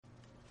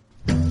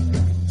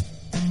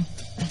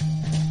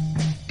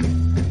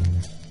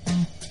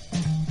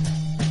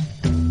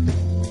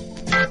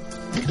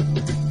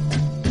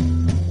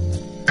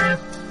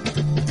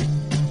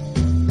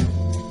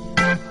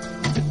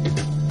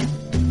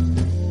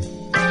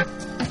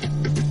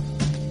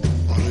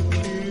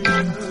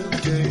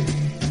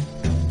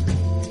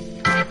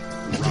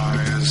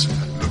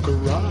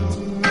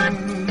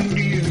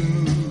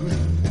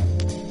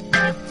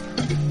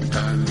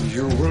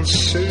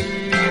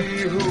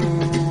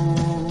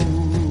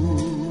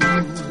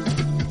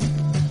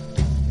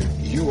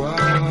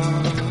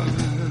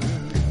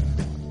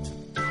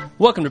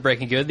Welcome to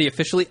Breaking Good, the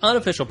officially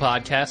unofficial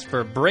podcast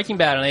for Breaking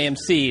Bad on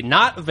AMC,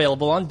 not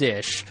available on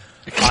Dish.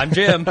 I'm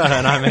Jim.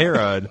 And I'm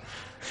Herod.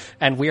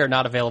 And we are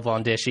not available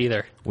on Dish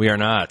either. We are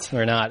not.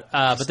 We're not.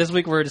 But this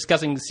week we're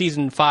discussing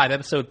Season 5,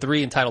 Episode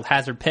 3, entitled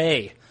Hazard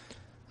Pay.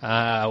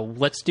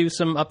 Let's do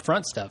some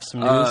upfront stuff,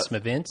 some news, some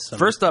events.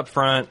 First up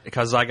front,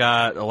 because I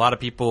got a lot of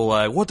people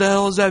like, what the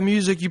hell is that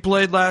music you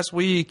played last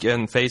week?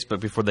 And Facebook,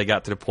 before they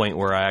got to the point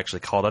where I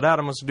actually called it out,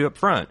 I'm going to do up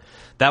front.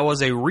 That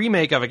was a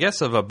remake of, I guess,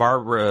 of a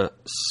Barbara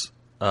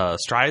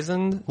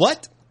Streisand.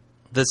 What?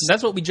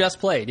 That's what we just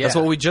played, yeah. That's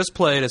what we just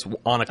played. It's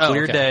On a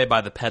Clear Day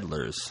by the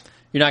Peddlers.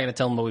 You're not going to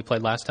tell them what we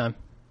played last time?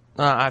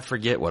 I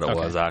forget what it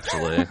was,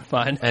 actually.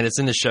 Fine. And it's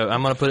in the show.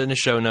 I'm going to put it in the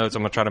show notes.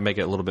 I'm going to try to make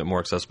it a little bit more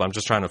accessible. I'm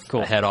just trying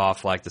to head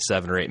off like the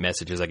 7 or 8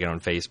 messages I get on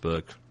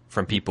Facebook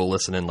from people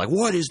listening, like,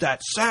 what is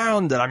that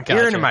sound that I'm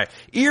hearing in my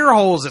ear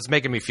holes that's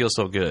making me feel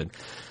so good?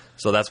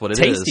 So that's what it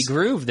is. Tasty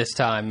groove this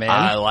time, man.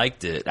 I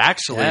liked it.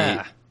 Actually,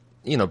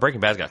 you know, Breaking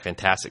Bad's got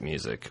fantastic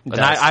music. And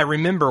I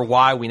remember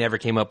why we never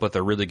came up with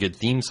a really good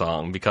theme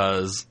song,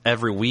 because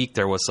every week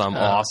there was some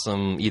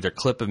awesome either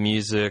clip of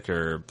music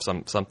or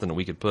something that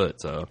we could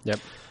put. So yep.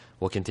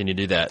 We'll continue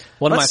to do that.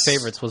 One of my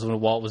favorites was when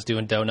Walt was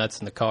doing donuts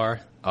in the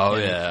car. Oh,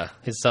 yeah.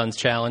 His son's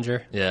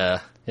Challenger. Yeah.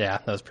 Yeah,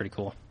 that was pretty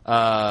cool.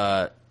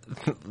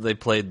 They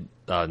played...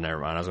 Oh, never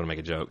mind. I was going to make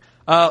a joke.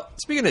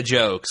 Speaking of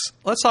jokes,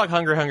 let's talk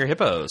Hungry Hungry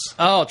Hippos.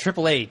 Oh,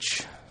 Triple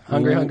H.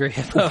 Hungry Hungry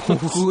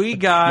Hippos. We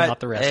got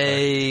Not the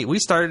wrestler. We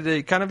started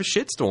a kind of a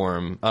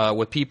shitstorm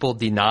with people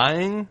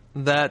denying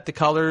that the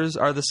colors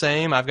are the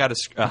same. I've got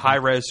a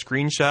high-res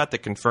screenshot that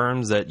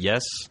confirms that,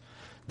 yes,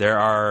 there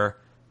are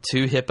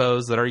 2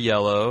 hippos that are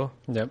yellow.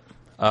 Yep.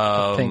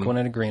 A pink one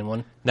and a green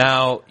one.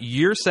 Now,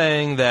 you're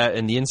saying that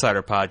in the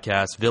Insider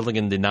podcast,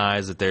 Villigan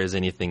denies that there's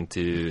anything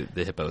to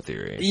the hippo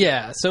theory.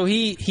 Yeah, so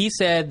he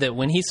said that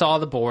when he saw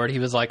the board, he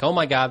was like, oh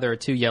my God, there are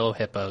 2 yellow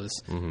hippos.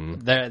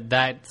 Mm-hmm.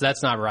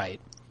 That's not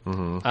right.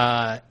 Mm-hmm.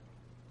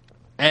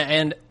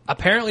 And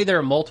apparently there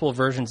are multiple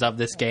versions of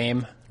this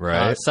game.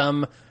 Right.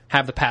 Some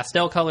have the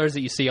pastel colors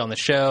that you see on the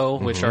show,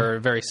 which are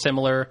very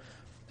similar.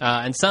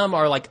 And some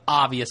are, like,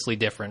 obviously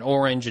different.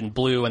 Orange and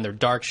blue, and they're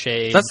dark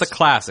shades. That's the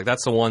classic.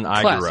 That's the one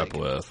I grew up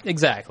with.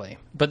 Exactly.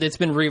 But it's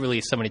been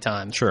re-released so many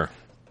times. Sure.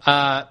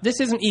 This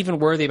isn't even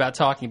worthy about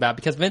talking about,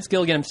 because Vince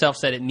Gilligan himself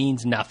said it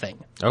means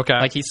nothing. Okay.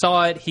 Like, he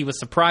saw it, he was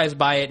surprised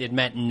by it, it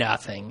meant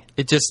nothing.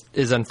 It just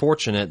is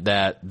unfortunate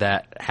that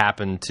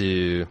happened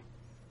to...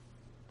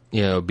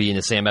 You know, be in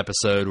the same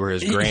episode where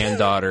his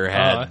granddaughter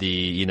had the,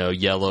 you know,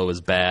 yellow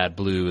is bad,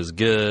 blue is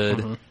good.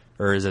 Mm-hmm.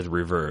 Or is it the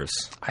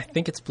reverse? I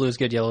think it's blue is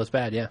good, yellow is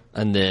bad, yeah.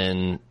 And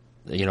then,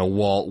 you know,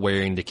 Walt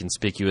wearing the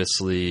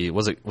conspicuously...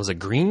 Was it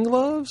green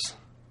gloves?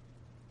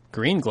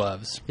 Green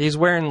gloves? He's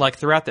wearing, like,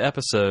 throughout the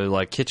episode,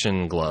 like,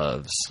 kitchen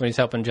gloves. When he's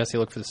helping Jesse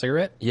look for the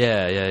cigarette?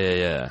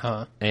 Yeah.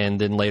 Huh.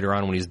 And then later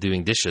on when he's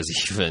doing dishes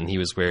even, he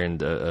was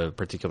wearing a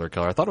particular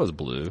color. I thought it was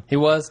blue. He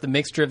was the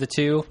mixture of the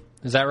two.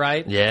 Is that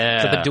right?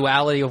 Yeah. So the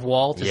duality of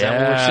Walt, is that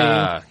what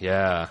we're seeing?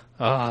 Yeah.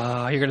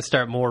 Oh, you're going to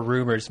start more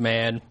rumors,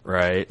 man.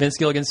 Right. Vince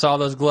Gilligan saw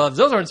those gloves.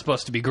 Those aren't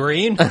supposed to be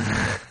green.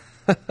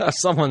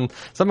 Someone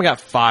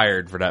got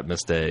fired for that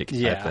mistake,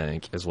 I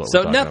think, is what we're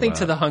talking nothing about.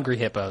 to the Hungry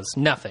Hippos.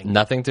 Nothing.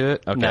 Nothing to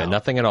it? Okay, No.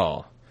 Nothing at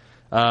all.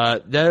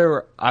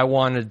 I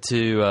wanted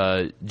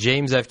to...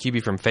 James F.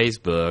 Cuby from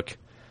Facebook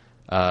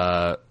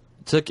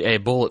took a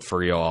bullet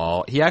for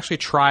y'all. He actually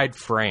tried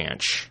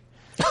French.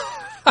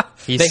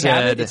 They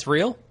have it? It's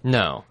real?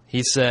 No.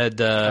 He said...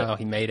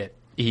 he made it.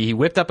 He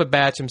whipped up a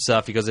batch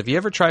himself. He goes, if you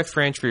ever try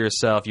French for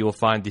yourself, you will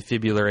find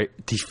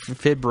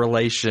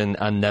defibrillation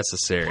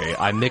unnecessary.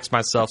 I mixed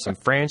myself some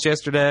French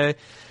yesterday,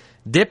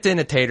 dipped in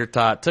a tater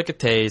tot, took a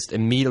taste,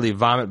 immediately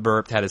vomit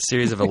burped, had a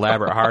series of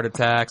elaborate heart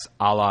attacks,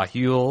 a la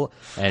Huel,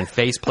 and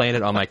face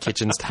planted on my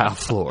kitchen's tile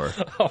floor.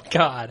 Oh,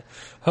 God.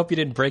 Hope you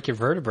didn't break your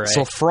vertebrae.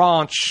 So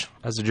French,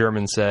 as the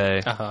Germans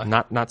say,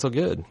 not so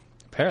good.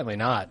 Apparently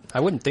not. I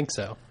wouldn't think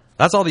so.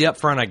 That's all the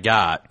upfront I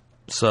got.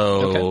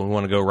 So we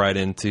want to go right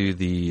into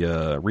the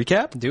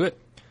recap? Do it.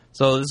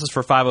 So this is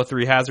for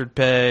 503 Hazard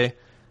Pay.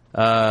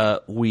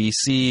 We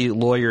see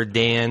lawyer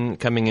Dan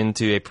coming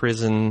into a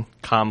prison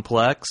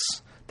complex.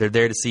 They're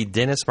there to see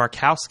Dennis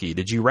Markowski.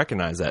 Did you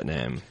recognize that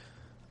name?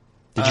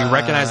 Did you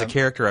recognize the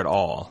character at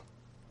all?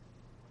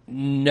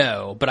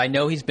 No, but I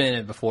know he's been in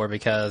it before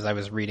because I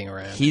was reading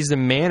around. He's the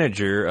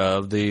manager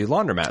of the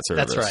laundromat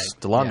service. That's right.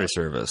 The laundry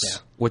service. Yeah.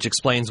 Which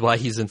explains why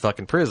he's in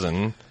fucking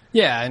prison.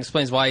 Yeah, and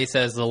explains why he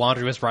says the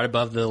laundry was right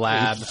above the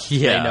lab.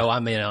 Yeah. They know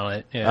I'm in on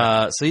it.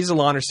 Yeah. So he's a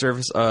laundry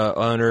service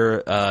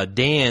owner.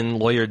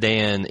 Lawyer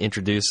Dan,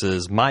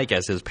 introduces Mike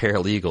as his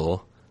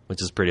paralegal,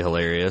 which is pretty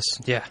hilarious.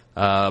 Yeah.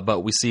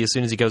 But we see as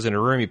soon as he goes in a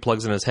room, he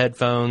plugs in his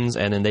headphones,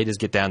 and then they just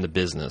get down to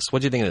business.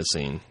 What do you think of this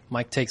scene?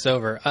 Mike takes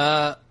over.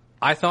 I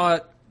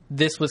thought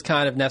this was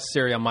kind of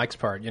necessary on Mike's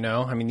part, you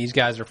know? I mean, these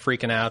guys are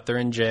freaking out. They're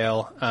in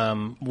jail.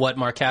 What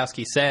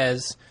Markowski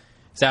says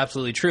is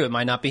absolutely true. It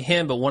might not be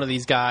him, but one of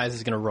these guys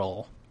is going to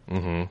roll.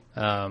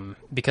 Mm-hmm.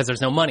 Because there's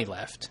no money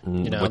left.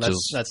 You know,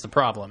 that's the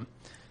problem.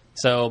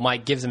 So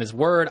Mike gives him his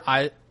word.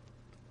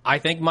 I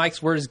think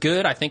Mike's word is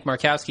good. I think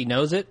Markowski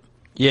knows it.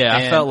 Yeah,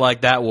 I And- felt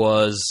like that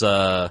was,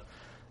 the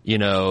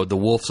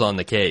wolf's on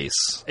the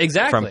case.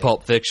 Exactly. From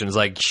Pulp Fiction. It's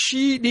like,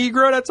 shit,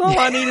 Negro, that's all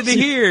I needed to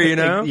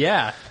hear,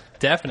 Yeah,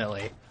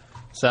 definitely.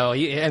 So,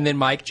 and then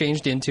Mike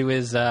changed into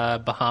his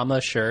Bahama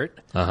shirt,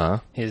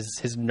 his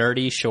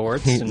nerdy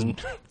shorts,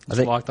 and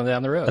just walked on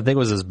down the road. I think it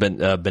was his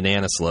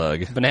banana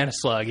slug. Banana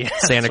slug, yeah.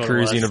 Santa that's what it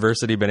Cruz was.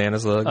 University banana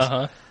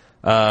slugs.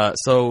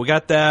 So we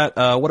got that.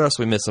 What else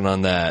are we missing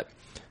on that?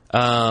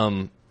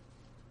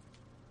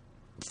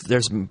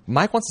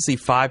 Mike wants to see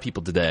 5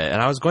 people today,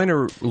 and I was going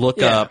to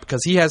look up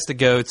because he has to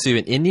go to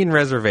an Indian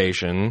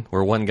reservation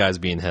where one guy's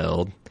being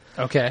held.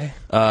 Okay.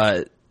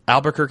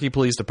 Albuquerque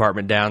Police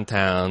Department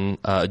downtown,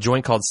 a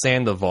joint called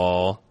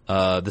Sandoval,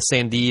 the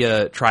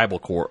Sandia tribal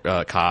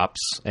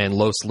cops, and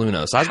Los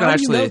Lunos. So I was How going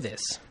do to you actually, know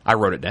this? I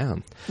wrote it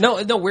down.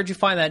 No. Where'd you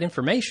find that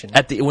information?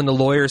 When the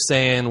lawyer's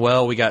saying,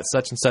 well, we got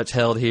such and such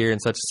held here and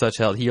such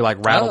held, he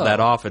rattled that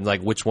off and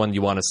like, which one do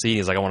you want to see?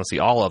 He's like, I want to see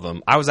all of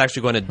them. I was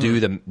actually going to do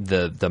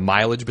the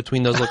mileage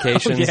between those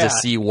locations to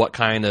see what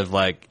kind of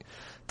like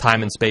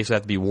time and space would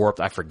have to be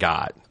warped. I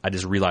forgot. I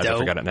just realized I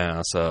forgot it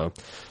now. So,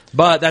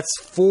 but that's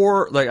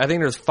 4. Like I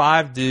think there's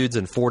 5 dudes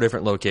in 4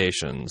 different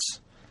locations.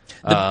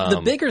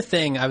 The bigger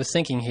thing I was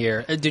thinking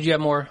here. Did you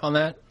have more on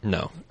that?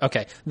 No.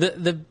 Okay.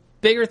 The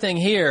bigger thing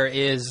here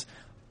is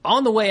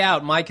on the way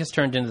out, Mike has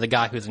turned into the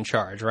guy who's in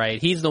charge, right?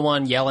 He's the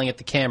one yelling at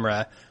the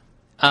camera.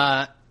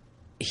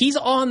 He's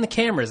on the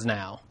cameras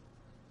now,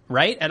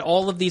 right? At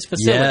all of these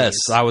facilities. Yes,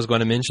 I was going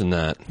to mention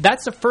that.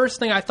 That's the first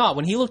thing I thought.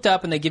 When he looked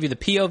up and they give you the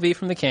POV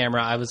from the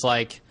camera, I was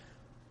like,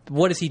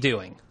 what is he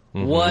doing?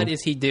 What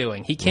is he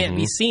doing? He can't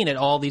be seen at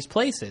all these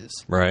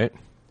places. Right.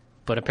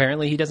 But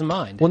apparently he doesn't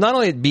mind. Well, not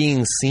only it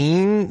being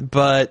seen,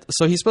 but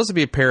so he's supposed to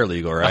be a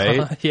paralegal,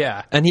 right?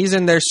 Yeah. And he's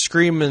in there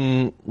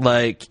screaming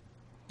like,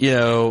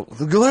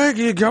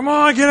 Gleggy, come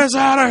on, get us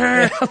out of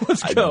here.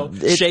 Let's go.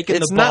 Shaking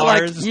it's the not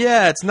bars. like,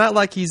 it's not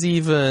like he's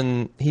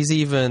even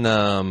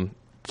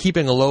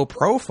keeping a low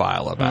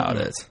profile about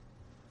it.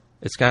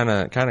 It's kind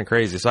of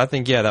crazy. So I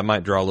think that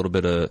might draw a little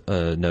bit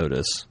of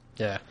notice.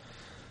 Yeah.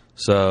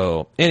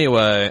 So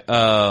anyway,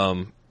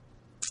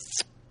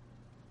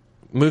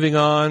 moving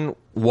on,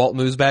 Walt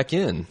moves back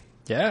in.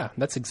 Yeah,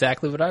 that's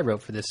exactly what I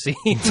wrote for this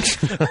scene.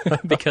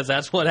 Because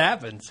that's what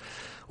happens.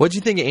 What do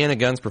you think of Anna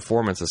Gunn's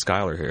performance as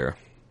Skylar here?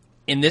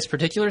 In this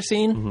particular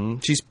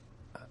scene, She's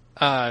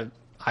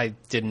I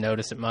didn't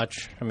notice it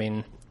much. I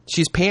mean,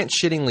 she's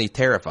pants-shittingly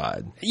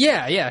terrified.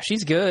 yeah,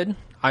 she's good.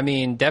 I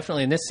mean,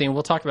 definitely in this scene.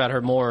 We'll talk about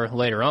her more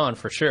later on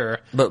for sure.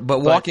 But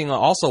walking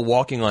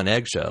on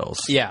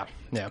eggshells. Yeah.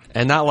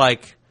 And not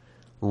like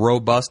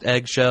robust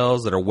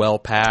eggshells that are well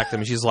packed. I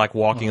mean, she's like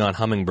walking on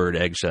hummingbird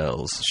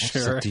eggshells. She's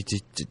Sure. like,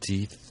 do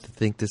you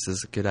think this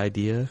is a good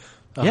idea?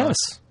 Yes.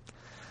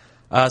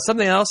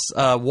 Something else,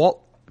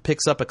 Walt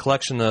picks up a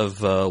collection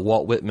of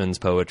Walt Whitman's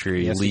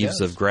poetry, Yes, he Leaves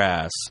does. of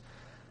Grass.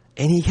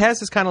 And he has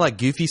this kind of like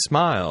goofy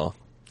smile.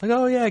 Like,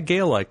 oh yeah,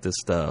 Gail liked this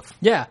stuff.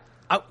 Yeah.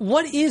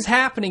 What is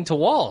happening to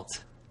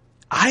Walt?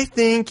 I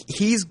think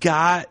he's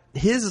got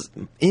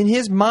in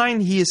his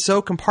mind, he is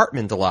so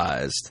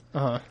compartmentalized.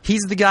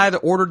 He's the guy that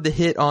ordered the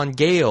hit on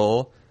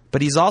Gail,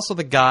 but he's also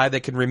the guy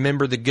that can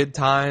remember the good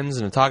times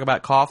and talk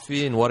about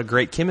coffee and what a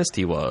great chemist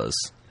he was.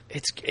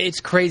 It's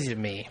crazy to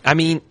me. I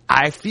mean,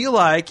 I feel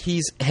like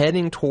he's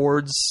heading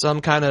towards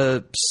some kind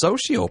of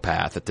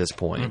sociopath at this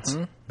point.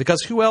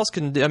 Because who else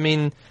can, I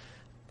mean,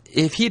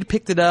 if he'd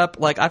picked it up,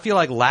 like, I feel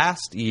like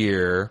last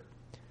year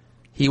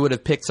he would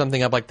have picked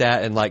something up like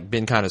that and like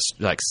been kind of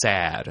like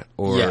sad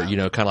or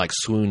kind of like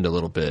swooned a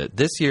little bit.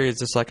 This year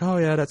it's just like, oh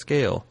yeah, that's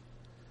Gail.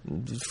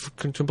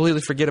 Completely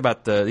forget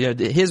about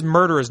his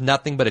murder is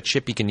nothing but a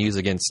chip he can use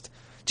against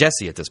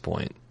Jesse at this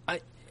point.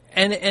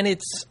 And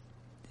it's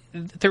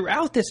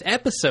throughout this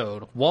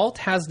episode, Walt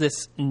has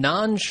this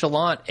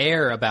nonchalant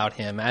air about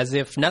him, as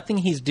if nothing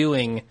he's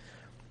doing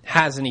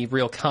has any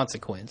real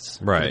consequence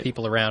for the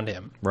people around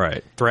him.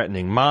 Right,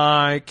 threatening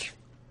Mike.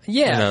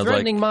 Yeah,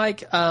 threatening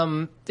Mike,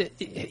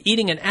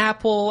 eating an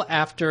apple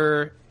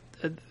after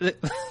in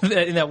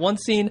that one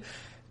scene.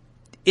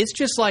 It's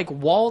just like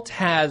Walt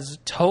has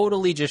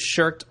totally just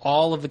shirked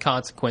all of the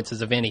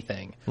consequences of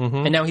anything.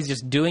 And now he's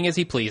just doing as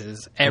he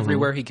pleases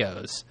everywhere he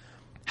goes.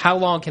 How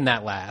long can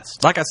that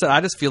last? Like I said, I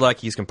just feel like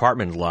he's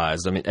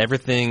compartmentalized. I mean,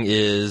 everything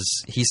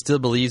is, he still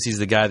believes he's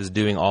the guy that's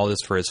doing all this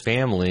for his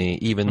family,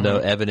 even though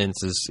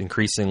evidence is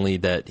increasingly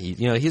that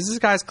this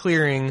guy's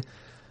clearing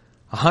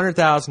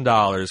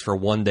 $100,000 for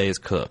one day's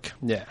cook.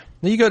 Yeah.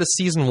 Now you go to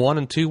season 1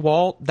 and 2,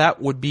 Walt,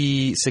 that would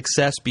be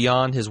success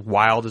beyond his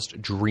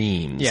wildest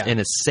dreams in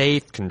a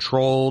safe,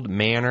 controlled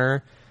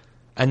manner.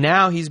 And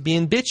now he's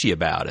being bitchy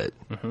about it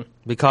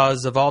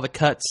because of all the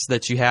cuts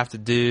that you have to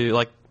do.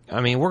 Like,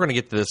 I mean, we're going to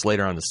get to this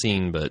later on in the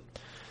scene, but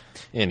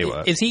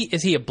anyway. Is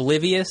he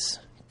oblivious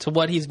to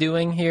what he's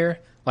doing here?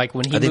 Like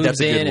when he moves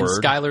in and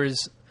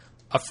Skylar's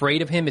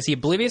afraid of him? Is he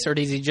oblivious, or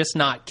does he just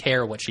not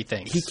care what she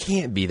thinks? He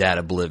can't be that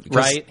oblivious.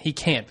 Right? He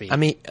can't be. I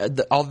mean,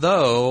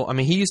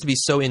 he used to be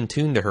so in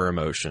tune to her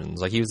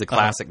emotions. Like, he was the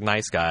classic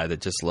nice guy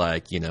that just,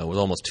 like, you know, was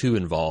almost too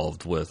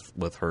involved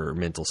with her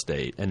mental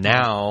state. And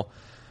now,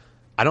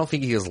 I don't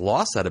think he has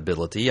lost that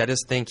ability. I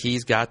just think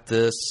he's got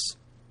this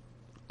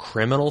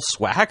criminal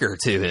swagger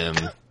to him.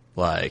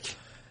 Like,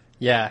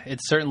 yeah,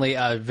 it's certainly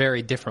a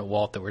very different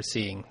Walt that we're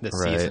seeing this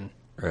season.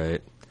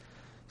 Right.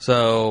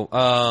 So,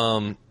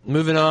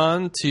 moving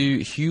on to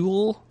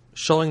Huel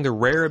showing the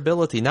rare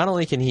ability. Not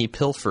only can he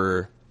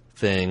pilfer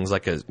things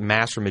like a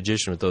master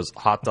magician with those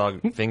hot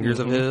dog fingers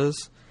of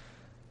his,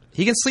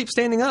 he can sleep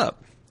standing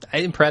up.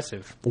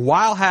 Impressive.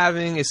 While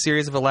having a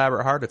series of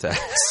elaborate heart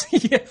attacks.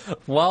 Yeah,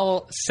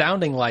 while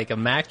sounding like a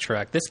Mack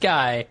truck. This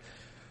guy,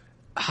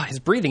 his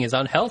breathing is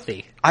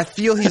unhealthy. I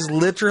feel he's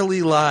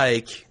literally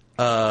like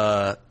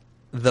the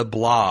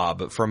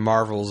Blob from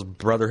Marvel's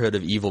Brotherhood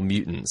of Evil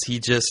Mutants.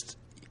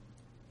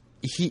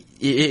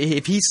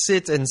 If he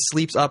sits and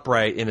sleeps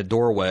upright in a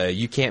doorway,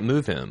 you can't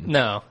move him.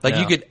 No.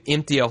 You could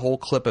empty a whole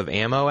clip of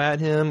ammo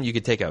at him. You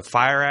could take a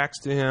fire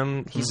axe to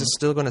him. He's just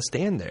still going to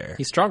stand there.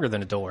 He's stronger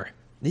than a door.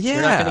 Yeah.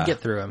 You're not going to get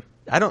through him.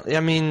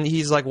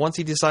 He's like, once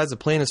he decides to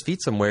plant his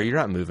feet somewhere, you're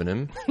not moving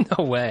him.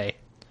 No way.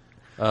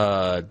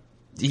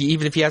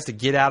 Even if he has to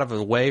get out of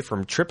the way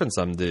from tripping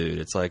some dude,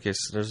 it's like,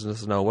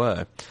 there's no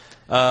way.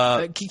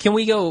 Can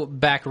we go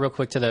back real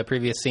quick to the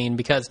previous scene?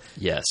 Because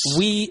yes,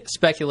 we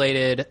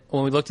speculated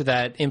when we looked at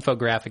that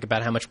infographic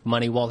about how much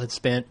money Walt had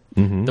spent.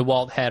 The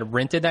Walt had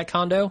rented that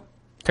condo.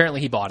 Apparently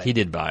he bought it. He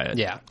did buy it.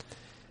 Yeah.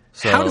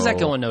 So, how does that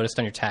go unnoticed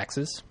on your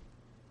taxes?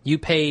 You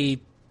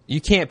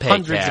can't pay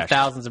hundreds cash. of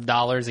thousands of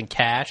dollars in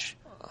cash.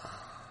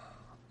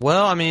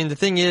 Well, I mean, the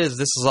thing is,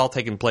 this is all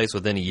taking place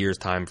within a year's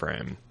time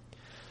frame.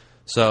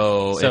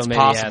 So it's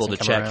possible the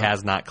check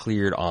has not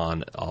cleared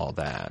on all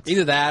that.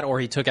 Either that, or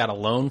he took out a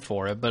loan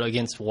for it, but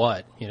against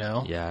what? You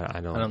know? Yeah,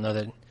 I don't know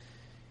that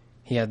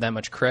he had that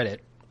much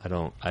credit. I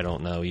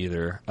don't know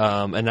either.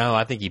 And now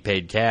I think he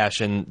paid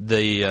cash, and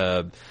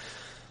the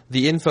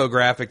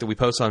infographic that we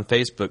post on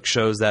Facebook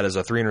shows that as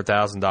a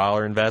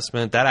 $300,000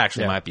 investment. That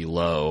actually might be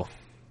low.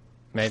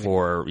 Maybe.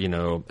 For,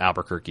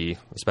 Albuquerque,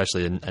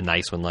 especially a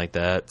nice one like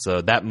that.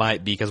 So that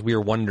might be because we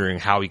were wondering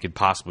how he could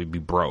possibly be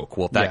broke.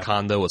 Well, if that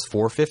condo was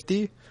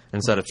 $450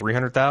 instead of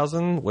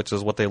 $300,000, which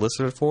is what they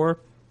listed it for,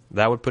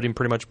 that would put him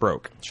pretty much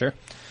broke. Sure.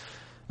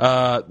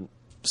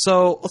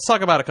 So let's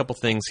talk about a couple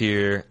things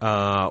here.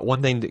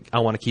 One thing that I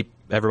want to keep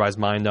everybody's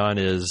mind on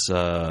is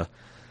Saul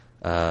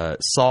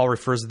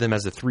refers to them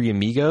as the three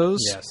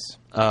amigos. Yes.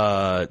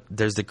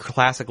 There's the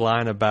classic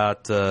line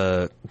about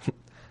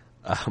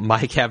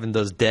Mike having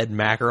those dead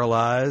mackerel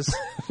eyes.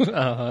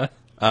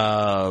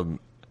 And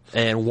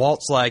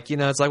Walt's like,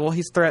 it's like, well,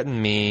 he's threatened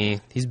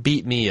me. He's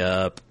beat me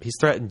up. He's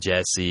threatened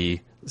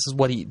Jesse. This is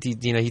what he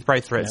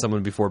probably threatened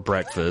someone before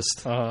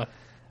breakfast.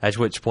 At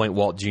which point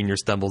Walt Jr.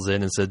 stumbles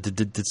in and said,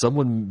 did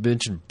someone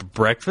mention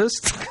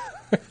breakfast?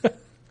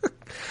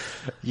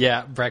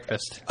 Yeah,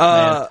 breakfast.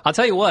 I'll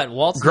tell you what,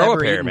 Walt's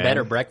never eaten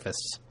better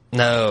breakfasts.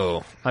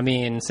 No. I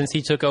mean, since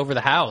he took over the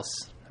house,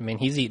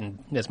 he's eating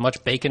as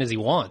much bacon as he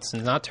wants.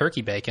 And it's not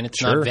turkey bacon.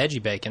 It's not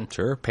veggie bacon.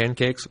 Sure.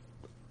 Pancakes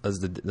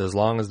as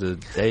long as the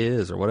day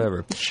is or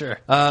whatever. Sure.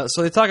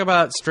 So they talk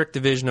about strict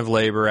division of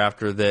labor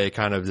after they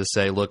kind of just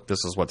say, look,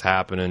 this is what's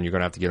happening. You're going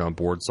to have to get on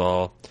board,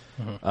 Saul.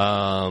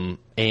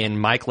 And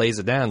Mike lays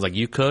it down. He's like,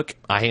 you cook,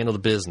 I handle the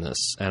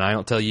business. And I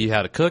don't tell you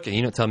how to cook, and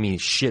you don't tell me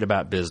shit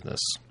about business.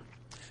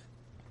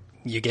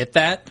 You get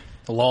that?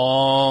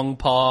 Long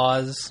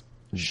pause.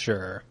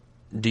 Sure.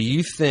 Do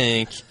you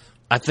think...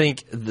 I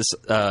think this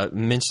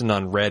mentioned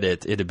on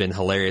Reddit, it'd have been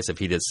hilarious if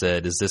he'd have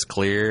said, is this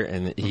clear?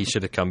 And he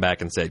should have come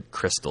back and said,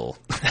 crystal.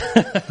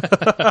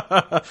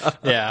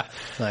 Yeah,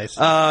 nice.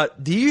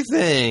 Do you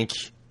think,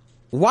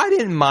 why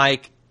didn't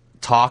Mike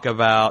talk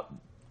about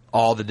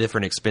all the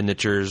different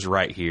expenditures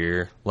right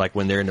here, like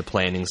when they're in the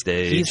planning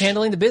stage? He's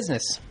handling the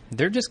business.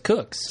 They're just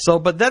cooks. So,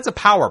 but that's a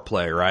power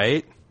play,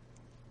 right?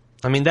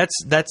 I mean,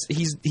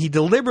 he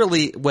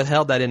deliberately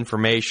withheld that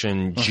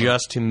information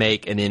just to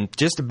make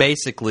just to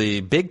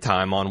basically big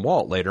time on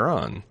Walt later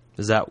on.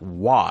 Is that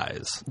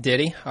wise?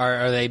 Did he?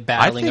 Are they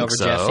battling over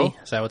so. Jesse?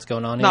 Is that what's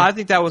going on here? No, I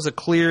think that was a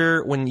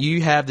clear, when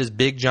you have this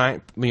big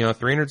giant,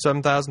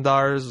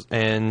 $307,000,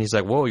 and he's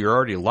like, whoa, you're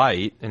already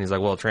light. And he's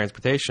like, well,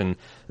 transportation.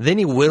 Then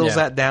he whittles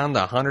that down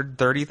to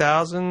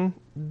 $130,000.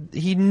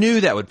 He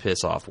knew that would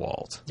piss off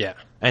Walt. Yeah.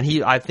 And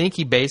I think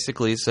he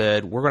basically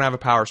said, we're going to have a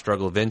power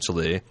struggle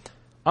eventually.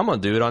 I'm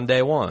going to do it on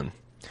day one.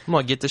 I'm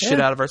going to get this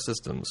shit out of our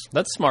systems.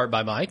 That's smart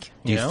by Mike.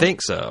 Do you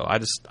think so?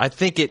 I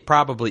think it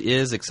probably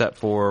is, except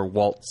for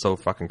Walt's so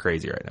fucking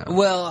crazy right now.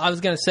 Well, I was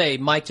going to say,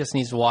 Mike just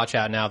needs to watch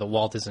out now that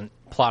Walt isn't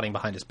plotting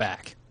behind his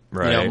back.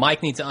 Right.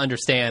 Mike needs to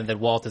understand that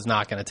Walt is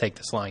not going to take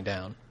this lying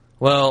down.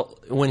 Well,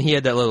 when he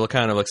had that little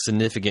kind of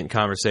significant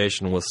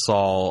conversation with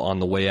Saul on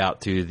the way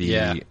out to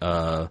the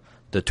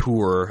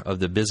tour of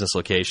the business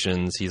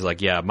locations, he's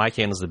like, yeah, Mike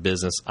handles the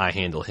business, I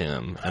handle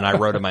him. And I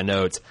wrote in my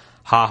notes,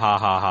 ha, ha,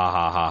 ha, ha,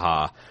 ha, ha,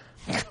 ha.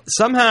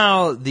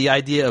 somehow the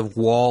idea of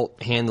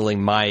Walt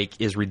handling Mike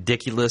is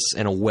ridiculous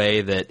in a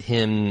way that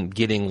him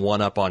getting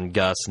one up on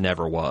Gus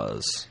never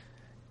was.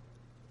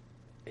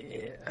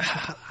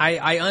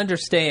 I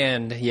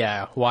understand,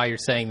 why you're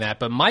saying that,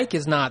 but Mike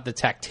is not the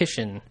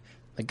tactician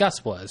that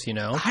Gus was, you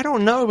know? I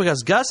don't know,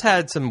 because Gus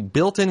had some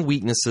built-in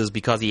weaknesses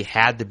because he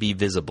had to be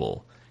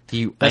visible.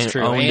 That's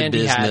true, owned and a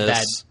he business. had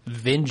that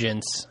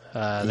vengeance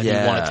that he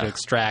wanted to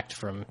extract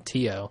from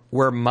Tio.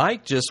 Where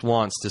Mike just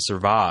wants to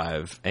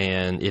survive,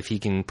 and if he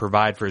can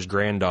provide for his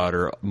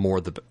granddaughter more,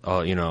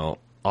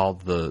 all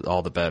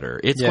the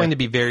better. It's going to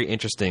be very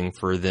interesting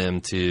for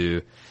them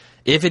to,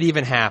 if it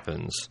even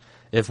happens,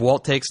 if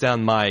Walt takes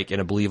down Mike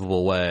in a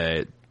believable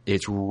way,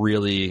 it's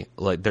really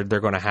like they're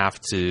going to have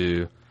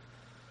to.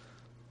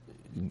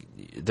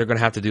 They're going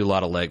to have to do a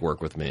lot of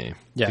legwork with me.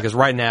 Yeah. Because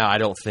right now, I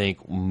don't think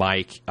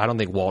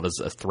Walt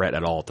is a threat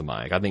at all to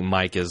Mike. I think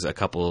Mike is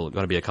going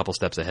to be a couple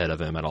steps ahead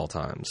of him at all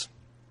times.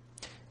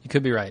 You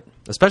could be right.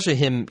 Especially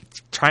him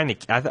trying to,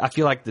 I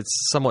feel like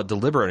it's somewhat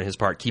deliberate on his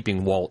part,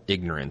 keeping Walt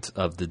ignorant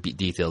of the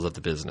details of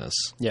the business.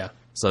 Yeah.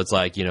 So it's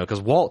like,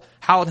 because Walt,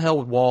 how the hell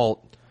would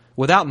Walt,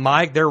 without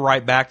Mike, they're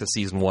right back to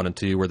season 1 and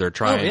 2 where they're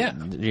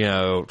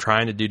trying,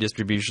 trying to do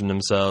distribution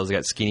themselves. They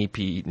got Skinny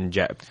Pete and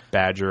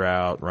Badger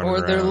out running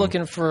around. Or they're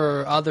looking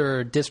for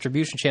other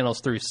distribution channels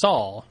through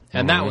Saul,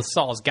 and that was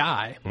Saul's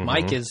guy.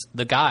 Mike is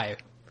the guy.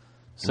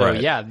 So,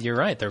 you're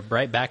right. They're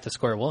right back to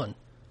square one.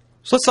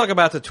 So let's talk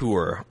about the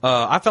tour.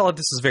 I felt like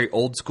this is very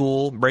old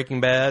school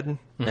Breaking Bad,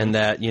 and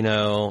that,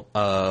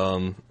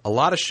 a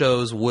lot of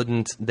shows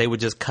they would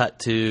just cut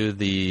to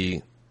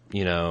the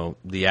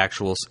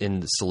actual in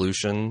the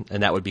solution,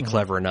 and that would be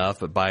clever enough.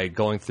 But by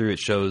going through, it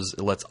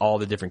lets all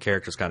the different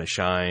characters kind of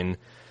shine.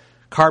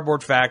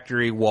 Cardboard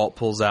Factory, Walt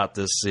pulls out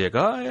this,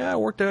 I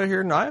worked out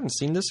here, and I haven't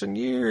seen this in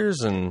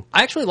years. And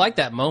I actually liked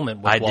that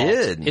moment with Walt.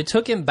 did. It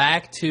took him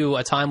back to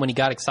a time when he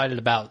got excited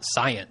about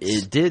science.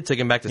 It did take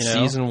him back to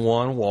season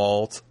 1,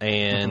 Walt,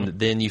 and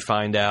then you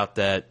find out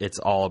that it's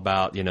all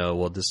about, you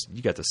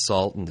got the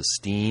salt and the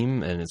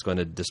steam, and it's going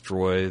to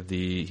destroy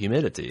the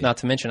humidity. Not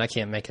to mention, I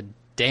can't make a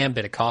damn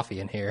bit of coffee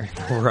in here.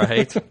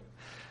 Right.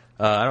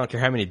 I don't care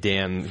how many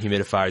damn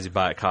humidifiers you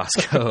buy at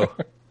Costco.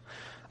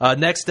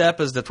 Next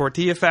step is the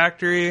Tortilla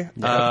Factory,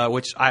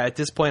 which at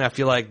this point I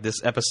feel like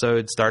this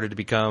episode started to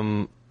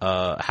become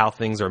how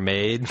things are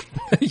made.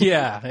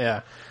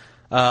 Yeah.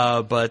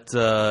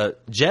 But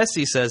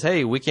Jesse says,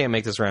 hey, we can't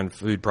make this around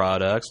food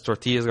products.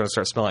 Tortilla's going to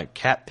start smelling like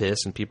cat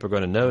piss, and people are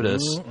going to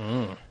notice.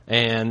 Mm-mm.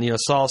 And,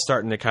 Saul's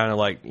starting to kind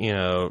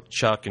of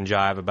chuck and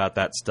jive about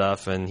that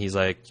stuff. And he's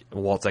like,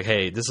 Walt's like,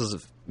 hey, this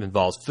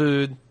involves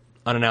food,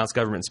 unannounced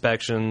government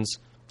inspections.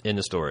 In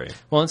the story.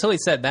 Well, until he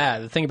said that,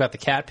 the thing about the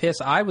cat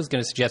piss, I was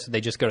going to suggest that they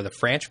just go to the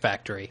French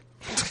factory,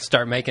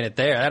 start making it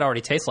there. That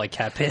already tastes like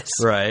cat piss.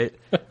 Right.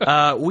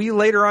 We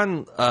later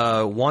on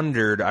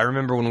wondered, I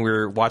remember when we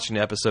were watching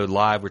the episode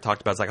live, we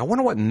talked about, I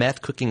wonder what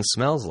meth cooking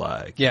smells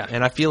like. Yeah.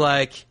 And I feel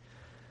like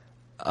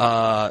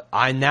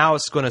I now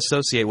is going to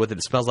associate with it.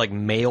 It smells like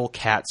male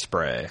cat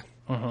spray.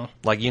 Mm-hmm.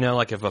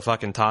 Like if a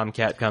fucking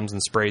tomcat comes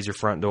and sprays your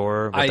front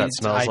door, what that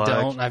smells like.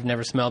 I don't. I've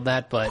never smelled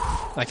that, but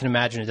I can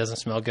imagine it doesn't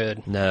smell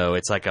good. No,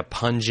 it's like a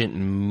pungent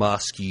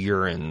musk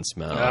urine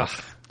smell. Ugh.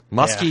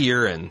 Musky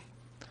urine.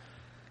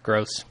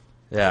 Gross.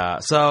 Yeah.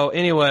 So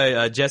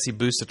anyway, Jesse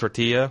boosts the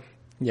tortilla.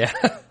 Yeah.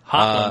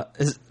 Hot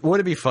one. Would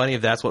it be funny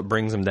if that's what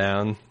brings him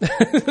down?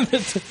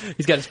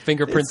 He's got his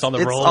fingerprints on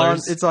the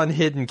rollers. It's on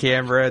hidden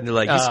camera, and they're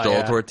like, he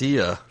stole a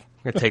tortilla.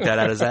 I'm going to take that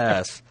out of his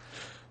ass.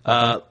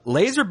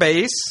 Laser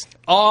base.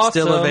 Awesome.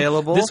 Still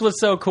available. This was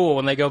so cool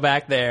when they go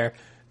back there.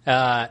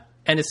 And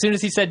as soon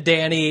as he said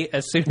Danny,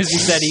 as soon as he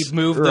said he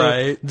moved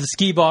the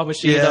skee ball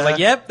machine, I was like,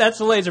 yep, that's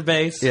the laser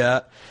base.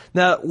 Yeah.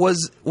 Now,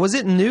 was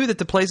it new that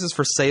the place is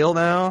for sale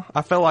now?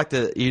 I felt like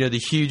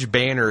the huge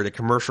banner, the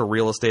commercial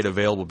real estate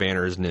available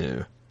banner is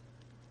new.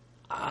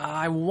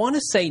 I want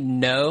to say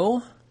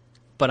no,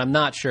 but I'm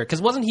not sure.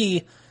 Because wasn't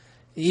he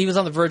was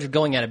on the verge of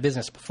going out of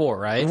business before,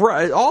 right?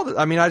 Right.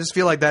 I just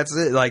feel like that's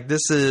it. Like,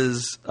 this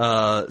is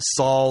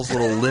Saul's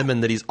little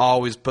lemon that he's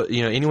always put.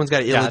 Anyone's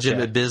got an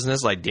illegitimate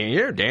business, like,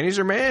 Danny's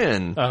your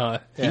man.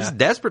 He's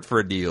desperate for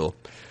a deal.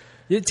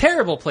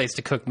 Terrible place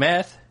to cook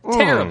meth.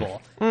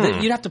 Terrible.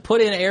 You'd have to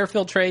put in air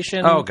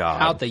filtration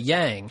out the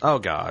yang. Oh,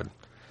 God.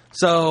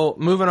 So,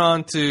 moving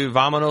on to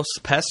Vamonos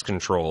Pest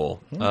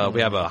Control.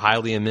 We have a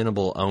highly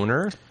amenable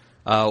owner.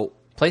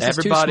 Place is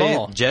too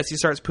small. Jesse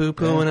starts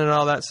poo-pooing and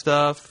all that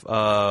stuff.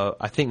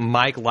 I think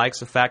Mike likes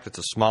the fact it's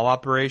a small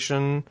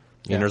operation,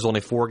 and there's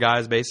only 4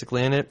 guys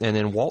basically in it. And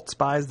then Walt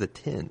spies the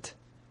tent.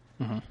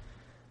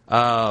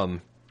 Mm-hmm.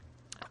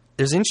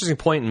 There's an interesting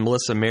point in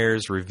Melissa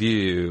Mayer's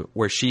review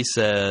where she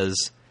says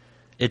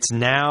it's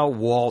now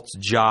Walt's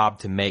job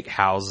to make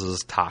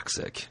households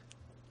toxic,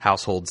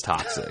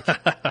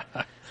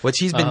 which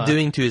he's been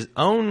doing to his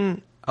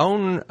own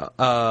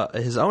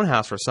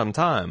house for some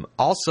time.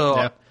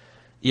 Also.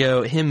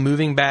 Him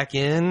moving back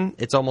in,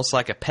 it's almost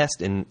like a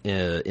pest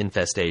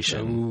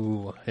infestation.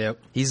 Ooh, yep.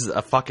 He's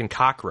a fucking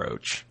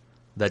cockroach.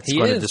 that's He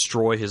going to is.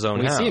 destroy his own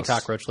We house. see a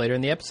cockroach later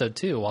in the episode,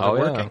 too, while Oh,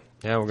 they're yeah. working.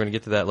 Yeah, we're going to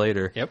get to that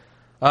later. Yep.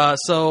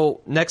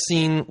 So next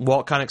scene,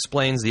 Walt kind of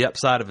explains the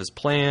upside of his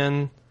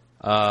plan.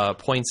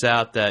 Points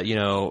out that,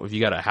 if you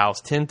got a house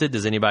tinted,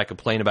 does anybody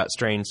complain about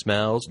strange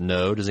smells?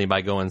 No. Does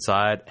anybody go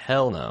inside?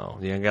 Hell no.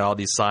 You got all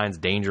these signs: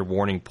 danger,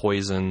 warning,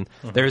 poison.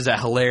 There's that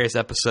hilarious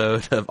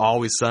episode of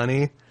Always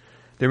Sunny.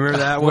 Do you remember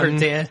that Where one?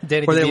 Danny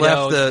where they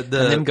DeVito left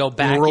the and then go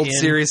back World in.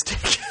 Series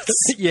tickets.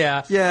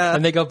 Yeah. Yeah.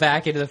 And they go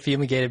back into the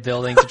fumigated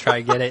building to try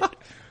and get it.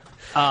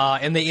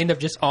 And they end up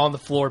just on the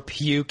floor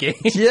puking.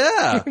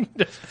 Yeah.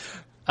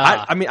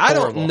 I mean, I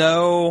horrible. don't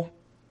know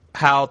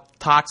how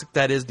toxic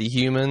that is to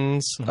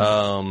humans,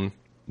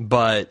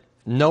 but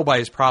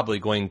nobody's probably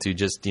going to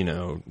just,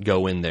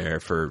 go in there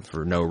for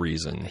no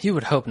reason. You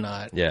would hope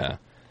not. Yeah.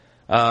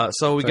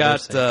 So we For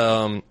got,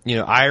 their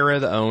Ira,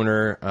 the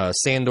owner,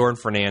 Sandor and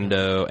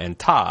Fernando, and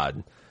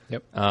Todd.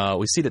 Yep.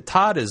 We see that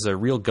Todd is a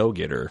real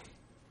go-getter.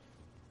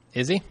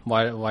 Is he?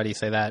 Why do you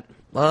say that?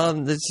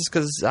 It's just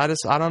because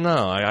I don't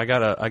know. I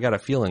got a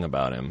feeling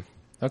about him.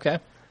 Okay.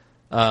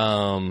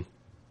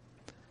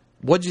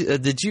 Were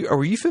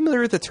you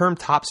familiar with the term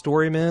top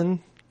story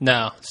men?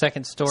 No.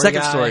 Second story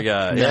Second guy? story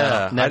guy. No,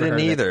 Yeah. I never didn't heard of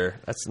it. either.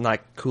 That's a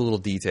cool little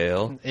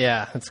detail.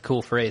 Yeah, that's a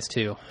cool phrase,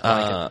 too.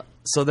 I like it.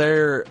 So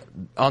they're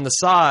on the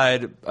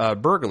side,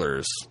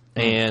 burglars,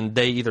 and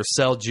they either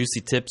sell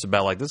juicy tips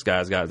about like this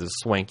guy's got this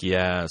swanky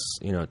ass,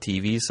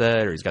 TV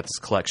set, or he's got this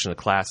collection of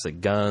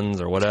classic guns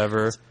or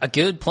whatever. A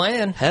good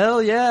plan.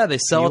 Hell yeah, they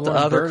sell You it to want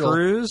to other burgle.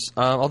 crews.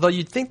 Although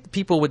you'd think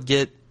people would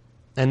get,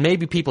 and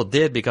maybe people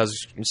did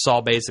because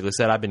Saul basically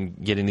said, "I've been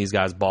getting these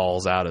guys'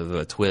 balls out of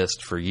a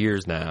twist for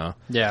years now."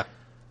 Yeah.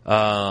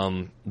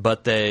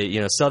 But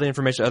they, sell the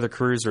information to other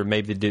crews, or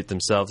maybe they do it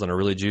themselves and are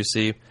really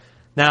juicy.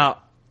 Now,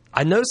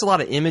 I noticed a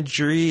lot of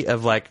imagery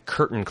of like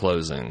curtain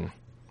closing,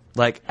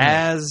 like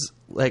as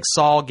like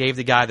Saul gave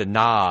the guy the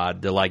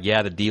nod to like,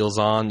 yeah, the deal's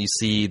on. You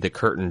see the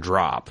curtain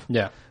drop,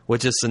 Yeah.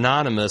 which is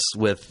synonymous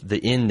with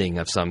the ending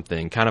of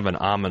something, kind of an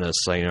ominous,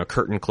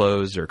 curtain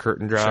closed or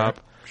curtain drop.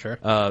 Sure.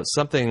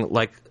 Something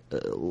like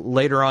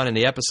later on in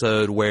the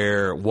episode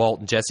where Walt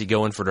and Jesse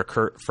go in for their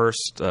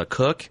first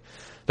cook,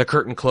 the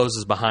curtain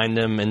closes behind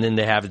them, and then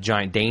they have a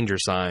giant danger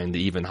sign to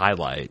even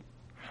highlight.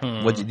 Do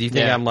you think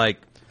Yeah.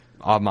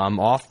 I'm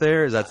off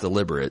there? Is that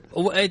deliberate?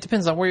 Well, it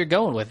depends on where you're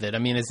going with it. I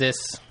mean, is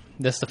this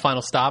the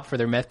final stop for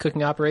their meth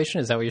cooking operation?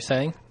 Is that what you're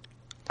saying?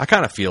 I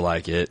kind of feel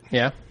like it.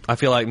 Yeah. I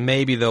feel like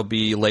maybe there'll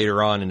be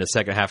later on in the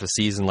second half of the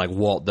season, like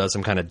Walt does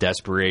some kind of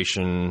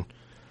desperation,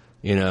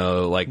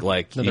 like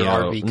Another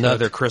RV cook.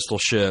 another crystal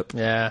ship,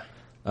 Yeah.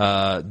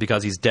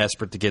 because he's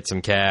desperate to get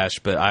some cash.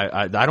 But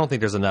I don't think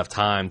there's enough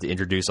time to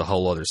introduce a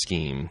whole other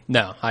scheme.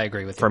 No, I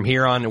agree with you. From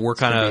here on,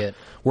 gonna be it.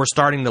 we're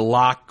starting to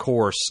lock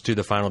course to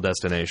the final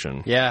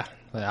destination. Yeah,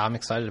 I'm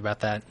excited about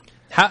that.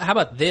 How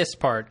about this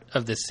part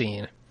of this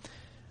scene?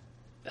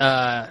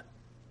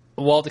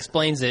 Walt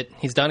explains it.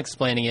 He's done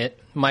explaining it.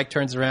 Mike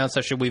turns around,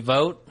 so should we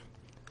vote?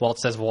 Walt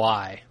says,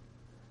 why?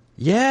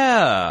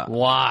 Yeah.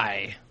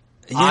 Why?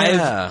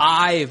 Yeah.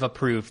 I've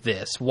approved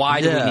this.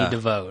 Why do we Yeah. need to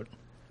vote?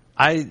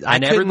 And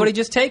And everybody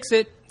just takes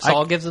it.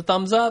 Saul gives a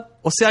thumbs up.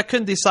 Well, see, I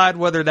couldn't decide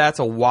whether that's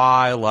a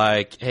why,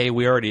 like, hey,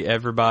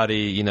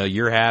 everybody,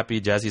 you're happy,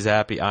 Jesse's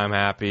happy, I'm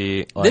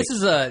happy. Like,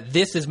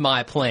 This is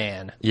my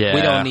plan. yeah,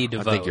 We don't need to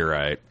I vote. think you're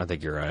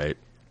right.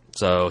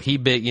 So he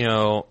big,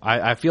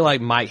 I feel like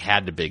Mike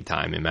had to big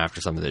time him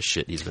after some of this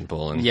shit he's been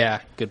pulling. Yeah,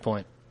 good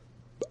point.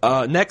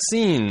 Next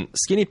scene,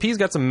 Skinny P's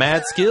got some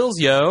mad skills,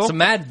 yo. Some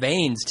mad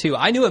veins too.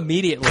 I knew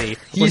immediately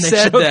You when they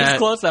said showed that. his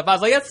close up. I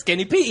was like, "That's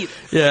Skinny Pete."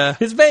 Yeah.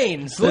 His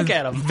veins. Look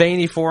at him.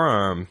 Veiny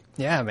forearm.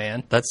 Yeah,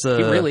 man. That's, he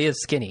really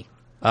is skinny.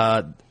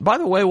 By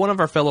the way, one of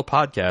our fellow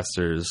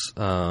podcasters,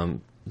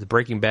 the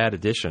Breaking Bad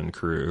edition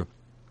crew,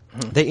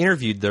 they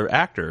interviewed the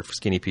actor for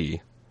Skinny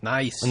P.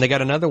 Nice. And they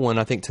got another one,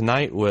 I think,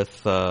 tonight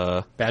with...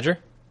 Badger.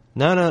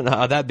 No,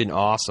 that'd been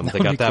awesome. They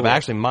would got be that. cool. But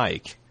actually,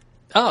 Mike.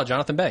 Oh,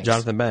 Jonathan Banks.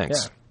 Jonathan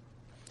Banks. Yeah.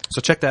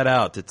 So check that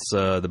out. It's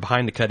the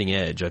Behind the Cutting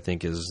Edge, I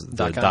think, is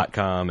the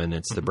 .com, and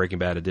it's the Breaking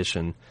Bad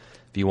edition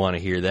if you want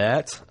to hear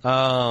that.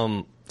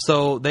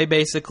 So they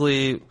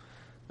basically...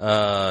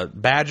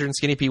 Badger and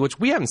Skinny P, which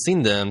we haven't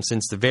seen them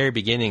since the very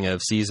beginning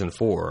of season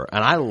 4,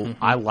 and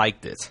I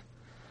liked it.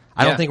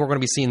 I don't think we're going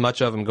to be seeing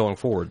much of them going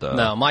forward, though.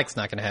 No, Mike's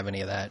not going to have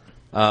any of that.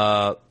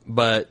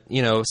 But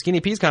Skinny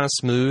P's kind of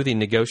smooth. He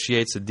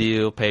negotiates a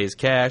deal, pays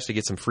cash to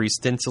get some free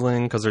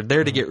stenciling because they're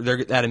there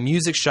they're at a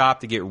music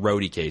shop to get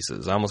roadie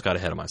cases. I almost got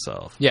ahead of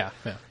myself. Yeah.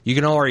 You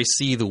can already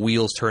see the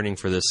wheels turning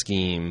for this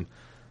scheme.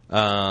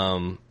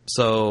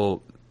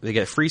 So they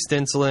get free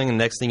stenciling, and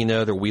next thing you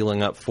know, they're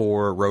wheeling up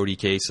 4 roadie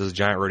cases,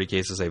 giant roadie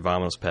cases, a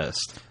Vamos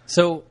Pest.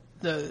 So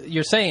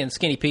you're saying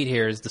Skinny Pete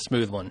here is the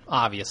smooth one,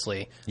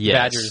 obviously. Yes.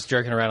 Badger's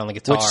jerking around on the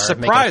guitar. Which making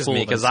a surprised fool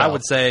me of because I himself.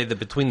 would say that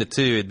between the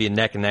two, it'd be a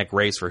neck-and-neck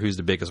race for who's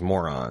the biggest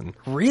moron.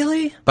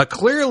 Really? But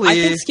clearly... I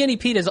think Skinny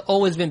Pete has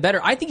always been better.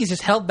 I think he's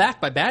just held back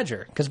by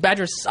Badger because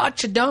Badger's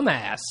such a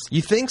dumbass.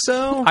 You think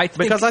so? I think-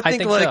 because I I think,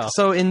 think like so.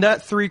 so in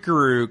that 3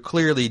 crew,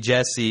 clearly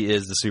Jesse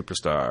is the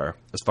superstar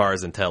as far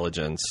as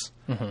intelligence.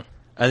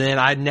 And then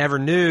I never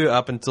knew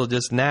up until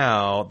just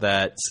now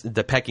that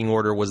the pecking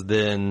order was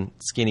then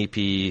Skinny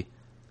Pete,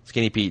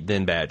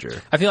 then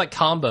Badger. I feel like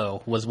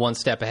Combo was one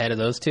step ahead of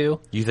those two.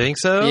 You think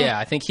so? Yeah,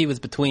 I think he was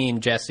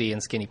between Jesse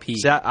and Skinny Pete.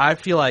 See, I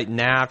feel like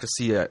now after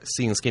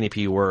seeing Skinny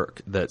Pete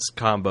work, that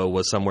Combo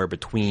was somewhere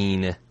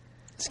between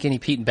Skinny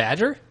Pete and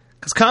Badger?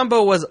 Because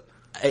Combo was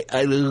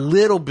a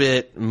little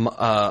bit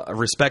a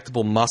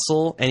respectable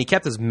muscle, and he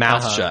kept his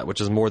mouth shut,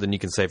 which is more than you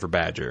can say for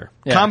Badger.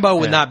 Yeah, Combo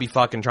would not be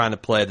fucking trying to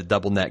play the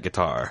double neck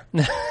guitar.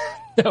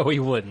 No, he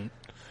wouldn't.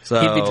 So,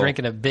 he'd be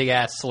drinking a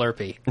big-ass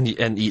Slurpee.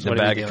 And eating a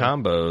bag of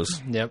combos.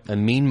 Yep.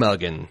 And mean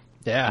mugging.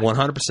 Yeah.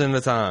 100% of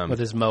the time. With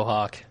his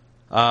mohawk.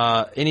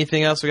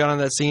 Anything else we got on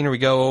that scene? Or we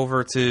go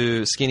over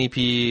to Skinny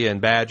P and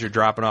Badger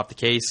dropping off the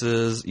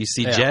cases. You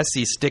see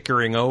Jesse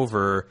stickering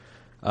over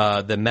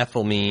the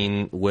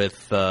methylamine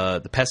with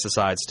the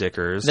pesticide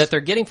stickers. That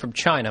they're getting from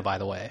China, by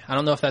the way. I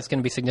don't know if that's going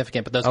to be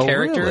significant, but those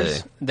characters,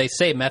 really? They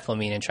say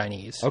methylamine in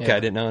Chinese. Okay, I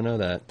did not know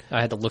that.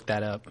 I had to look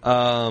that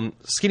up.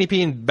 Skinny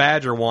P and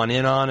Badger want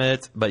in on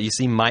it, but you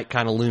see Mike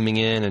kind of looming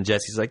in, and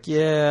Jesse's like,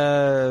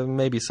 yeah,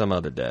 maybe some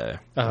other day.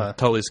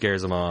 Totally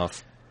scares him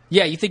off.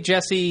 Yeah, you think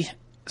Jesse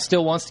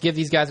still wants to give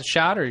these guys a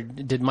shot, or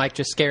did Mike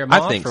just scare him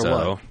off? I think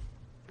so. What?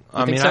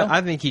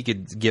 I think he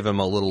could give him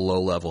a little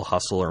low-level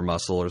hustle or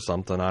muscle or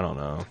something. I don't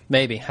know.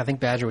 Maybe. I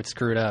think Badger would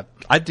screw it up.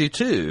 I do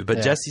too,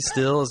 but Jesse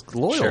still is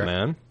loyal,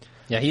 man.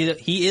 Yeah,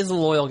 he is a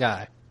loyal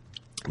guy.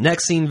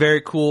 Next scene, very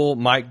cool.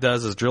 Mike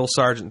does his drill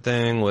sergeant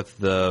thing with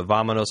the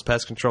Vamonos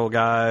pest control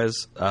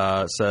guys.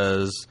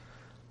 Says,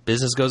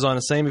 business goes on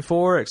the same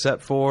before,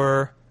 except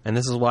for, and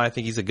this is why I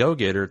think he's a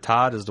go-getter,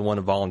 Todd is the one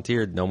who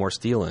volunteered no more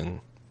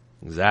stealing.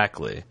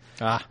 Exactly.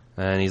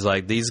 And he's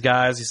like, these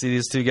guys, you see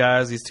these two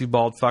guys, these two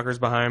bald fuckers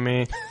behind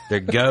me? They're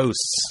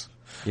ghosts.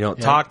 You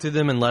don't talk to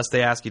them unless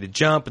they ask you to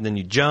jump, and then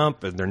you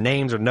jump, and their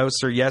names are no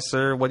sir, yes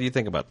sir. What do you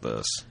think about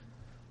this?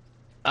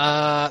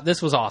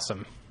 This was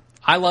awesome.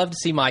 I love to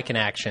see Mike in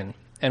action.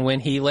 And when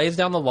he lays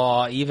down the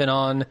law, even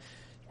on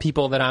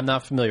people that I'm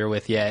not familiar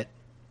with yet,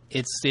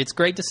 it's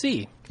great to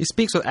see. He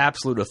speaks with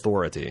absolute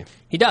authority.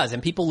 He does,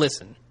 and people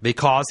listen.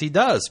 Because he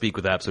does speak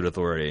with absolute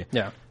authority.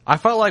 Yeah. I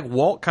felt like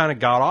Walt kind of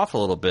got off a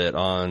little bit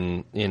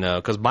on,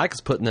 because Mike is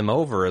putting them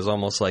over as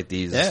almost like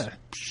these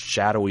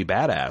shadowy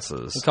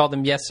badasses. He called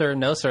them yes sir,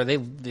 no sir.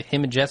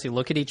 Him and Jesse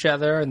look at each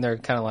other, and they're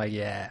kind of like,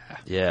 yeah.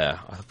 Yeah,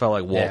 I felt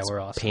like Walt's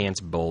awesome. pants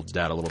bulged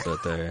out a little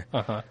bit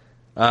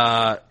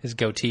there. His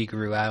goatee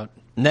grew out.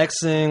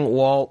 Next thing,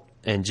 Walt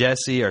and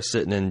Jesse are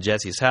sitting in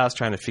Jesse's house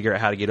trying to figure out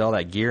how to get all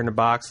that gear in the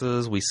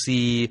boxes. We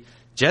see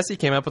Jesse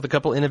came up with a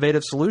couple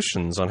innovative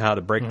solutions on how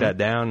to break that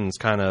down, and it's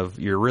kind of,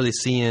 you're really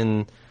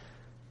seeing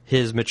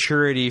his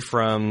maturity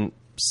from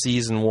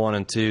season 1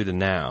 and 2 to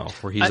now,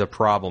 where he's a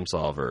problem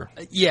solver.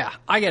 Yeah,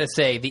 I gotta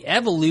say, the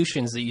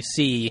evolutions that you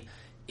see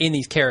in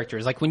these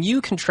characters, like when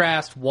you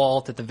contrast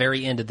Walt at the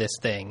very end of this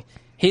thing,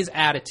 his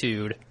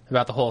attitude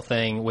about the whole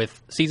thing with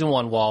season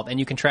 1 Walt, and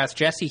you contrast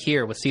Jesse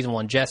here with season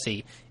 1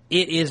 Jesse,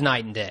 it is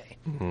night and day.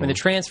 When the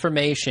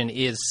transformation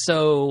is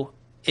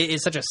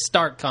such a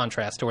stark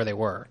contrast to where they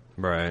were.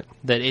 Right.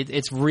 That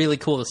it's really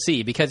cool to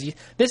see, because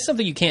this is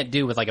something you can't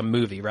do with like a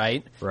movie,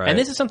 right? Right. And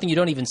this is something you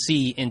don't even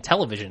see in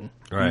television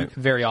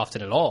very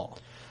often at all.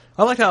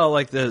 I like how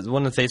one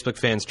of the Facebook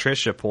fans,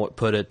 Trisha,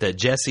 put it, that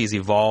Jesse's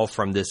evolved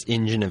from this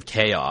engine of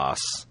chaos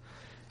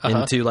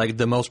into like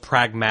the most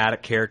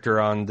pragmatic character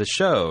on the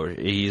show.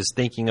 He's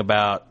thinking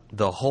about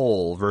the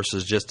whole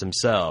versus just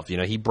himself.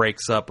 He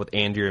breaks up with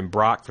Andrea and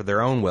Brock for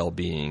their own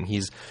well-being.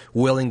 He's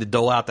willing to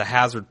dole out the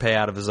hazard pay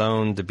out of his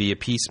own to be a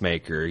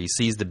peacemaker. He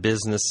sees the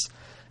business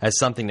as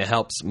something that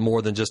helps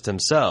more than just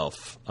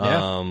himself.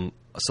 Yeah.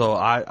 So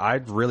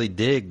I really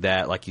dig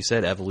that, like you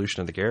said,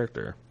 evolution of the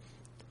character.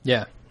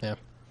 Yeah,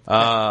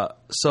 yeah.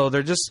 So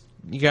they're just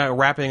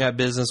wrapping up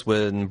business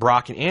when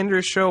Brock and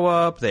Andrew show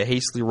up. They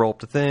hastily roll up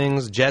to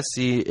things.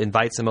 Jesse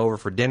invites him over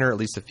for dinner, at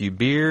least a few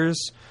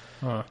beers.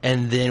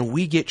 And then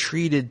we get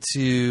treated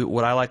to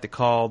what I like to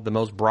call the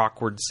most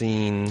Brockward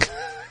scene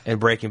in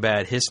Breaking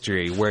Bad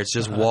history, where it's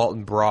just Walt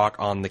and Brock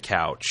on the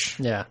couch.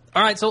 Yeah.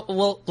 All right, so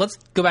let's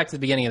go back to the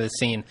beginning of this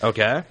scene.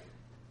 Okay.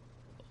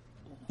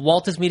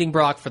 Walt is meeting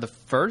Brock for the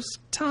first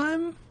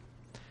time?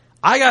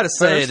 I gotta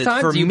say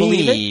that for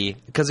me,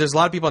 because there's a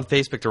lot of people on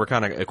Facebook that were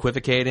kind of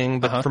equivocating,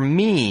 but for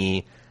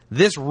me,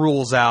 this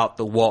rules out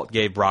the Walt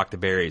gave Brock the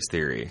berries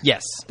theory.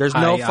 Yes. There's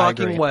no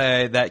fucking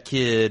way that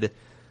kid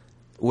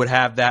would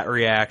have that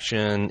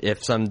reaction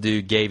if some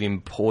dude gave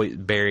him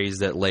berries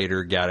that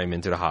later got him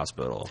into the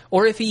hospital.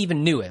 Or if he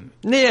even knew him.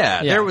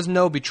 Yeah, there was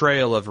no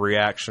betrayal of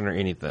reaction or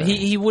anything.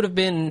 He would have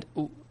been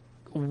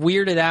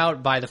weirded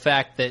out by the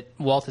fact that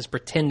Walt is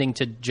pretending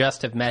to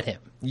just have met him.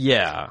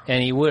 Yeah.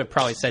 And he would have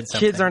probably said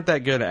something. Kids aren't that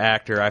good an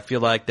actor. I feel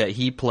like that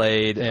he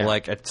played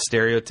like a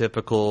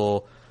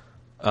stereotypical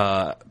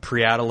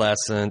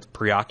pre-adolescent,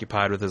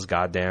 preoccupied with his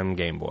goddamn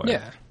Game Boy.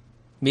 Yeah.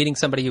 Meeting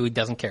somebody who he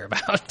doesn't care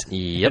about. Yep.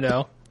 You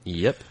know?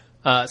 Yep.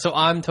 So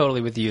I'm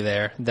totally with you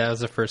there. That was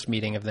the first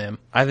meeting of them.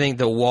 I think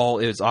that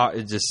Walt it's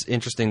just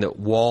interesting that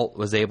Walt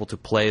was able to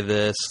play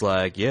this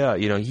like, yeah,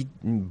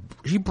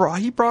 he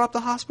brought up the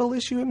hospital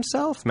issue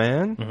himself,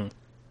 man. Mm-hmm.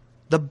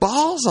 The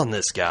balls on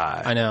this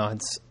guy. I know,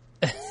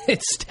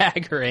 it's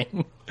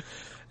staggering.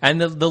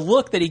 And the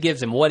look that he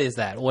gives him, what is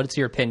that? What's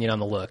your opinion on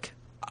the look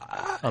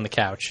on the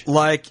couch?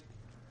 Like,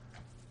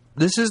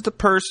 this is the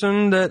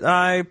person that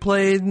I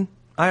played.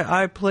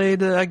 I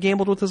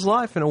gambled with his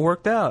life and it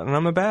worked out, and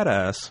I'm a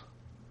badass.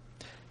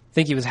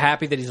 Think he was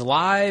happy that he's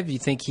alive? You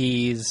think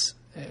he's...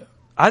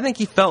 I think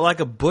he felt like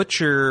a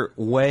butcher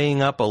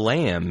weighing up a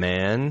lamb,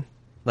 man.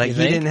 Like,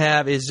 he didn't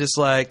have... It's just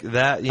like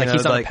that, like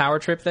he's on a power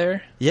trip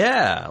there?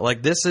 Yeah.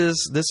 Like, this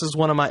is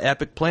one of my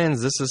epic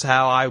plans. This is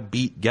how I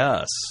beat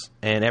Gus.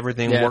 And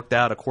everything worked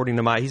out according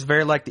to my... He's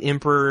very like the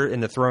Emperor in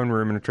the throne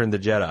room in Return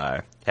of the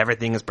Jedi.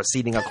 Everything is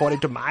proceeding according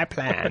to my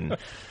plan.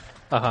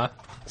 Uh-huh.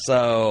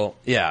 So,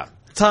 yeah.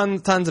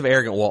 Tons of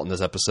arrogant Walt in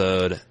this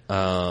episode.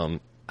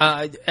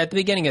 At the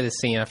beginning of this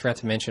scene, I forgot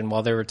to mention,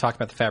 while they were talking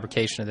about the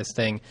fabrication of this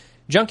thing,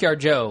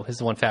 Junkyard Joe is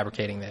the one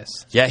fabricating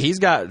this. Yeah, he's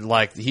got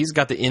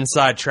the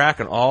inside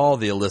track on all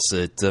the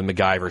illicit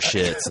MacGyver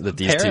shit that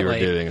these two are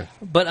doing.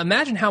 But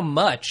imagine how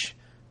much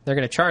they're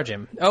going to charge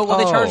him. Oh, well,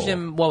 they charged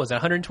him, what was it,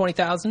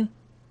 $120,000?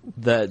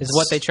 That is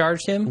what they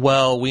charged him?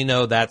 Well, we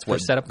know that's what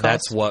setup costs?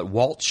 That's what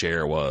Walt's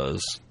share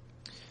was.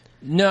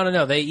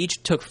 No. They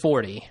each took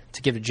 $40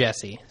 to give to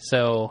Jesse,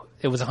 so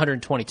it was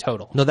 $120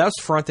 total. No, that was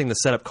fronting the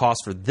setup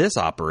cost for this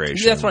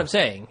operation. That's what I'm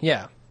saying.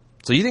 Yeah.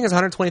 So you think it's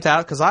 $120,000?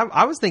 Because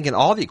I was thinking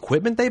all the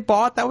equipment they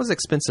bought, that was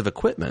expensive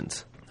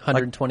equipment.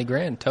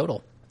 $120,000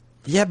 total.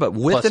 Yeah, but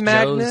with plus the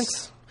magnets.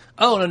 Joe's...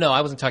 Oh no, I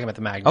wasn't talking about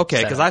the magnet.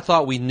 Okay, because I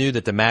thought we knew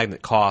that the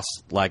magnet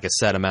cost like a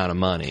set amount of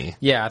money.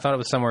 Yeah, I thought it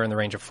was somewhere in the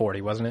range of 40,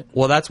 wasn't it?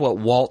 Well, that's what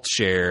Walt's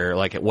share,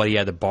 like what he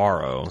had to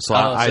borrow. So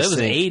I it was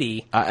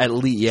 80. At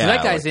least, yeah. So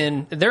that guy's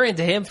they're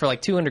into him for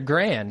like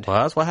 $200,000.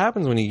 Well, that's what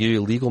happens when you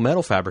do illegal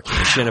metal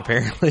fabrication.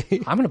 Apparently,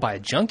 I'm going to buy a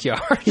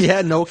junkyard.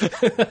 Yeah, no,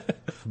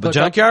 the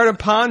junkyard and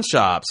pawn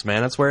shops,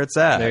 man. That's where it's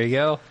at. There you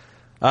go.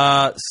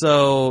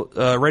 So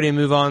ready to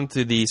move on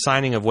to the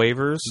signing of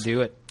waivers.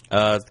 Do it.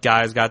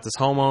 Guy's got this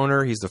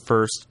homeowner. He's the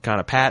first kind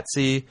of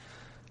patsy.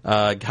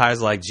 Guy's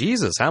like,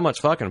 Jesus, how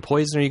much fucking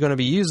poison are you going to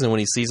be using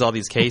when he sees all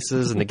these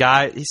cases? And the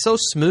guy, he's so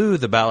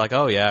smooth about like,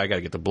 oh yeah, I got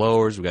to get the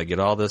blowers. We got to get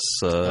all this.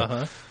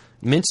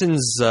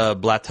 Mentions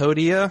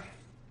Blatodia,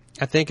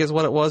 I think is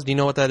what it was. Do you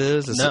know what that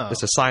is?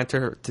 It's a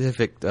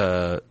scientific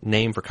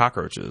name for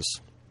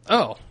cockroaches.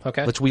 Oh,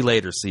 okay. Which we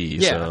later see.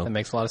 Yeah, so. That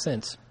makes a lot of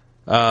sense.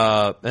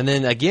 And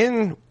then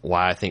again,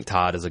 why I think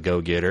Todd is a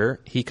go-getter,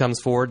 he comes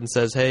forward and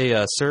says,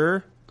 hey,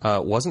 sir,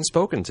 wasn't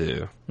spoken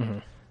to. Mm-hmm.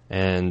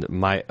 And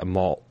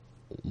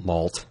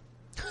Malt,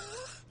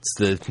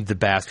 it's the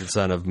bastard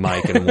son of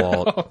Mike and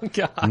Walt. Oh,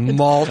 God.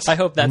 Malt, I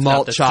hope that's Malt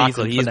not the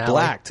chocolate. He's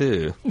black,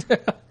 too. Yeah.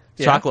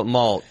 Chocolate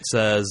Malt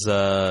says,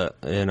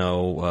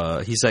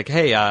 he's like,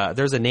 hey,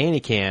 there's a nanny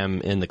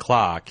cam in the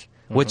clock,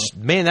 which,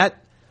 man, that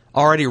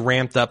already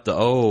ramped up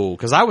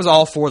because I was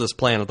all for this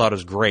plan. I thought it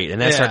was great.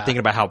 And then I started thinking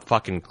about how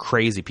fucking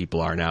crazy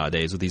people are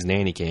nowadays with these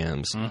nanny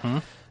cams. Mm-hmm.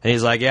 And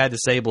he's like, yeah, I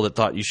disabled it,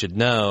 thought you should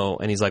know.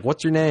 And he's like,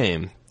 what's your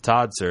name?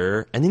 Todd,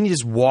 sir. And then he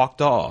just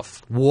walked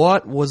off.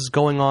 What was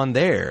going on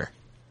there?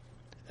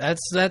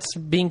 That's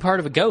being part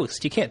of a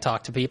ghost. You can't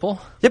talk to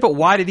people. Yeah, but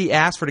why did he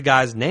ask for the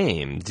guy's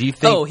name? Do you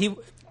think...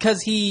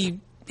 because he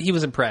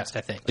was impressed,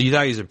 I think. You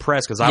thought he was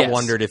impressed? Because I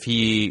wondered if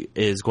he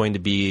is going to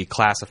be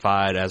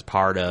classified as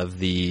part of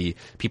the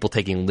people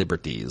taking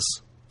liberties.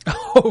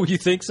 Oh, you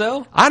think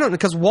so? I don't know,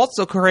 because Walt's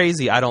so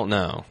crazy, I don't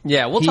know.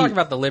 Yeah, we'll talk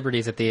about the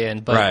liberties at the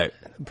end, but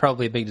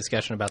probably a big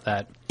discussion about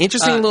that.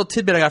 Interesting little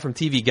tidbit I got from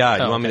TV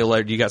Guide. You want me to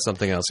let you got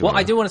something else?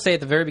 I do want to say at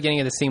the very beginning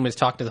of the scene when he's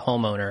talking to the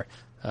homeowner,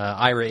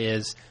 Ira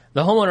is,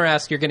 the homeowner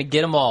asks, you're going to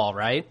get them all,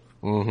 right?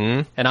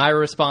 Mm-hmm. And Ira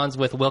responds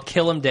with, we'll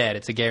kill them dead,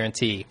 it's a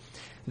guarantee.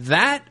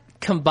 That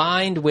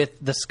combined with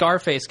the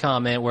Scarface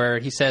comment where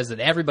he says that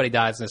everybody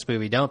dies in this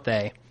movie, don't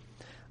they?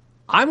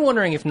 I'm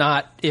wondering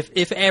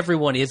if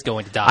everyone is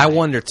going to die. I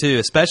wonder too,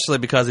 especially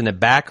because in the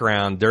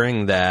background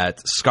during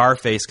that,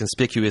 Scarface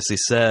conspicuously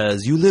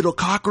says, "You little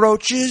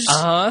cockroaches!"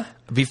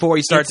 Before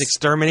he starts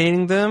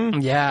exterminating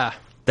them. Yeah,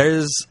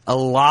 there's a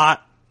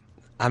lot.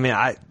 I mean,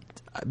 like,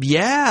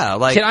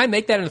 can I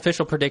make that an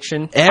official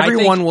prediction?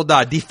 Everyone will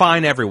die.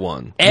 Define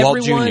everyone.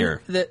 Walt Jr.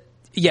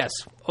 Yes,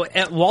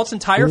 Walt's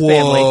entire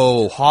family.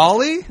 Whoa,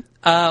 Holly.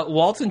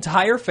 Walt's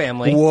entire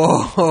family.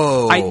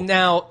 Whoa.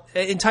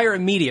 Entire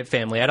immediate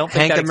family. I don't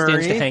think that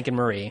extends to Hank and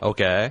Marie.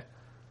 Okay.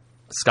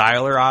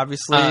 Skyler,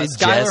 obviously. Skyler,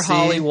 Jesse,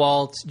 Holly,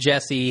 Walt,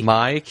 Jesse.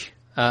 Mike.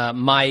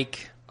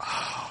 Mike.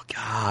 Oh,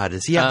 God.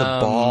 Does he have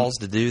the balls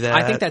to do that?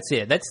 I think that's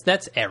it.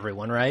 That's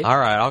everyone, right? All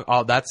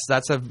right.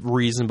 That's a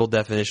reasonable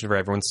definition for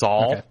everyone.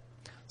 Saul? Okay.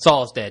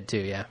 Saul's dead,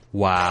 too, yeah.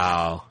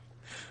 Wow.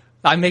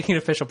 I'm making an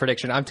official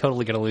prediction. I'm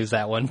totally going to lose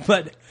that one.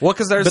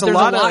 Because there's a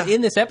lot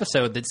in this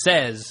episode that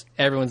says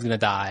everyone's going to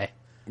die.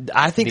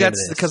 I think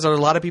that's because there are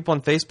a lot of people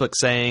on Facebook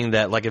saying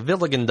that, like, if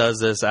Villigan does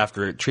this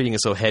after treating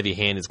us so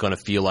heavy-handed, it's going to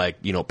feel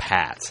like,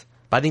 Pat.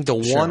 But I think the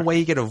one way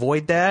you can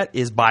avoid that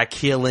is by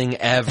killing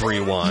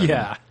everyone.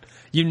 Yeah.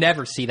 You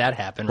never see that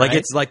happen, Like, right?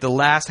 it's like the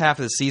last half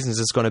of the season is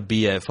just going to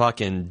be a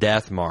fucking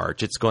death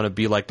march. It's going to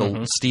be like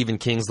the Stephen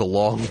King's The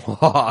Long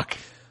Walk,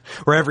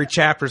 where every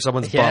chapter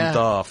someone's bumped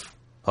off.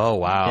 Oh,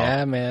 wow.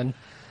 Yeah, man.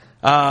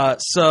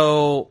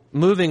 So,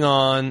 moving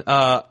on,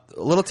 a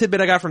little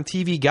tidbit I got from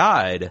TV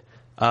Guide.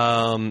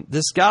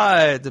 This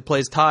guy that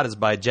plays Todd is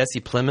by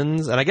Jesse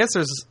Plemons, and I guess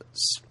there's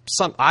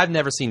some... I've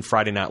never seen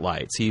Friday Night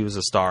Lights. He was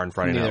a star in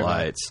Friday Night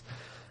Lights.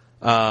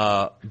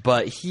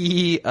 But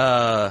he...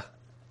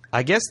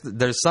 I guess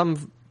there's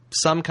some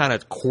kind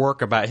of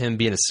quirk about him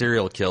being a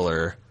serial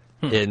killer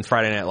in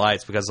Friday Night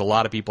Lights, because a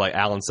lot of people like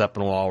Alan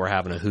Sepinwall were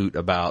having a hoot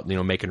about,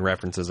 making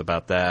references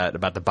about that,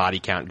 about the body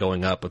count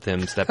going up with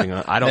him stepping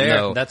on. I don't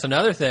know. That's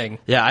another thing.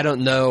 Yeah, I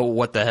don't know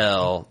what the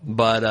hell.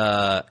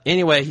 But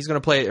anyway, he's going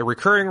to play a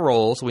recurring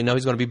role, so we know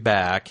he's going to be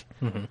back.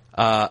 And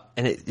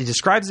it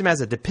describes him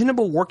as a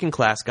dependable working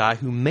class guy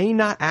who may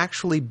not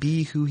actually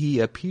be who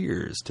he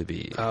appears to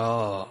be.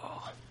 Oh.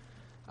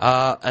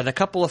 And a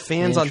couple of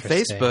fans on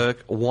Interesting. Facebook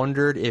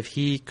wondered if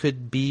he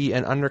could be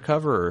an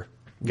undercover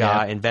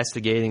guy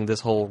investigating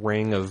this whole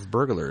ring of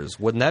burglars.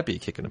 Wouldn't that be a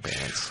kick in the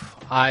pants?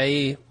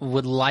 I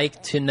would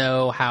like to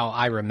know how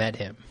Ira met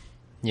him.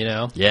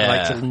 Yeah. I'd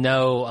like to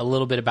know a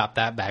little bit about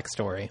that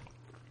backstory.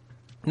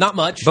 Not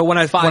much. But when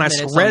I 5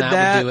 minutes read on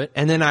that, would do it.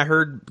 and then I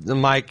heard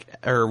Mike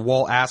or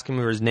Walt ask him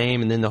for his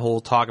name, and then the whole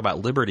talk about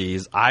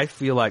liberties, I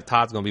feel like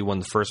Todd's going to be one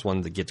of the first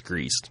ones that gets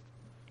greased.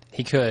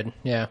 He could,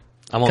 yeah.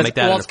 I'm going to make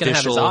that Walt's an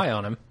official, gonna have his eye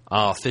on him.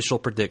 Official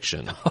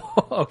prediction.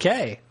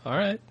 Okay, all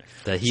right.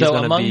 That he's so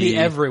gonna among be the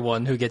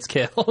everyone who gets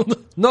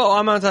killed. No,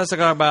 I'm not talking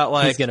about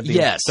like He's gonna be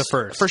yes, the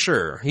first. for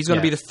sure. He's going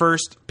to Yeah. be the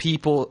first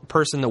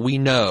person that we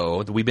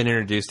know that we've been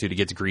introduced to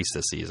get greased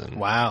this season.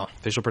 Wow.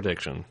 Official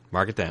prediction.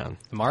 Mark it down.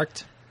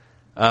 Marked.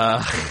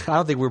 I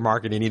don't think we're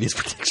marking any of these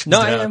predictions. No,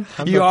 I down.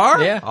 am. You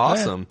are? Yeah.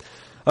 Awesome.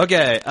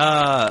 Okay.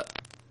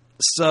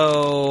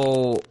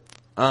 So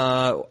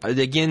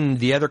again,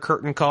 the other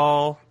curtain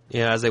call.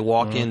 Yeah, as they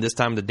walk in, this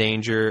time the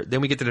danger. Then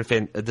we get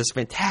to this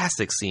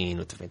fantastic scene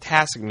with the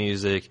fantastic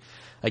music.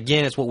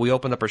 Again, it's what we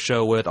opened up our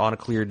show with, On a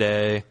Clear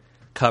Day,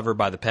 covered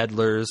by the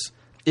Peddlers.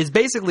 It's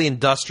basically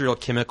industrial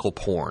chemical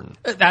porn.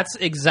 That's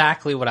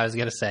exactly what I was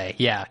going to say.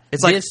 Yeah.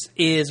 It's like- this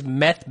is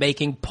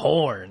meth-baking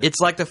porn. It's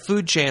like the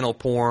Food Channel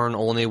porn,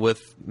 only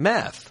with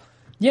meth.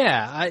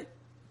 Yeah.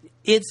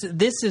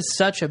 This is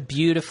such a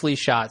beautifully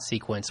shot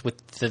sequence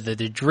with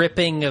the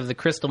dripping of the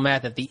crystal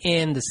meth at the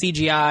end, the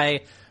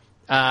CGI.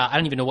 I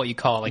don't even know what you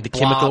call it, like The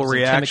blobs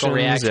chemical and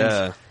reactions.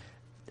 Yeah.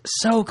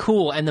 So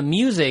cool. And the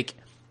music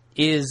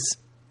is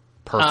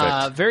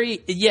Perfect.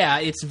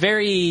 it's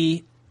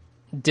very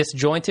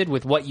disjointed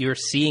with what you're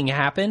seeing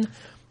happen,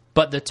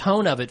 but the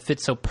tone of it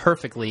fits so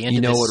perfectly into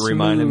You know this what it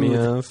reminded me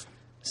smooth of?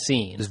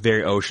 scene. It's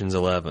very Ocean's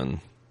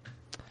 11.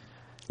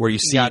 Where you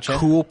see Gotcha.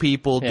 cool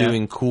people Yeah.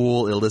 doing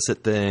cool,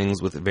 illicit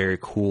things with very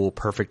cool,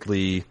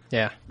 perfectly,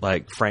 Yeah.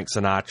 like Frank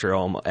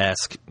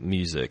Sinatra-esque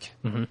music.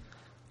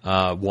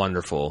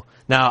 Wonderful.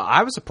 Now,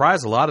 I was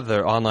surprised a lot of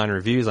the online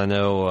reviews. I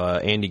know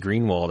Andy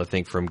Greenwald, I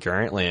think, from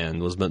Grantland,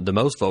 was the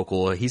most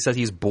vocal. He said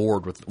he's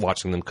bored with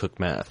watching them cook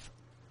meth.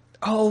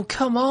 Oh,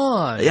 come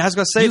on. Yeah, I was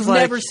going to say, You've it's like,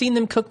 never seen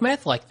them cook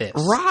meth like this.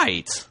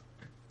 Right.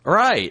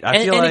 I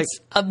feel And like... it's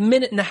a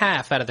minute and a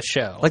half out of the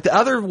show. Like the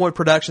other one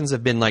productions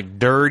have been like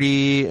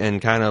dirty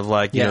and kind of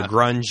like, you know, Yeah.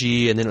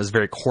 grungy, and then it was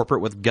very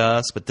corporate with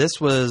Gus, but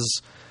this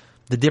was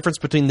the difference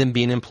between them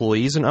being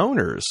employees and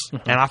owners.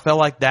 And I felt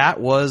like that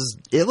was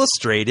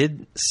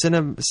illustrated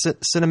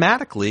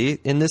cinematically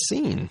in this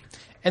scene.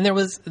 And there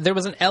was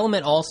an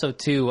element also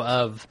too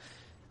of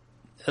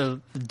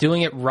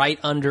doing it right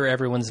under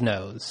everyone's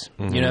nose.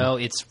 You know,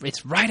 it's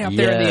right out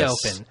there in the Yes.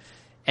 open,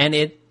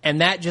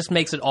 and that just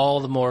makes it all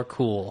the more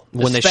cool,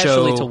 When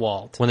especially to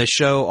Walt. When they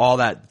show all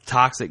that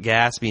toxic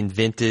gas being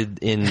vented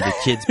in the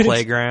kids'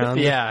 playground.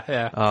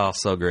 Yeah. Oh,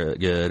 so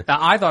good.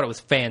 I thought it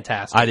was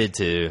fantastic. I did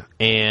too.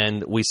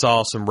 And we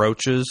saw some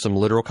roaches, some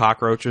literal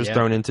cockroaches Yeah.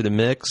 thrown into the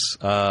mix.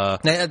 Now,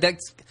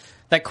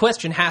 that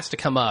question has to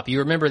come up. You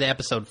remember the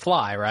episode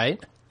Fly,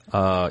 right?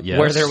 Yes.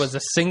 Where there was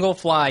a single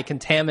fly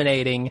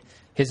contaminating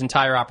his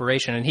entire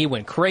operation, and he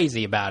went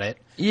crazy about it.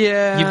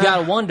 Yeah. You've got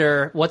to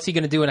wonder, what's he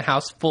going to do in a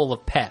house full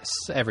of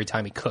pests every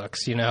time he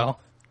cooks, you know?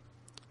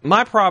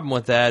 My problem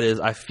with that is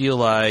I feel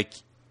like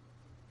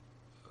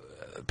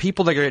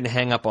people that are getting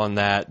hang up on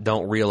that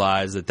don't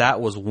realize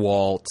that was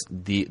Walt.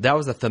 That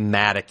was a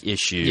thematic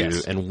issue,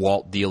 Yes. and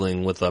Walt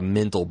dealing with a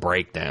mental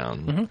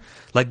breakdown.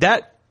 Like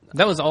that.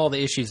 That was all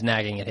the issues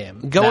nagging at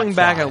him. Going that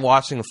back fly. and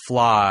watching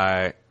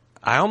Fly,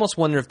 I almost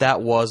wonder if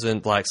that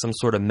wasn't like some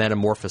sort of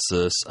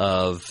metamorphosis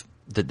of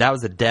that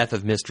was the death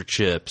of Mr.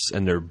 Chips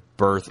and their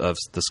birth of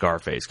the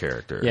Scarface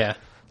character. Yeah.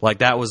 Like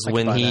that was can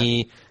when buy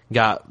he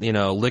got,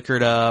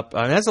 liquored up.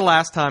 I mean, that's the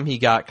last time he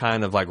got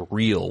kind of like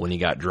real, when he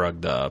got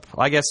drugged up.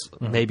 I guess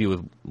maybe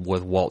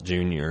with Walt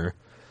Jr.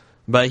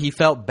 But he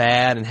felt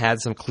bad and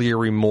had some clear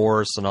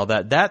remorse and all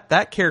that.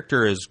 That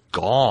character is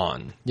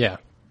gone. Yeah.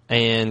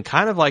 And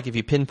kind of like if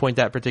you pinpoint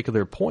that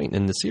particular point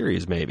in the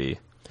series, maybe.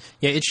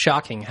 Yeah, it's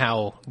shocking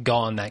how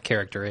gone that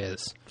character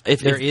is.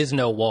 There is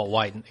no Walt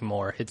White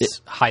anymore.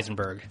 It's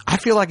Heisenberg. I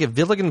feel like if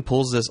Villigan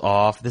pulls this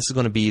off, this is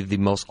going to be the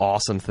most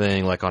awesome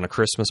thing, like on a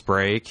Christmas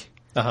break.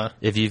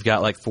 If you've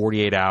got like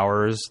 48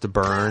 hours to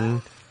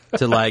burn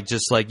to like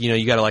just like,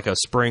 you got like a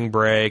spring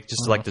break,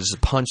 just like to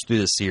just punch through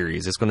the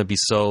series. It's going to be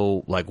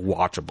so like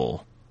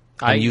watchable.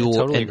 I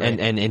totally agree.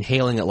 And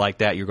inhaling it like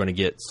that, you're going to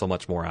get so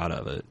much more out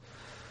of it.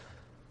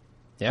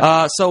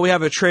 Yeah. So we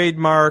have a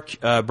trademark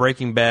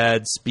Breaking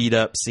Bad speed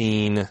up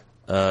scene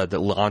that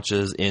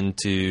launches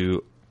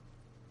into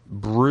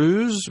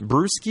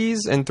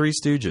Brewskis and Three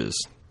Stooges.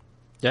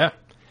 Yeah.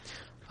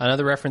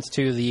 Another reference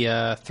to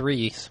the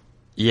Threes.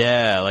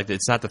 Yeah, like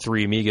it's not the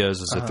Three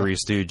Amigos, it's the Three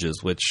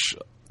Stooges,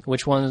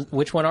 Which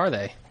one are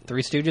they?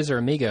 Three Stooges or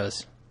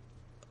Amigos?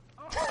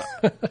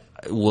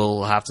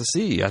 We'll have to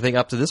see. I think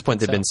up to this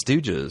point they've been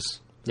Stooges.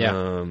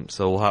 Yeah.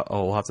 So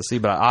we'll have to see.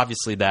 But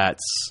obviously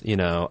that's,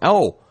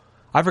 Oh,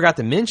 I forgot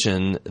to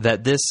mention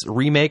that this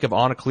remake of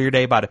On a Clear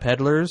Day by the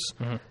Peddlers,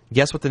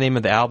 guess what the name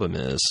of the album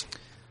is?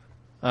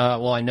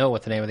 Well, I know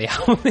what the name of the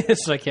album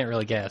is, so I can't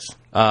really guess.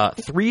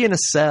 3 in a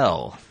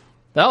Cell.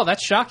 Oh,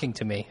 that's shocking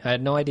to me. I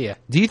had no idea.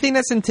 Do you think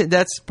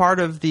that's part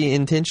of the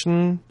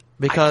intention?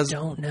 Because I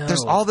don't know.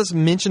 There's all this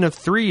mention of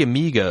 3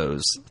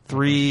 Amigos,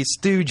 3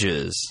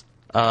 Stooges,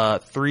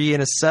 3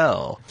 in a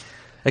Cell.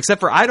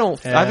 Except for I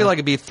feel like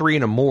it'd be 3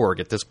 in a morgue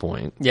at this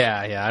point.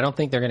 Yeah. I don't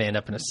think they're going to end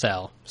up in a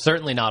cell.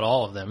 Certainly not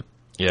all of them.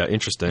 Yeah,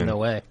 interesting. No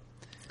way.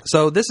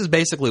 So this is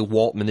basically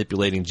Walt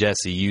manipulating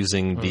Jesse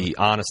using the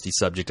honesty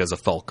subject as a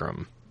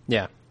fulcrum.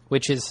 Yeah,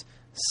 which is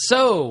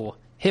so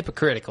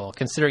hypocritical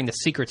considering the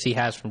secrets he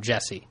has from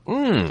Jesse.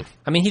 I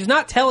mean, he's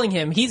not telling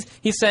him. He's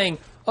saying,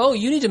 oh,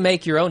 you need to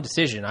make your own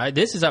decision.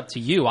 This is up to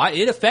you.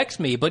 It affects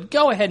me, but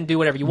go ahead and do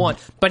whatever you want.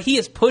 But he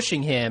is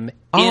pushing him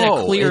in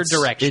a clear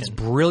direction. It's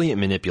brilliant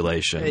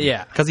manipulation.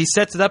 Yeah. Because he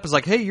sets it up as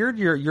like, hey, you're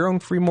your own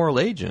free moral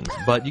agent,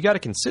 but you got to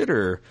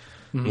consider...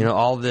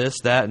 all this,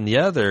 that, and the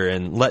other,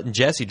 and letting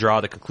Jesse draw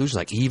the conclusion,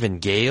 like, even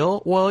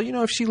Gail? Well,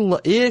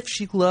 if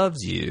she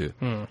loves you,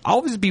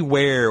 always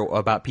beware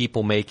about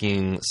people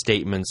making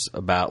statements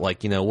about,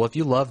 like, well, if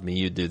you love me,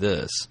 you'd do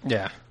this.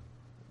 Yeah.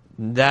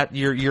 That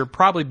you're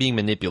probably being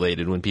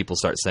manipulated when people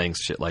start saying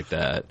shit like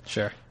that.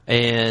 Sure.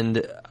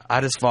 And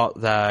I just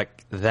thought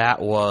that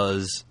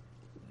was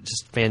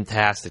just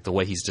fantastic, the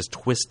way he's just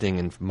twisting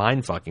and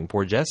mind-fucking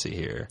poor Jesse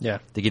here. Yeah.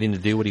 To get him to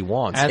do what he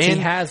wants. As he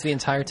has the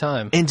entire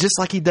time. And just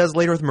like he does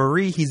later with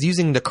Marie, he's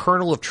using the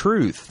kernel of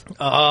truth.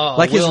 Oh,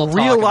 like his we'll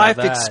real-life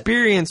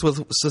experience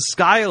with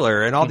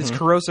Skyler and all these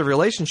corrosive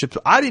relationships.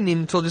 I didn't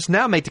even until just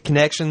now make the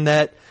connection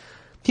that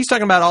he's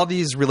talking about all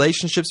these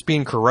relationships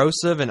being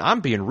corrosive, and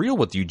I'm being real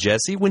with you,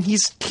 Jesse, when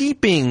he's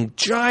keeping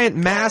giant,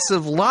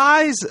 massive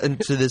lies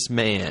into this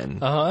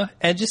man.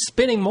 And just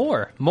spinning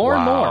more and more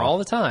all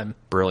the time.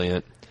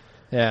 Brilliant.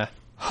 Yeah.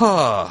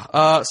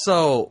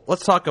 So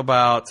let's talk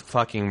about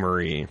fucking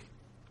Marie.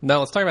 No,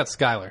 let's talk about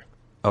Skyler.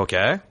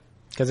 Okay.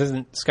 Because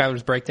isn't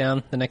Skyler's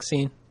breakdown the next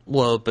scene?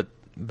 Well, but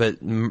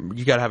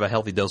you got to have a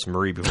healthy dose of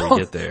Marie before you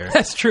get there.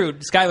 That's true.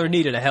 Skyler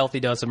needed a healthy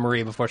dose of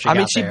Marie before she got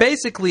there. She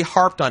basically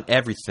harped on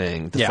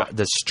everything.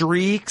 The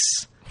streaks.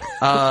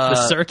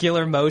 The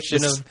circular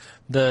motion of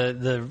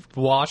the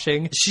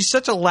washing. She's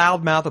such a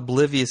loudmouth,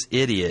 oblivious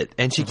idiot,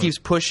 and she keeps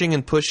pushing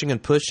and pushing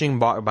and pushing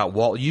about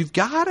Walt. You've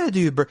got to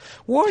do.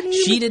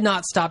 She did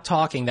not stop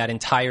talking that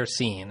entire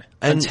scene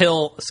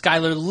until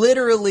Skyler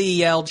literally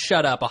yelled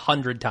 "shut up"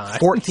 100 times.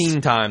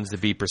 14 times to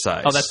be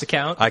precise. Oh, that's the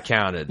count? I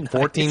counted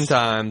 14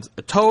 times.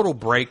 A total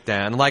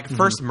breakdown. Like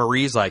first,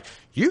 Marie's like,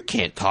 "You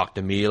can't talk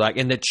to me," like,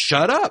 and then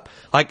shut up.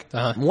 Like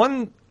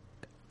one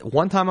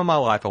time in my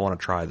life, I want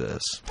to try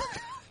this.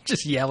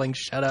 Just yelling,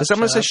 shut up.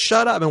 Someone says,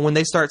 shut up. And when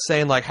they start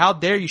saying, like, how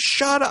dare you,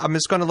 shut up, I'm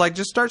just going to, like,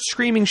 just start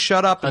screaming,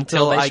 shut up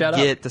until I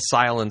get the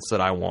silence that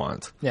I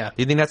want. Yeah. Do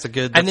you think that's a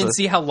good... And then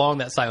see how long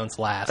that silence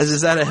lasts.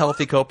 Is that a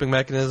healthy coping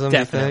mechanism,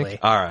 Definitely. you think?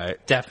 All right.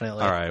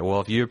 Definitely. All right.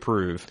 Well, if you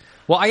approve.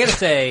 Well, I got to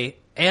say,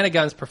 Anna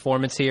Gunn's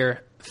performance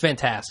here,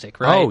 fantastic,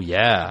 right? Oh,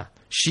 yeah.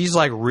 She's,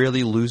 like,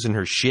 really losing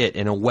her shit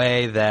in a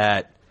way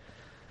that...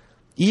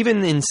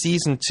 Even in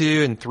season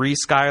 2 and 3,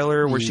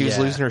 Skyler, where she was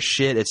losing her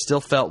shit, it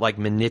still felt like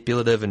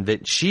manipulative,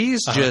 and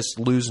she's just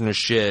losing her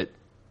shit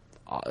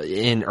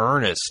in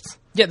earnest.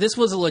 Yeah, this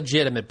was a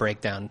legitimate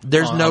breakdown.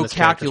 There's no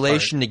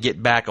calculation to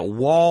get back at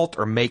Walt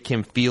or make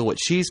him feel what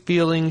she's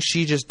feeling.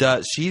 She just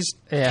does. She's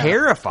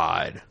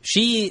terrified.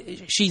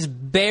 She's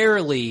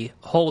barely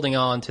holding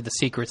on to the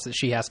secrets that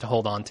she has to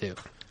hold on to.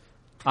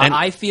 And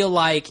I feel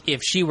like if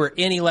she were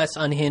any less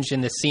unhinged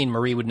in this scene,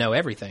 Marie would know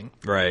everything.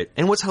 Right.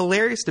 And what's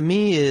hilarious to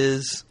me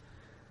is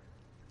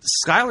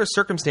Skyler's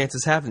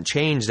circumstances haven't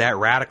changed that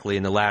radically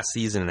in the last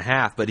season and a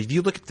half. But if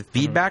you look at the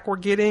feedback we're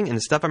getting and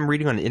the stuff I'm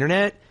reading on the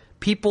internet,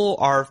 people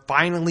are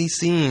finally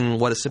seeing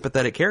what a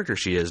sympathetic character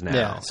she is now.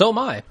 Yeah. So am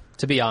I,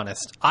 to be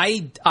honest.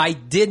 I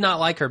did not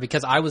like her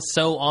because I was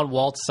so on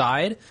Walt's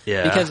side.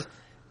 Yeah. Because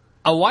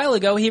a while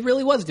ago, he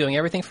really was doing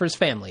everything for his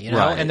family, you know,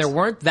 right. And there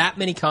weren't that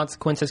many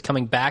consequences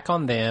coming back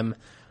on them.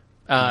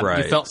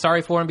 Right. You felt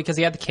sorry for him because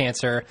he had the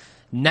cancer.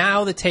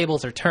 now the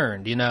tables are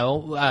turned.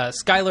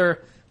 Skylar,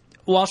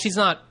 while she's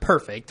not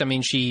perfect, I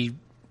mean, she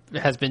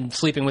has been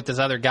sleeping with this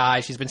other guy.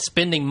 She's been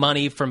spending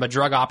money from a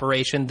drug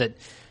operation that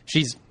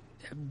she's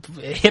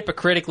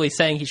hypocritically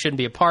saying he shouldn't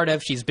be a part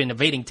of. She's been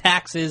evading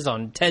taxes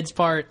on Ted's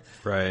part.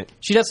 Right.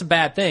 She does some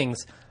bad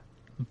things,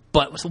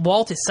 but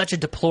Walt is such a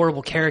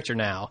deplorable character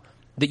now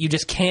that you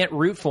just can't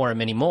root for him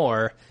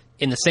anymore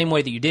in the same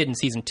way that you did in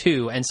season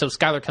 2, and so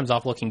Skylar comes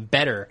off looking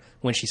better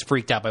when she's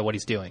freaked out by what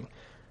he's doing.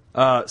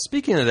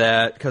 Speaking of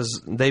that,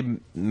 because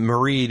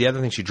Marie, the other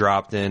thing she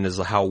dropped in is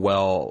how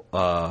well,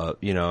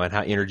 and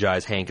how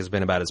energized Hank has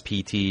been about his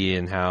PT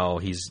and how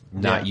he's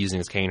not using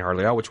his cane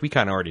hardly at all, which we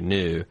kind of already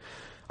knew.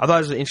 I thought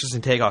it was an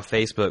interesting take off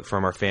Facebook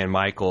from our fan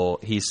Michael.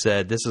 He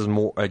said, this is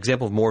an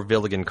example of more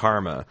Villigan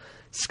karma.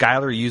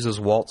 Skylar uses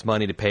Walt's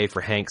money to pay for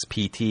Hank's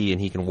PT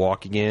and he can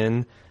walk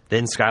again.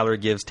 Then Skylar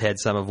gives Ted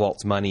some of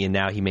Walt's money and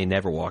now he may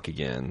never walk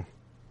again.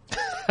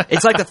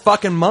 It's like the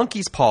fucking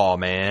monkey's paw,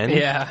 man.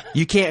 Yeah.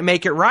 You can't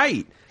make it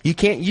right. You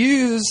can't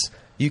use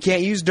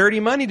dirty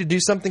money to do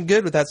something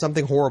good without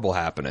something horrible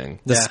happening.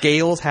 The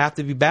scales have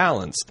to be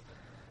balanced.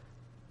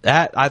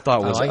 That I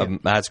thought was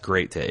that's a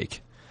great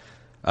take.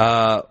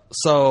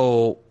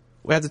 So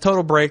we have the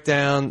total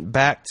breakdown.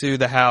 Back to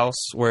the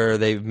house where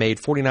they've made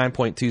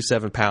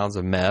 49.27 pounds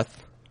of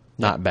meth.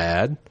 Not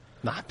bad.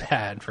 Not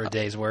bad for a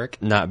day's work.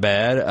 Not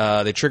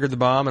bad. They triggered the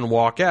bomb and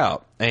walk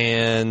out.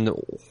 And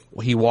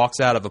he walks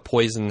out of a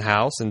poisoned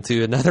house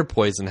into another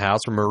poisoned house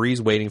where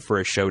Marie's waiting for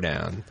a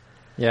showdown.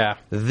 Yeah.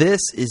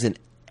 This is an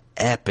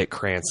epic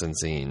Cranston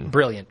scene.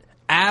 Brilliant.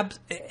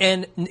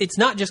 And it's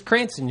not just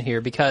Cranston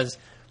here, because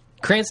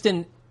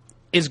Cranston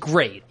is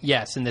great,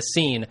 yes, in this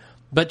scene,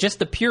 but just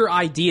the pure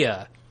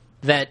idea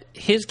that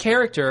his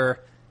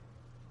character,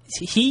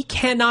 he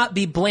cannot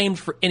be blamed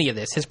for any of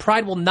this. His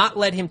pride will not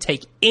let him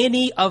take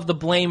any of the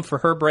blame for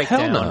her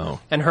breakdown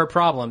and her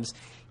problems.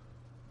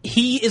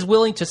 He is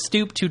willing to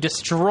stoop to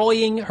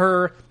destroying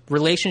her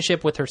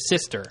relationship with her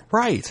sister.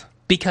 Right.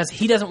 Because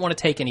he doesn't want to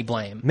take any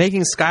blame.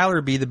 Making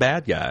Skylar be the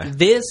bad guy.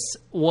 This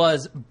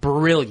was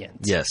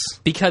brilliant. Yes.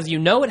 Because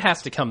it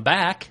has to come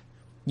back.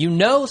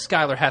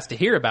 Skylar has to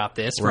hear about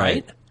this,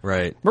 right?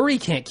 Right. Marie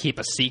can't keep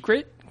a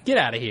secret. Get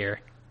out of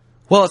here.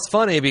 Well, it's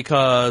funny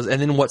because,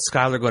 and then what's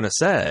Skylar going to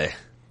say?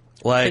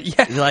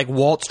 Like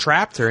Walt's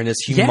trapped her in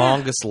this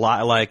humongous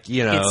lie,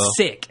 It's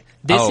sick.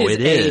 This is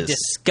a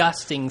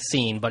disgusting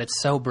scene, but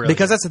it's so brilliant.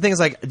 Because that's the thing,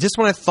 is like, just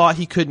when I thought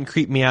he couldn't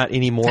creep me out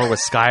anymore with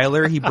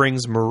Skylar, he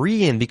brings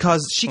Marie in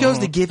because she goes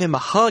to give him a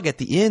hug at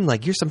the end,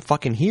 like, you're some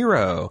fucking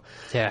hero.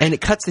 Yeah. And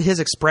it cuts to his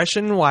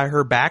expression while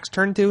her back's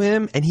turned to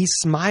him, and he's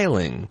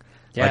smiling.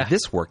 Yeah. Like,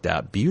 this worked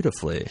out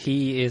beautifully.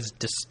 He is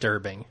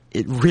disturbing.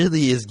 It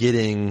really is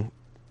getting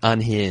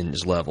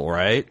unhinged level,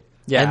 right?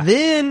 Yeah. And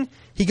then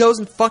he goes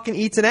and fucking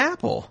eats an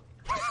apple.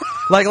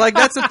 Like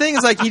that's the thing,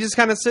 is like he just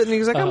kind of sitting and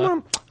he's like,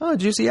 a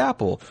juicy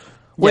apple.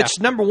 Which,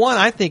 number one,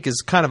 I think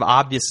is kind of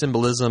obvious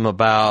symbolism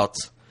about,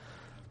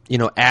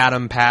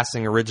 Adam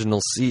passing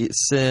original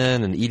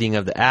sin and eating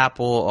of the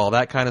apple, all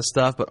that kind of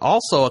stuff. But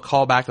also a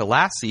callback to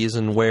last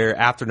season where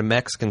after the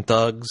Mexican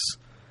thugs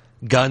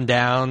gunned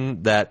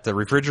down the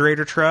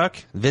refrigerator truck,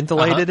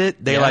 ventilated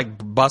it, they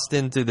bust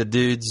into the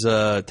dude's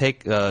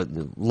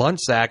lunch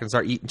sack and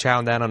start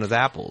chowing down on his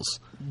apples.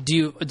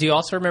 Do you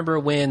also remember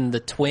when the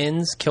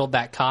twins killed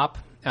that cop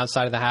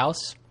outside of the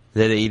house?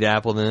 Did they eat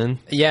apple then?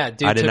 Yeah,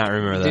 I did not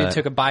remember that. Dude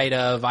took a bite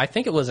of, I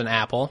think it was an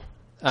apple,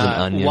 an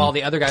onion, while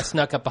the other guy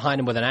snuck up behind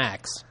him with an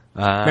axe.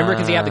 Remember,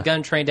 because he had the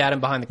gun trained at him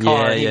behind the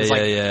car. And he was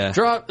like,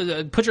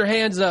 "Draw, put your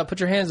hands up,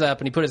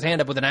 and he put his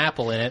hand up with an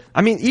apple in it.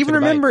 I mean, even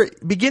remember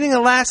beginning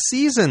of last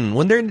season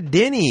when they're in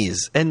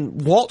Denny's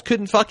and Walt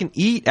couldn't fucking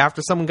eat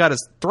after someone got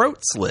his throat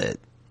slit.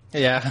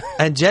 Yeah.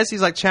 And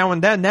Jesse's like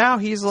chowing down. Now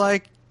he's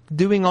like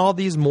doing all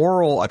these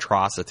moral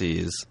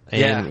atrocities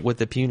and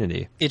with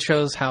impunity. It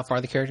shows how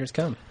far the characters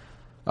come.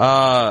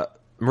 I'm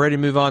ready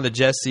to move on to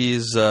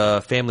Jesse's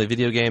family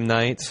video game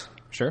night.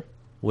 Sure.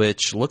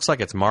 Which looks like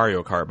it's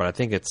Mario Kart, but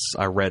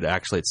I read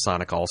actually it's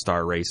Sonic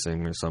All-Star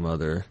Racing or some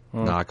other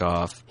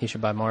knockoff. He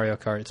should buy Mario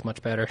Kart. It's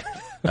much better.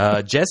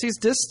 Jesse's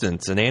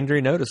distant, and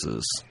Andrea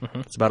notices.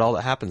 That's about all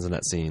that happens in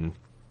that scene.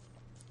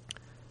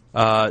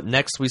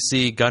 Next, we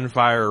see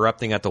gunfire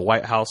erupting at the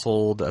White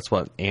household. That's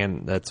what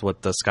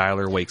the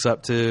Skylar wakes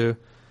up to.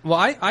 Well,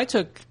 I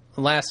took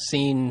the last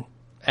scene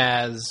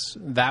as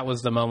that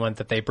was the moment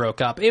that they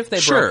broke up. If they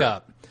broke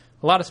up.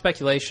 A lot of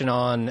speculation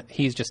on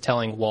he's just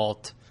telling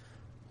Walt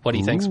what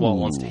he thinks Walt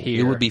wants to hear.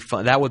 It would be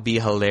fun. That would be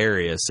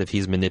hilarious if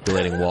he's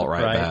manipulating Walt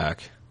right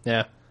back.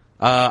 Yeah.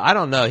 I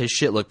don't know. His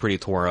shit looked pretty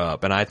tore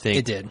up, and I think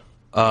it did.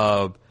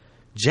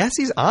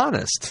 Jesse's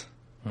honest.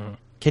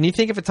 Can you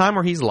think of a time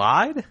where he's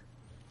lied?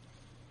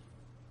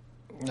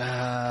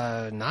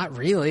 Not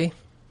really.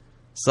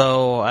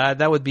 So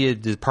that would be a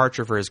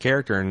departure for his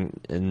character,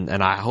 and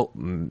I hope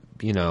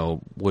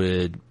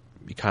would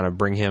kind of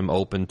bring him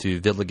open to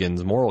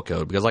Villigan's moral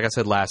code, because, like I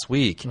said last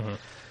week.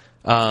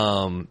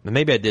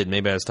 Maybe I did.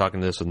 Maybe I was talking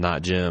to this with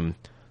not Jim.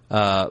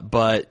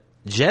 But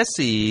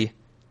Jesse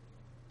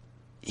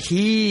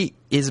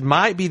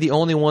might be the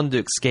only one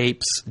that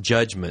escapes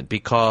judgment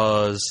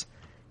because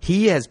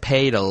he has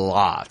paid a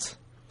lot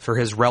for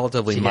his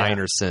relatively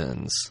minor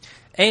sins.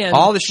 And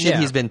all the shit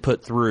he's been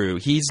put through,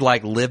 he's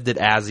like lived it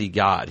as he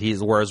got.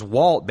 Whereas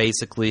Walt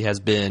basically has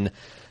been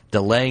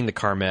delaying the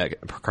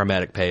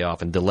karmatic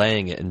payoff and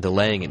delaying it, and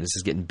this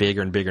is getting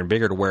bigger and bigger and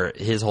bigger to where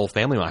his whole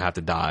family might have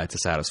to die to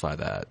satisfy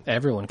that.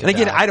 Everyone can And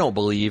again, die. I don't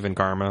believe in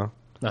karma.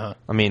 Uh-huh.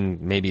 I mean,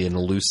 maybe in a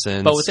loose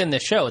sense. But within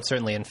this show, it's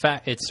certainly a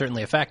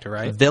factor,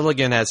 right?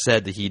 Villigan has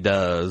said that he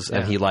does,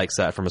 and he likes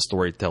that from a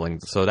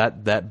storytelling. So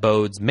that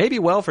bodes maybe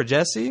well for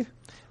Jesse.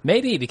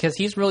 Maybe, because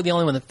he's really the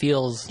only one that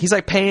feels... He's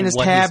like paying his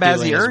tab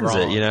as he earns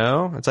it, you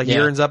know? It's like he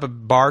earns up a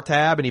bar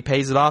tab and he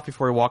pays it off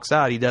before he walks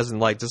out. He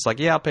doesn't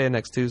I'll pay it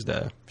next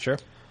Tuesday. Sure.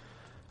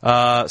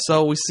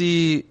 So we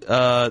see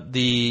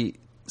the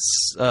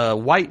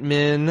white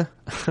men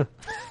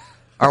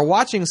are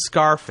watching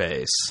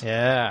Scarface.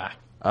 Yeah.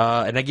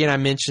 And again, I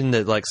mentioned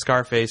that like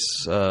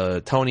Scarface,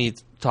 Tony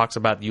talks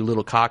about you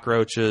little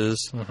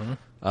cockroaches. Mm-hmm.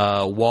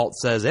 Walt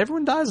says,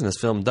 everyone dies in this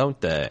film, don't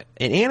they?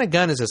 And Anna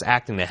Gunn is just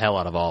acting the hell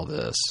out of all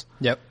this.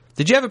 Yep.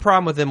 Did you have a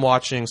problem with them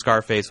watching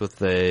Scarface with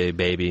the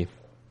baby?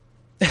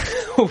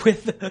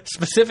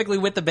 Specifically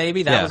with the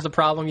baby? That was the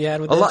problem you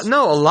had with this?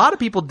 No, a lot of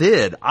people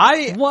did.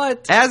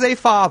 What? As a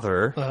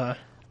father,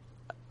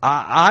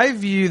 I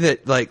view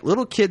that like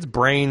little kids'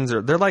 brains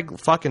they're like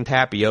fucking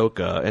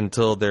tapioca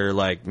until they're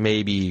like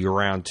maybe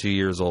around 2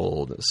 years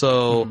old.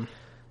 So,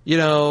 you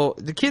know,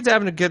 the kid's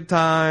having a good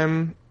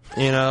time.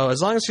 You know,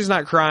 as long as she's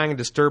not crying and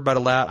disturbed by the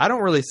loud, I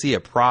don't really see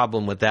a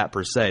problem with that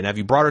per se. Now, if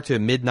you brought her to a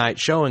midnight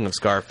showing of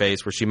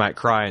Scarface where she might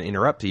cry and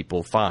interrupt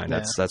people, fine,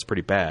 that's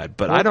pretty bad.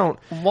 But I don't.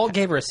 Walt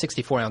gave her a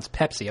 64-ounce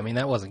Pepsi. I mean,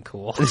 that wasn't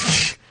cool.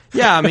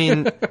 Yeah, I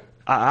mean,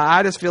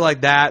 I just feel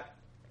like that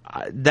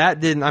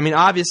didn't. I mean,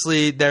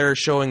 obviously they're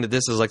showing that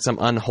this is like some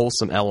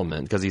unwholesome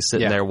element because he's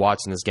sitting there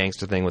watching this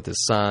gangster thing with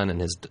his son and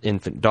his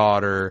infant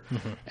daughter,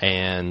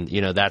 and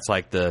you know that's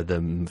like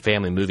the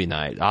family movie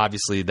night.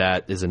 Obviously,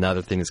 that is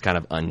another thing that's kind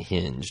of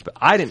unhinged. But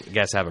I didn't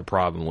have a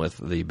problem with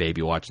the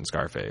baby watching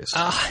Scarface.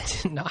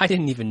 I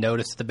didn't even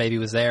notice the baby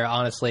was there.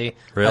 Honestly,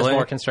 really? I was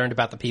more concerned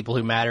about the people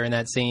who matter in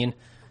that scene.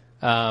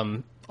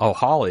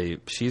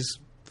 Holly, she's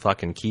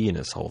fucking key in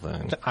this whole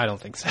thing. I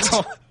don't think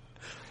so.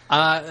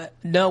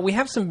 No, we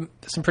have some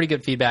pretty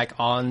good feedback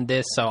on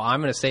this, so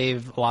I'm going to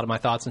save a lot of my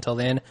thoughts until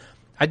then.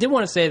 I did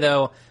want to say,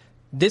 though,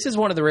 this is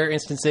one of the rare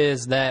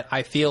instances that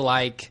I feel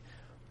like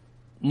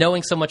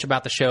knowing so much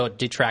about the show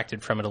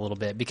detracted from it a little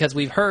bit, because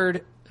we've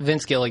heard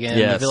Vince Gilligan,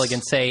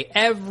 Villigan, say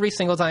every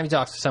single time he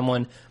talks to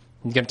someone,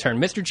 he's going to turn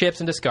Mr.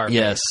 Chips into Scarface.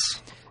 Yes.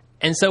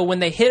 And so when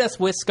they hit us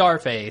with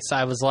Scarface,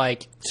 I was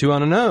like... Too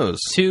on the nose.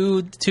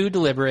 Too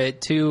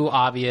deliberate, too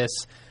obvious...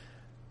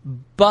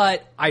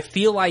 But I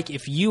feel like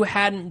if you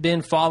hadn't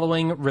been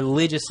following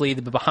religiously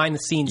the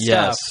behind-the-scenes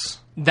stuff,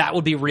 that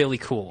would be really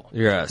cool.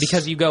 Yes.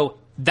 Because you go,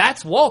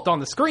 that's Walt on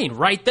the screen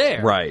right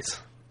there. Right.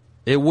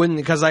 It wouldn't,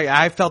 because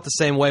I felt the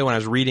same way when I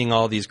was reading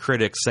all these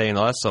critics saying,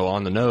 oh, that's so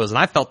on the nose, and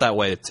I felt that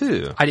way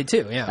too. I did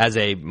too, yeah. As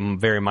a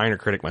very minor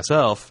critic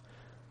myself.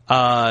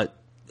 But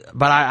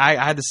I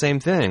had the same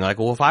thing. Like,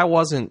 well, if I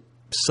wasn't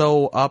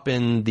so up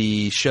in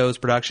the show's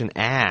production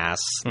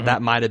ass,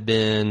 that might have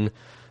been...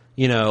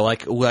 You know,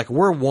 like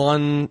we're we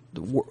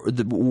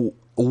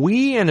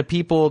and the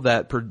people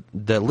that listen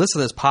to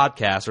this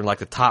podcast are like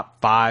the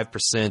top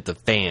 5% of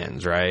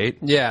fans, right?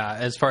 Yeah,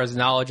 as far as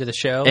knowledge of the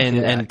show.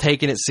 And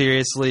taking it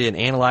seriously and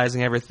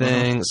analyzing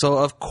everything. So,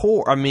 of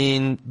course, I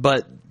mean,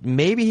 but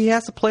maybe he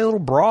has to play a little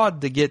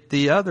broad to get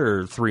the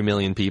other 3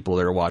 million people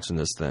that are watching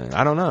this thing.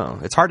 I don't know.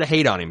 It's hard to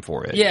hate on him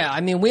for it. Yeah,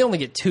 I mean, we only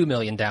get 2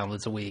 million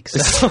downloads a week.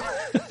 So,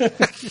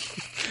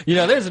 you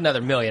know, there's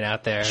another million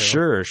out there.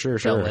 Sure.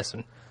 Don't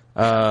listen.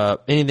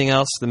 Anything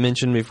else to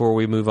mention before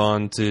we move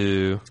on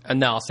to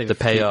no, I'll save the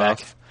payoff?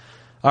 Feedback.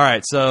 All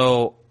right,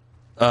 so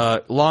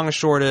long and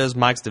short is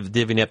Mike's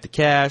divvying up the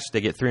cash.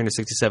 They get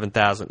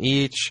 $367,000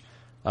 each.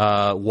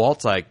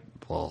 Walt's like,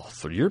 well,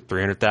 you're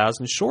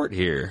 $300,000 short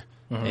here,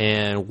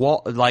 and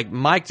Walt, like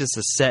Mike, just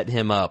to set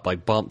him up,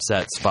 like bumps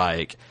that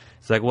Spike.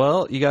 It's like,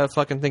 well, you got to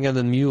fucking think of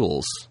the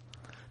mules.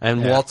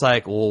 And Walt's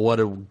like, well, what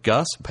did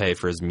Gus pay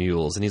for his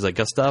mules? And he's like,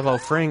 Gustavo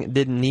Fring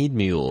didn't need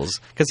mules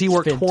because he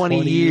worked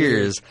 20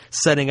 years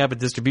setting up a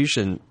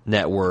distribution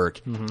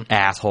network,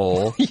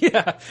 asshole.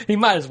 Yeah, he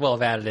might as well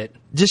have added it.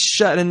 Just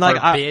shut and like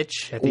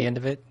bitch at the end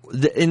of it.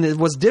 And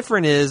what's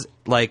different is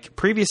like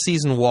previous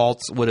season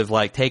Waltz would have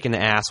like taken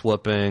the ass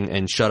whooping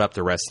and shut up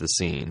the rest of the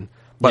scene,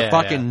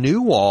 but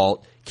new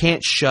Walt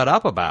can't shut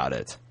up about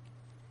it.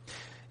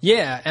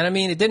 Yeah, and I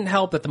mean, it didn't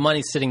help that the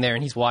money's sitting there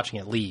and he's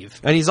watching it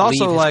leave. And he's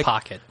also leave like, his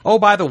pocket. Oh,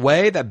 by the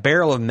way, that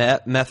barrel of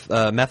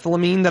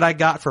methylamine that I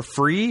got for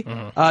free,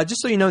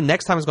 just so you know,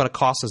 next time it's going to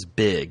cost us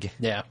big.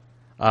 Yeah.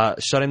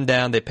 Shut him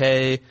down. They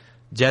pay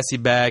Jesse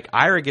back.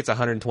 Ira gets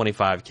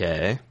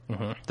 $125K,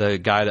 the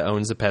guy that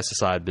owns the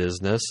pesticide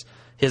business.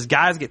 His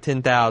guys get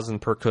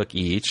 $10,000 per cook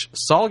each.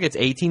 Saul gets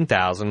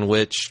 $18,000,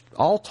 which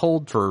all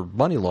told for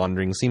money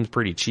laundering seems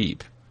pretty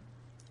cheap.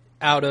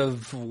 Out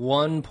of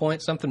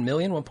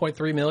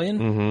 1.3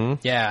 million?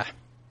 Yeah.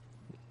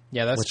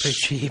 Yeah, that's pretty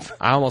cheap.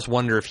 I almost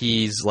wonder if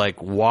he's like,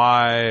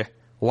 why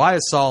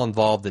is Saul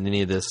involved in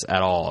any of this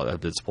at all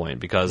at this point?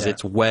 Because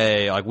it's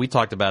way, like we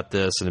talked about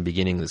this in the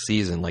beginning of the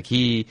season. Like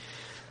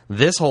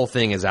this whole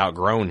thing has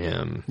outgrown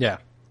him. Yeah.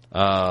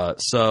 And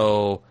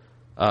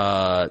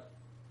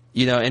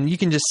you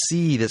can just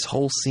see this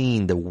whole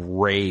scene, the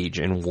rage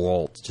and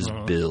Walt just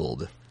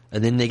build.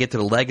 And then they get to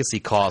the legacy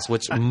cost,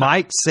 which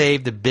Mike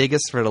saved the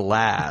biggest for the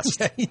last.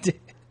 Yeah, he did.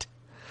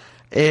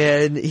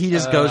 And he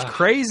just goes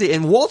crazy.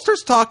 And Walt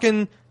starts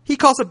talking, he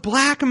calls it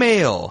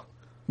blackmail.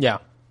 Yeah.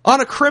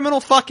 On a criminal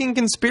fucking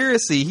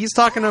conspiracy. He's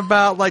talking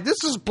about, like,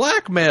 this is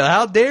blackmail.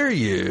 How dare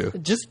you?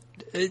 Just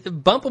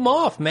bump them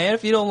off, man,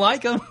 if you don't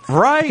like them.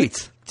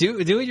 Right. Do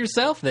it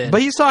yourself then.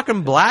 But he's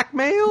talking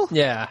blackmail?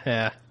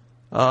 Yeah.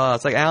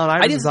 It's like Alan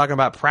Iverson's talking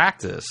about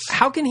practice.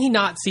 How can he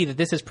not see that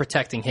this is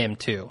protecting him,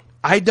 too?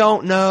 I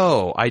don't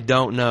know.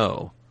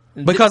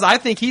 Because I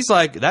think he's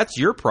like, that's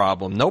your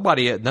problem.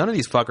 None of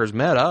these fuckers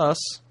met us.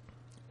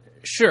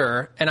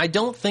 Sure, and I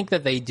don't think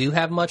that they do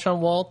have much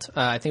on Walt.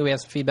 I think we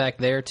have some feedback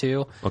there,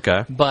 too.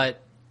 Okay. But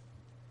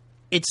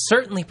it's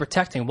certainly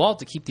protecting Walt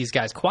to keep these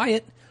guys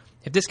quiet.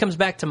 If this comes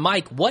back to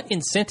Mike, what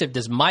incentive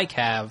does Mike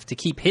have to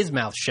keep his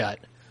mouth shut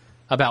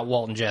about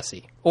Walt and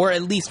Jesse? Or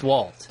at least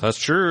Walt. That's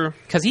true.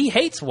 Because he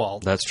hates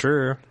Walt. That's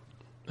true.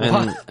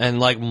 And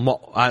like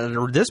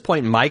at this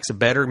point, Mike's a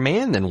better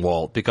man than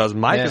Walt because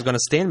Mike is going to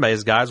stand by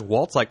his guys.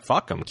 Walt's like,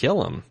 fuck them,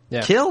 kill them,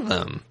 kill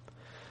them.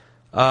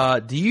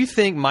 Do you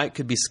think Mike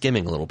could be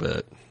skimming a little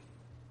bit?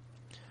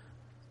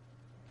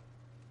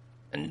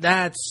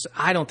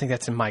 I don't think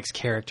that's in Mike's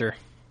character.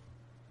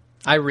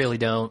 I really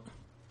don't.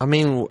 I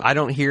mean, I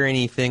don't hear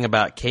anything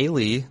about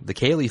Kaylee, the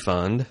Kaylee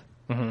Fund.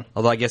 Mm-hmm.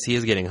 Although I guess he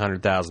is getting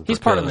 100,000. He's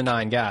part of the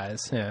 9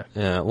 guys. Yeah.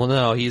 Yeah. Well,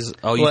 no, he's.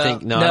 Oh, you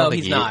think no? No, I don't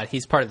think he's not.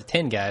 He's part of the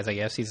 10 guys. I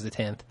guess he's the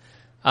 10th.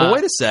 But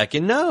wait a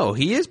second. No,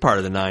 he is part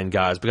of the 9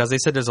 guys because they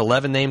said there's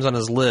 11 names on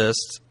his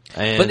list.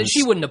 But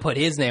she wouldn't have put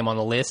his name on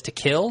the list to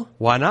kill.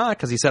 Why not?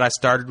 Because he said I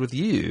started with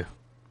you.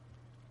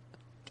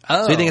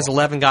 Oh. So you think it's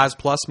 11 guys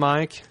plus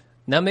Mike?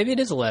 No, maybe it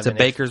is 11. It's a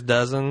baker's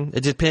dozen.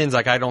 It depends.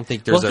 Like I don't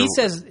think there's. Well, he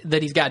says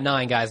that he's got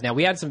 9 guys now.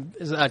 We had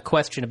a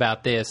question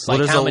about this.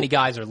 Like how many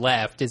guys are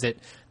left?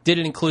 Did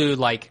it include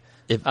like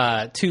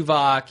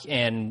Tuvok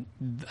and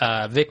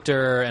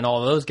Victor and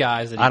all of those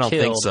guys that he killed? I don't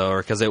think so,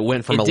 because it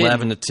went from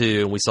 11 to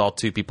 2, and we saw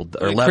 2 people.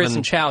 Or 11, Chris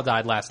and Chow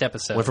died last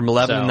episode. Went from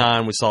 11 to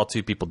 9. We saw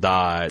 2 people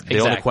die.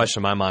 The only question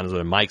in my mind is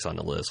whether Mike's on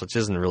the list, which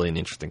isn't really an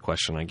interesting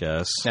question, I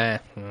guess.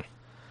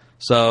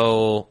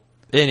 So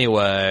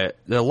anyway,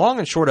 the long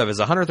and short of it is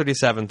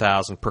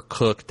 $137,000 per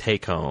cook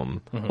take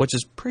home, which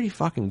is pretty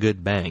fucking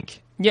good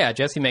bank. Yeah,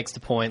 Jesse makes the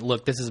point,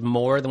 look, this is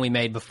more than we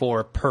made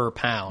before per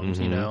pound,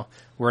 you know.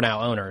 We're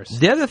now owners.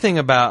 The other thing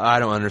about I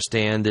don't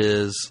understand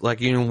is, like,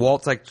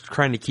 Walt's like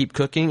trying to keep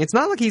cooking. It's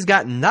not like he's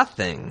got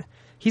nothing.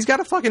 He's got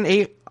a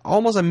fucking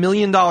almost $1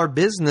 million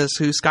business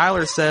who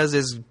Skylar says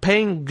is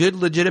paying good,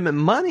 legitimate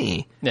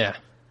money. Yeah.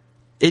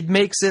 It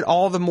makes it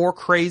all the more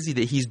crazy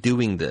that he's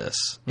doing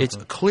this. It's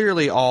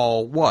clearly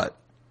all, what?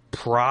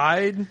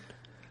 Pride?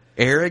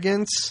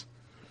 Arrogance?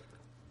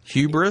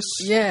 Hubris?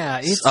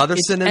 Yeah. It's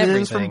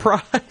synonyms everything.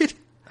 from pride?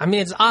 I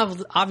mean, it's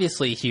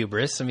obviously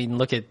hubris. I mean,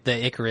 look at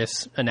the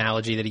Icarus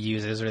analogy that he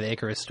uses, or the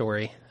Icarus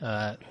story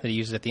that he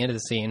uses at the end of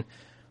the scene.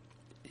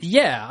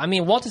 Yeah, I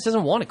mean, Walt just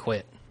doesn't want to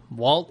quit.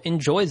 Walt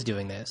enjoys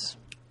doing this.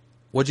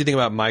 What do you think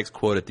about Mike's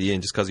quote at the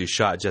end? Just because you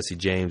shot Jesse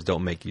James,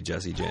 don't make you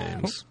Jesse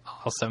James.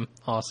 Awesome.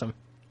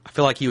 I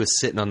feel like he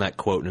was sitting on that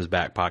quote in his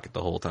back pocket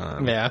the whole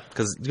time. Yeah.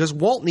 Because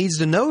Walt needs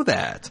to know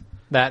that.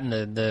 That and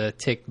the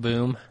tick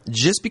boom.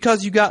 Just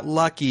because you got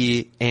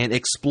lucky and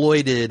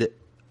exploited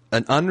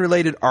an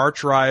unrelated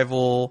arch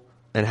rival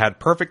and had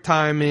perfect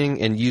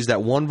timing and used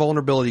that one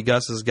vulnerability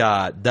Gus has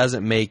got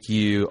doesn't make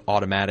you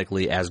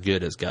automatically as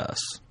good as Gus.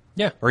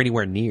 Yeah. Or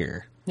anywhere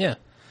near. Yeah.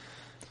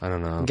 I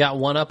don't know. Got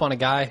one up on a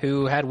guy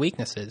who had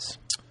weaknesses.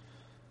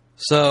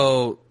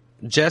 So,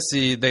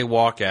 Jesse, they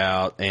walk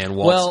out and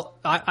Walt... Well,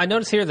 I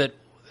notice here that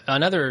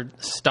another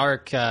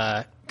stark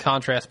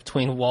contrast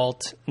between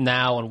Walt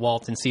now and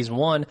Walt in Season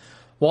 1.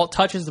 Walt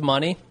touches the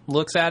money,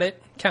 looks at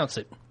it, counts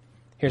it.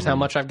 Here's how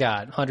much I've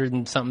got, 100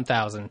 and something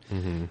thousand.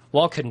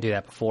 Walt couldn't do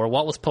that before.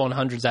 Walt was pulling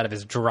hundreds out of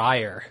his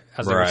dryer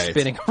as they were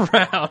spinning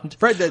around.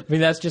 Right. I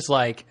mean, that's just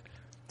like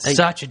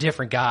such a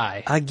different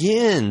guy.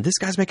 Again, this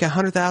guy's making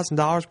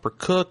 $100,000 per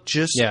cook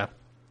just... Yeah.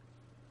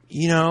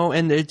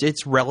 And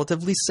it's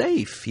relatively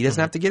safe. He doesn't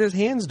have to get his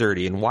hands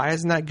dirty. And why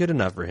isn't that good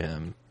enough for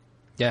him?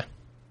 Yeah.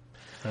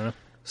 I don't know.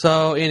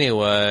 So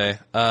anyway,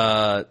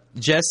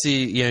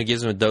 Jesse,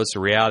 gives him a dose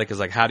of reality because,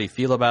 like, how do you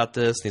feel about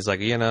this? And he's like,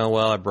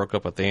 well, I broke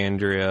up with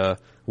Andrea.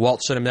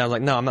 Walt shut him down.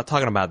 Like, no, I'm not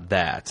talking about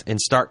that. In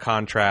stark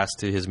contrast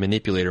to his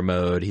manipulator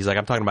mode, he's like,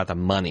 I'm talking about the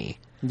money.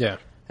 Yeah.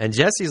 And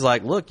Jesse's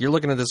like, look, you're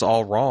looking at this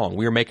all wrong.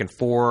 We were making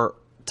 4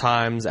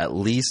 times at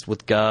least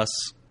with Gus,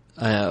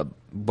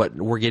 but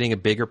we're getting a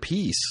bigger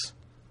piece.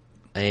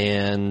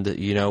 And,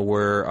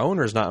 we're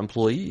owners, not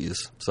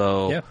employees.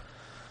 So... Yeah.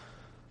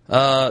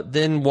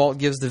 Then Walt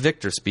gives the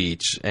Victor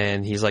speech,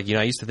 and he's like,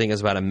 I used to think it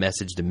was about a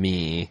message to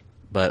me,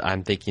 but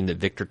I'm thinking that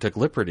Victor took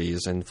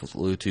liberties and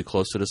flew too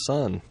close to the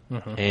sun,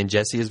 and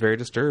Jesse is very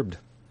disturbed.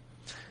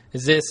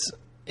 Is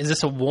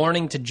this a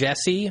warning to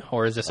Jesse,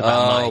 or is this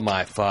about Mike? Oh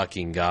my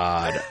fucking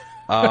god!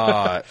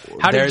 How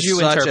did you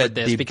interpret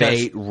this?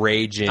 Debate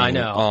raging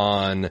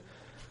on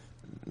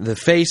the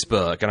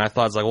Facebook, and I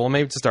thought it's like, well,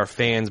 maybe it's just our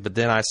fans, but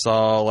then I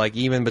saw like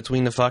even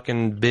between the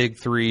fucking big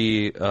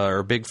three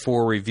or big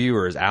four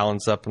reviewers, Alan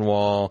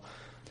Suppenwall,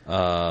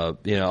 all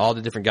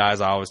the different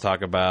guys I always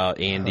talk about,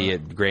 Andy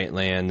at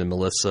Grantland, and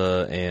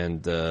Melissa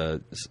and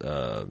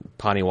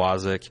Pani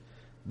Wazik.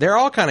 They're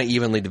all kind of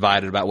evenly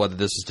divided about whether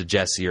this is to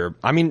Jesse or...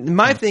 I mean,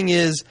 my thing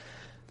is,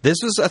 this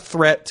was a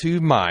threat to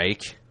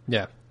Mike,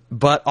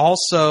 but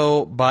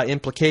also, by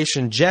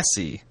implication,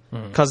 Jesse.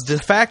 Because the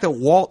fact that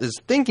Walt is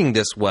thinking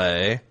this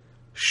way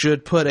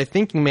should put a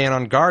thinking man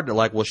on guard that,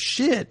 like, well,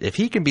 shit, if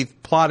he can be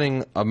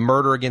plotting a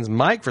murder against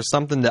Mike for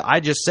something that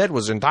I just said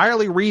was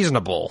entirely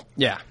reasonable.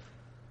 Yeah.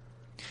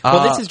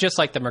 Well, this is just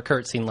like the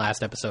McCurt scene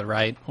last episode,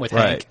 right? With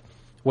Hank.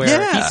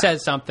 Where he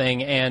says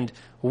something, and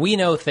we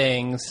know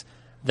things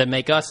that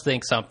make us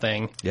think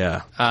something.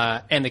 Yeah.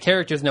 And the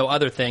characters know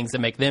other things that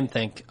make them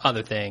think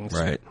other things.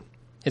 Right.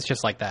 It's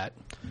just like that.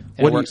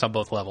 And it works on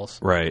both levels.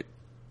 Right.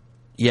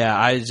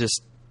 Yeah,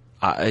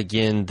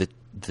 again,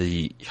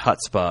 the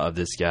chutzpah of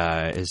this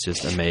guy is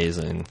just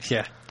amazing.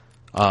 Yeah.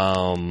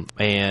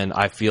 And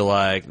I feel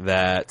like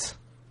that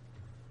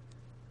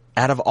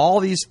out of all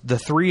the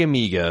three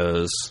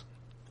amigos,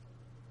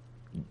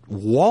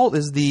 Walt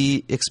is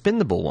the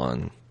expendable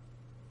one.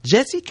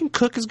 Jesse can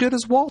cook as good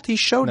as Walt. He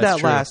showed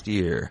that last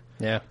year.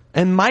 Yeah.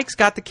 And Mike's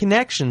got the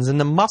connections and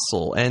the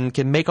muscle and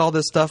can make all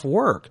this stuff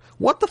work.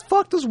 What the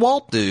fuck does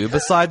Walt do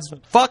besides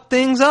fuck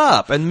things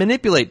up and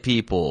manipulate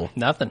people?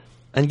 Nothing.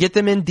 And get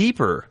them in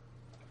deeper?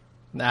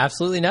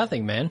 Absolutely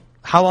nothing, man.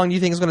 How long do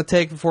you think it's going to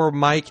take before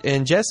Mike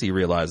and Jesse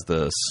realize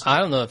this? I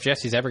don't know if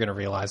Jesse's ever going to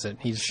realize it.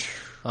 He's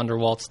under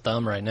Walt's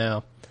thumb right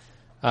now.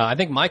 I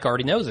think Mike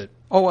already knows it.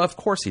 Oh, of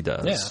course he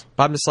does. Yeah.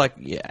 But I'm just like,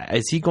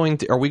 is he going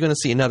to? Are we going to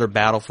see another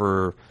battle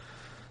for,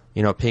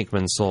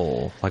 Pinkman's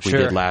soul like we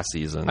did last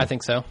season? I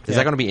think so. Is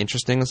that going to be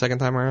interesting the second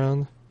time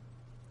around?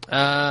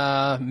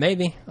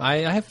 Maybe. I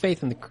have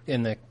faith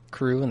in the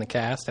crew and the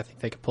cast. I think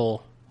they could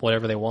pull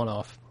whatever they want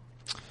off.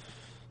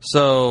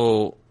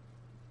 So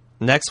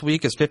next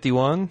week is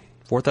 51,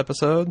 4th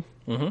episode.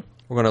 Mm-hmm.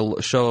 We're going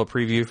to show a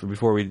preview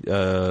before we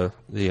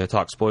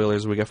talk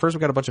spoilers. We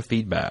got a bunch of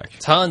feedback.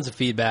 Tons of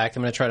feedback.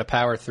 I'm going to try to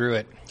power through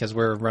it because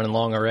we're running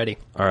long already.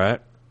 All right.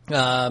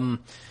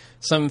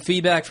 Some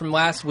feedback from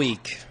last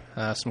week,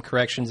 some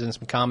corrections and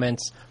some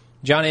comments.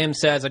 John M.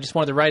 says, I just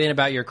wanted to write in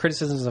about your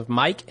criticisms of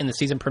Mike in the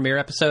season premiere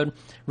episode.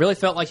 Really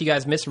felt like you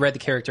guys misread the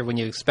character when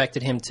you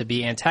expected him to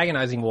be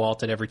antagonizing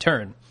Walt at every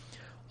turn.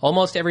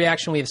 Almost every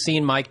action we have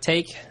seen Mike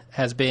take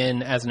has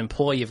been as an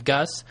employee of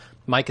Gus.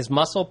 Mike is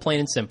muscle, plain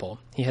and simple.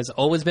 He has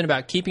always been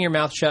about keeping your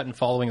mouth shut and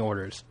following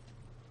orders.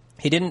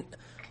 He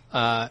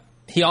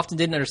often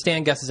didn't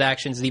understand Gus's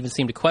actions and even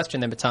seemed to question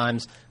them at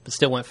times, but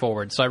still went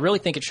forward. So I really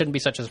think it shouldn't be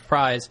such a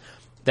surprise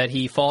that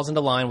he falls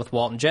into line with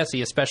Walt and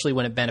Jesse, especially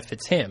when it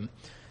benefits him.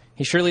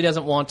 He surely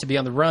doesn't want to be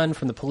on the run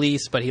from the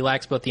police, but he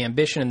lacks both the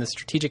ambition and the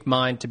strategic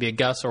mind to be a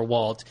Gus or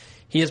Walt.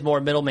 He is more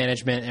middle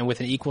management, and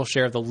with an equal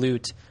share of the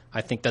loot,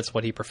 I think that's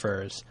what he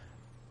prefers.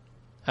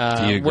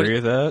 Do you agree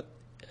with that?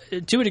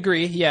 To a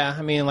degree, yeah.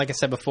 I mean, like I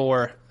said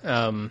before,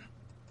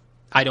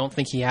 I don't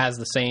think he has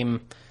the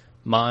same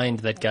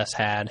mind that Gus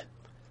had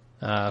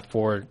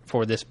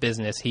for this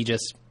business. He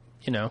just,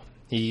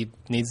 he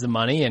needs the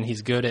money, and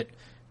he's good at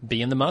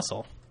being the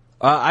muscle.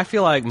 I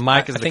feel like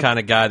Mike is the kind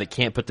of guy that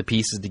can't put the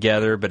pieces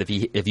together, but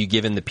if you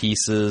give him the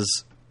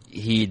pieces,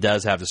 he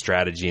does have the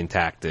strategy and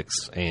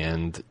tactics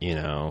and,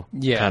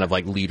 kind of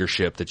like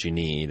leadership that you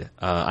need.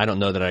 I don't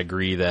know that I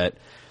agree that...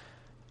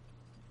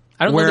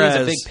 I don't know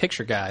that he's a big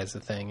picture guy is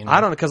the thing.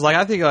 I don't know, because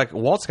I think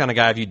Walt's kind of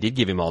guy, if you did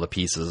give him all the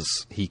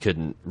pieces, he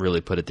couldn't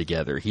really put it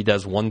together. He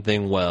does one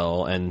thing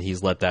well, and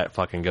he's let that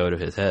fucking go to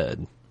his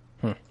head.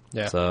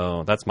 Yeah.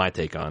 So that's my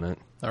take on it.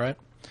 All right.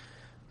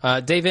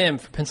 Dave M.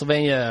 from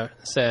Pennsylvania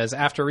says,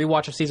 after a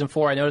rewatch of Season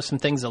 4, I noticed some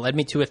things that led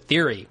me to a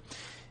theory.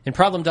 In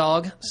Problem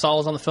Dog, Saul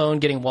is on the phone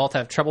getting Walt to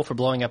have trouble for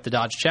blowing up the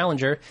Dodge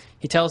Challenger.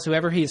 He tells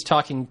whoever he is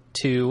talking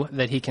to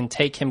that he can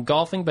take him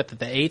golfing, but that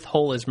the 8th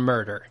hole is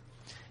murder.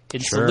 In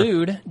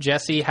Salute,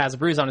 Jesse has a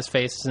bruise on his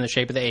face. It's in the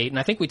shape of the 8, and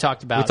I think we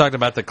talked about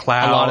the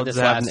clouds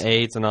having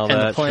 8s and all that.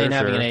 And the plane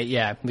having an 8,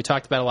 yeah. We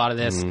talked about a lot of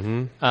this.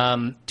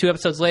 Mm-hmm. 2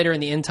 episodes later, in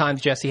the end times,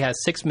 Jesse has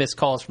 6 missed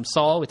calls from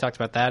Saul. We talked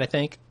about that, I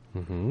think.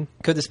 Mm-hmm.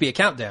 Could this be a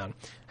countdown?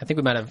 I think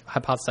we might have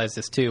hypothesized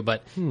this too,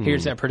 but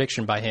here's a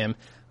prediction by him.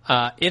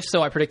 If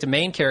so, I predict a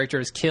main character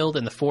is killed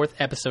in the 4th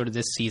episode of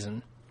this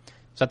season.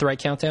 Is that the right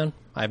countdown?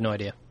 I have no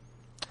idea.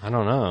 I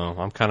don't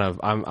know.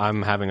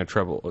 I'm having a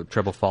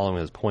trouble following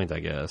his point,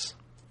 I guess.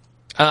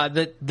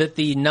 That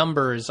the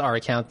numbers are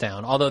a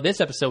countdown. Although this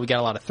episode we got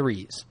a lot of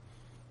 3s.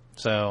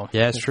 So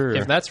yeah, it's true.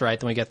 If that's right,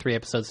 then we got 3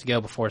 episodes to go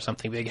before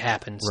something big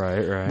happens.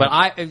 Right.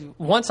 But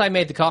once I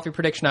made the coffee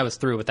prediction, I was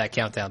through with that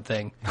countdown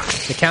thing.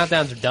 The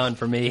countdowns are done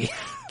for me.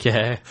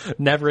 Okay.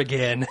 Never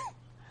again.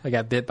 I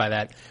got bit by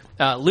that.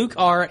 Luke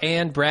R.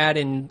 and Brad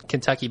in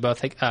Kentucky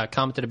both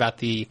commented about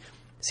the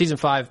Season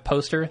 5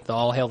 poster, the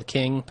All Hail the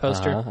King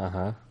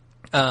poster.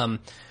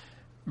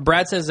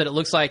 Brad says that it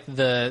looks like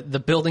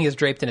the building is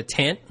draped in a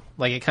tent.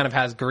 Like, it kind of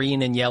has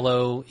green and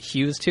yellow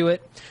hues to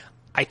it.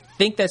 I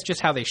think that's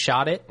just how they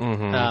shot it,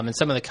 and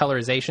some of the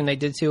colorization they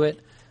did to it.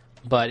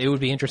 But it would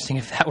be interesting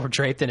if that were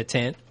draped in a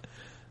tent.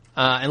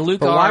 And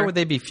Luke But why would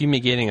they be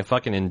fumigating a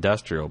fucking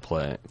industrial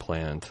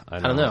plant? I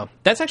don't know.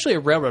 That's actually a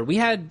railroad. We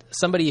had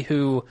somebody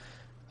who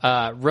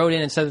wrote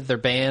in and said that their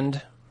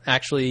band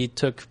actually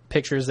took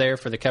pictures there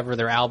for the cover of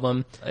their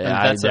album.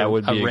 Yeah, and that's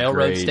would be a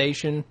railroad great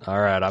station. All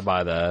right, I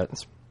buy that.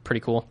 It's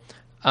pretty cool.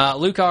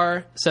 Luke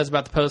R. says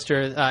about the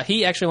poster,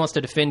 he actually wants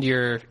to defend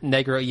your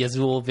Negro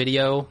Yazul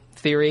video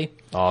theory.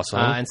 Awesome.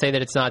 And say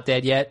that it's not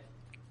dead yet.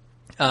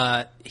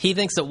 He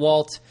thinks that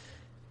Walt,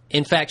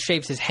 in fact,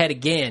 shaves his head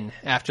again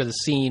after the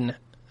scene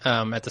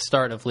at the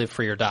start of Live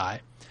Free or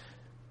Die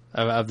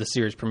of the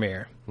series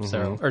premiere,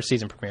 or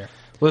season premiere.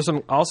 Well,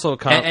 some also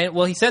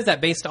well, he says that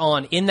based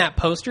on in that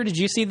poster. Did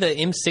you see the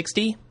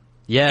M60?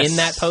 Yes. In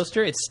that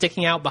poster, it's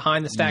sticking out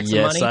behind the stacks of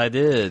money. Yes, I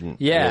did.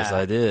 Yeah. Yes,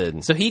 I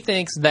did. So he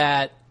thinks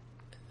that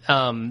the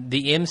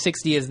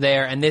M60 is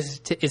there, and this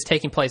is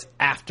taking place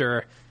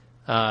after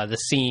the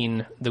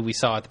scene that we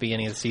saw at the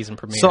beginning of the season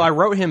premiere. So I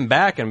wrote him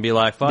back and be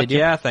like, fuck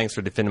yeah, thanks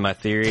for defending my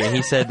theory. And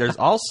he said there's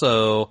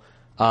also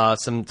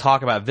some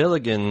talk about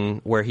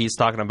Villigan where he's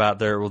talking about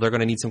they're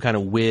going to need some kind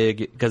of wig.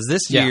 Because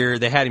this year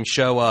they had him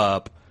show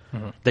up.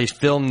 They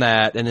filmed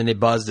that, and then they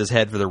buzzed his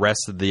head for the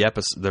rest of the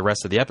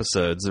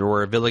episodes.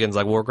 Where Villigan's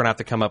like, well, we're going to have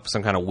to come up with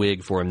some kind of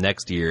wig for him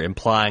next year,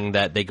 implying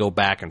that they go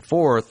back and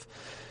forth,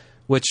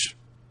 which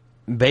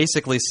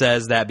basically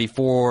says that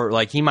before,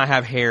 like, he might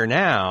have hair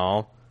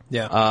now.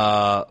 Yeah.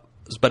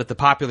 But at the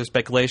popular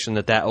speculation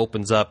that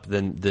opens up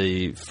then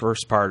the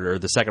first part or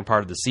the second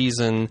part of the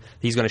season,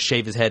 he's going to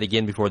shave his head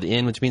again before the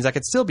end, which means I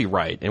could still be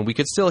right, and we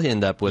could still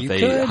end up with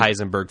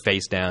Heisenberg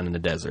face down in the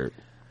desert.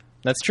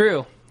 That's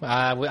true.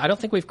 I don't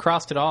think we've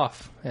crossed it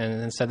off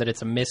and said that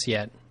it's a miss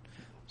yet.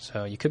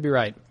 So you could be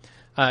right.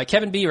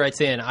 Kevin B.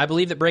 writes in, I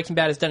believe that Breaking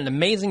Bad has done an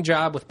amazing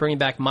job with bringing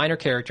back minor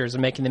characters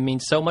and making them mean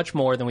so much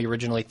more than we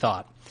originally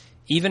thought.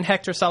 Even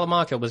Hector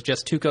Salamanca was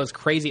just Tuco's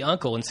crazy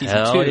uncle in Season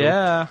 2. Hell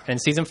yeah. And in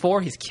Season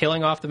 4, he's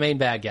killing off the main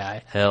bad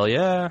guy. Hell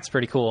yeah. It's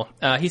pretty cool.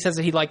 He says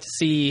that he'd like to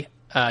see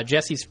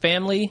Jesse's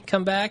family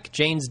come back,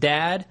 Jane's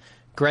dad,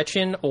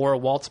 Gretchen, or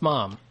Walt's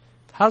mom.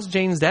 How's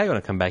Jane's dad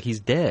going to come back? He's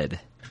dead.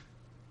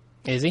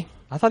 Is he?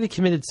 I thought he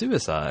committed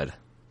suicide.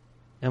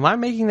 Am I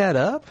making that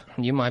up?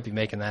 You might be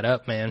making that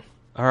up, man.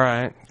 All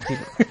right.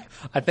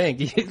 I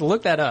think.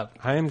 Look that up.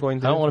 I am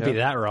going to. I don't want to be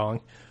that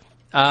wrong.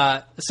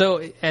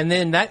 And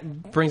then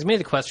that brings me to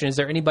the question, is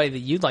there anybody that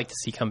you'd like to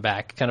see come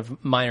back, kind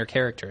of minor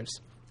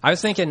characters? I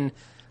was thinking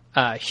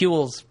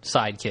Huell's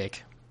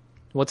sidekick.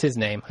 What's his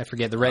name? I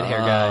forget, the red hair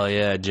guy. Oh,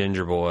 yeah,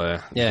 Ginger Boy.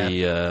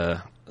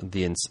 Yeah.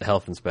 The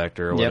health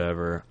inspector or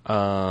whatever.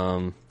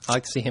 I'd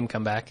like to see him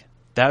come back.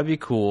 That would be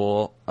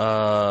cool.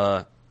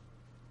 I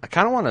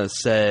kind of want to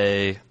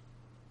say,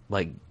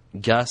 like,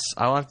 Gus.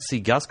 I'd like to see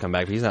Gus come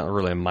back, but he's not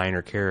really a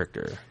minor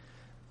character.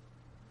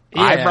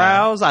 Yeah.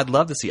 Eyebrows? I'd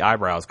love to see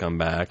Eyebrows come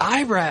back.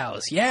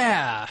 Eyebrows,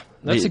 yeah.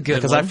 That's a good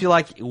one. Because I feel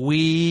like it'd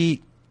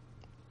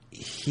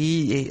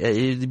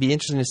be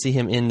interesting to see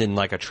him end in,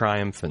 like, a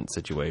triumphant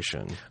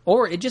situation.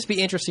 Or it'd just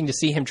be interesting to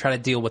see him try to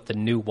deal with the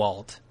new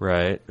Walt.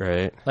 Right.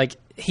 Like,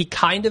 he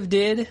kind of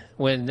did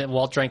when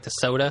Walt drank the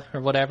soda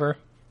or whatever.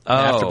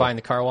 After buying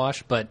the car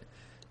wash, but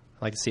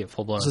I'd like to see it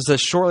full blown. So it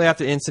says, shortly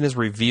after the incident is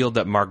revealed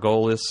that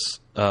Margolis,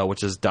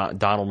 which is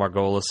Donald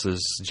Margolis'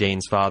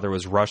 Jane's father,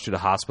 was rushed to the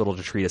hospital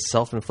to treat a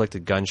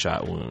self-inflicted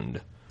gunshot wound.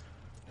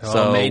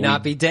 So may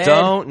not be dead.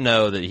 Don't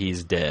know that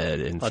he's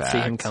dead, Let's see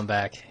him come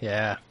back,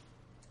 yeah.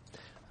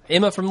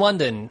 Emma from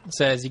London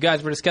says, you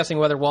guys were discussing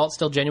whether Walt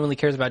still genuinely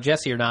cares about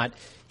Jesse or not.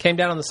 Came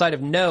down on the side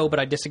of no, but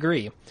I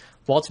disagree.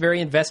 Walt's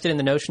very invested in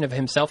the notion of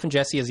himself and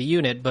Jesse as a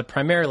unit, but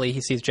primarily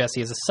he sees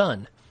Jesse as a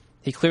son.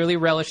 He clearly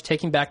relished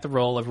taking back the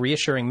role of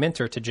reassuring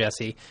mentor to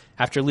Jesse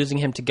after losing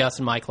him to Gus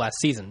and Mike last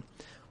season.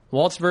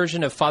 Walt's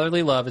version of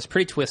fatherly love is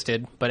pretty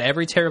twisted, but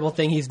every terrible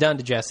thing he's done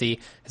to Jesse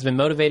has been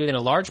motivated in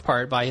a large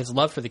part by his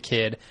love for the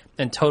kid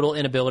and total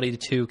inability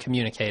to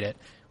communicate it,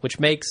 which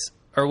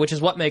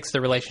is what makes the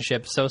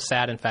relationship so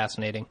sad and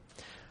fascinating.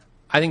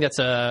 I think that's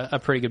a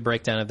pretty good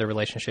breakdown of the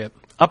relationship.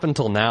 Up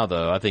until now,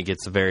 though, I think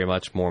it's very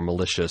much more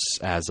malicious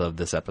as of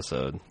this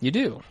episode. You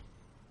do?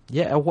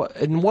 Yeah,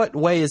 in what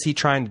way is he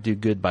trying to do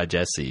good by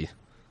Jesse?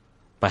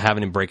 By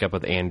having him break up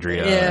with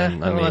Andrea? Yeah,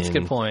 that's a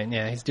good point.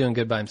 Yeah, he's doing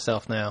good by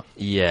himself now.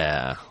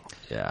 Yeah.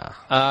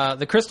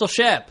 The Crystal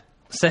Shep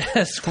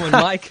says when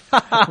Mike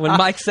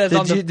says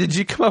Did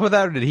you come up with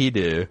that, or did he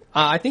do?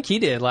 I think he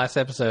did last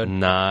episode.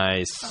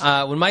 Nice.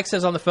 When Mike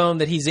says on the phone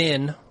that he's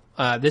in,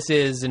 this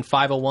is in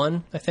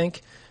 501, I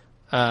think.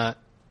 No,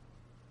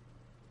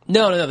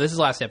 this is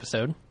last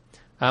episode.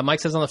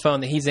 Mike says on the phone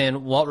that he's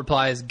in. Walt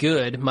replies,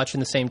 good, much in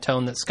the same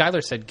tone that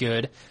Skyler said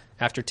good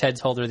after Ted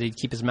told her that he'd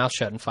keep his mouth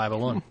shut in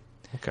 501.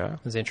 Okay. It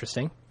was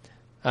interesting.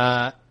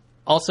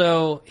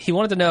 Also, he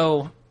wanted to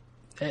know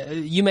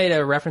you made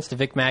a reference to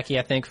Vic Mackey,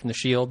 I think, from The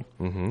Shield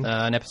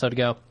an episode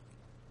ago.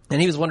 And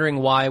he was wondering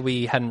why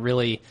we hadn't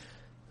really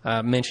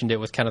mentioned it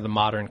with kind of the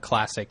modern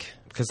classic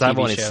Because TV I've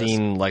only shows.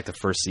 seen, like, the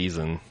first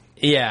season.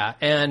 Yeah,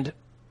 and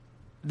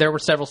there were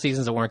several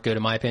seasons that weren't good,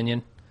 in my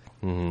opinion.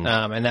 And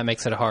that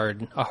makes it a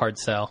hard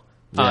sell.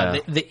 Yeah.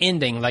 The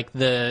ending, like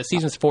the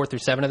seasons 4 through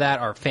 7 of that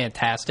are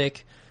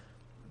fantastic,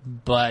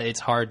 but it's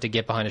hard to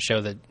get behind a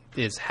show that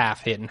is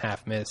half hit and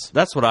half miss.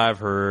 That's what I've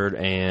heard,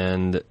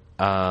 and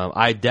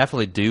I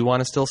definitely do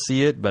want to still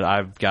see it, but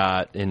I've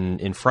got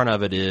in front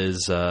of it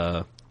is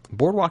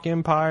Boardwalk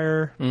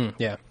Empire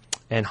Yeah.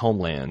 and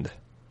Homeland.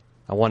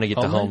 I want to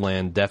get to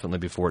Homeland definitely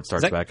before it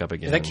starts back up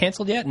again. Is that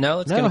canceled yet? No,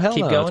 it's No, going to hell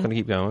keep no, going. it's going to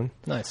keep going.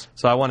 Nice.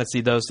 So I want to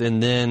see those,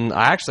 and then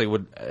I actually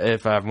would,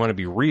 if I want to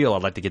be real,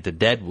 I'd like to get to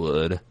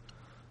Deadwood,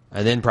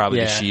 and then probably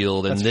Yeah, The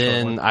Shield, and that's a cool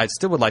then one. I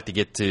still would like to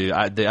get to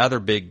the other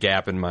big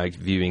gap in my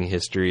viewing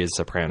history is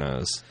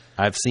Sopranos.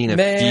 I've seen a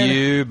Man.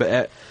 few,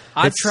 but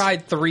I've it's-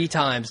 tried 3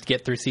 times to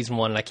get through season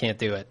 1, and I can't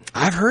do it.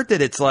 I've heard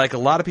that it's like a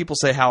lot of people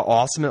say how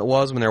awesome it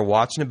was when they're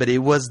watching it, but it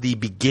was the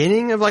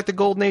beginning of like the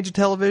golden age of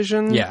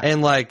television. Yeah.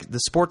 And like the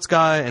Sports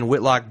Guy and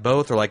Whitlock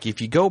both are like,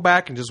 if you go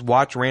back and just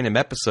watch random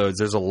episodes,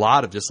 there's a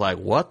lot of just like,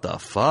 what the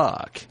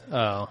fuck?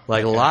 Oh.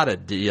 Like a lot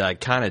of like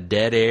kind of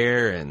dead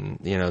air and,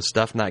 you know,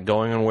 stuff not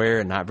going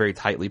anywhere and not very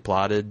tightly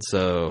plotted.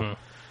 So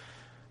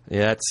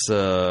yeah, it's,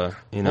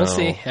 you know. We'll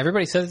see.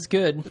 Everybody says it's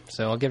good,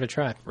 so I'll give it a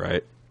try.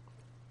 Right.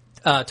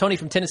 Tony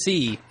from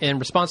Tennessee, in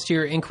response to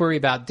your inquiry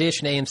about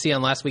Dish and AMC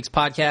on last week's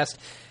podcast,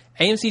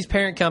 AMC's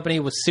parent company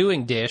was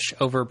suing Dish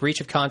over a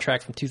breach of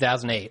contract from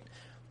 2008.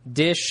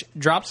 Dish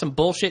dropped some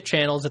bullshit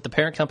channels that the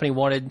parent company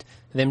wanted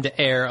them to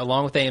air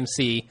along with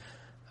AMC,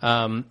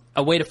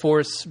 a way to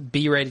force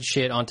B-rated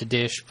shit onto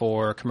Dish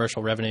for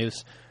commercial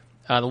revenues.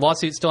 The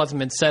lawsuit still hasn't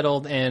been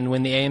settled, and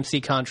when the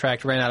AMC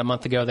contract ran out a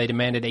month ago, they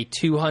demanded a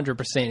 200%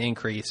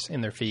 increase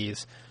in their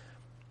fees.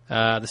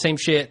 The same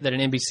shit that an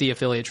NBC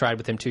affiliate tried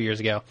with him 2 years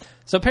ago.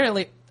 So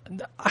apparently,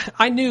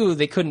 I knew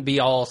they couldn't be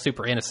all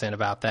super innocent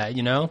about that,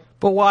 you know?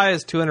 But why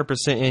is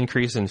 200%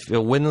 increase in,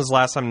 when was the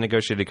last time you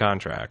negotiated a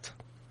contract?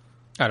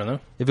 I don't know.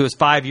 If it was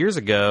 5 years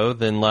ago,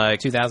 then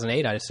like,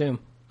 2008, I'd assume.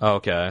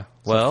 okay.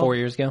 So Well, 4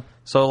 years ago.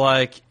 so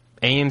like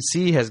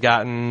AMC has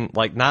gotten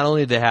like not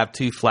only do they have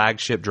 2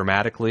 flagship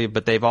dramatically,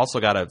 but they've also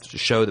got a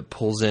show that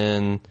pulls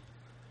in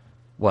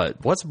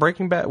what's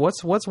Breaking Bad?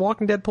 What's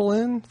Walking Dead pull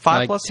in? 5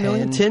 Like plus 10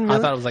 million? 10 million?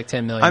 I thought it was like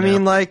 10 million. I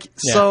mean, now. like,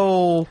 Yeah.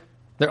 so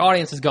Their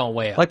audience has gone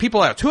way up. like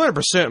people are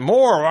 200%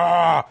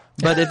 more.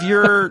 But if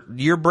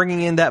you're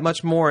bringing in that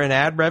much more in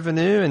ad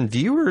revenue and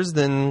viewers,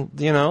 then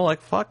you know,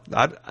 like fuck.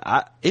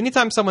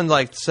 Anytime someone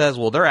like says,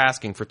 "Well, they're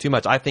asking for too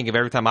much," I think of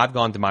every time I've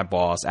gone to my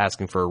boss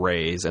asking for a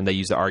raise, and they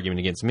use the argument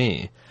against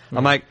me.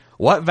 I'm like,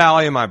 what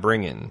value am I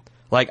bringing?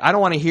 Like, I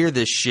don't want to hear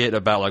this shit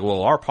about like,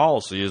 well, our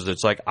policy is.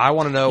 It's like I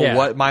want to know Yeah.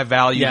 what my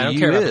value Yeah, I to don't you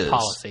care about is. the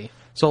policy.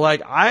 So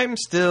like, I'm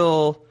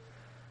still.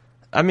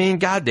 I mean,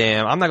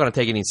 goddamn, I'm not going to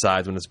take any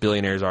sides when it's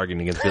billionaires arguing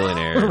against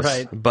billionaires.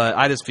 Right. But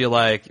I just feel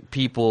like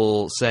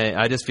people saying,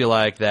 I just feel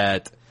like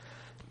that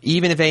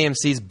even if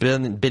AMC's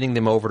bidding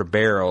them over to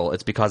barrel,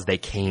 it's because they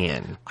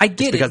can. I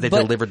get it's because it, they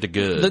but delivered the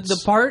goods.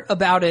 The part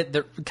about it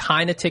that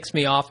kind of ticks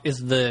me off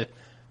is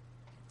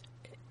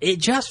it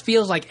just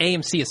feels like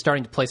AMC is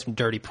starting to play some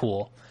dirty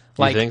pool.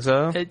 Like, think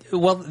so?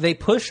 Well, they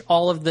push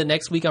all of the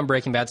next week on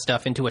Breaking Bad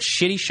stuff into a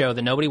shitty show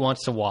that nobody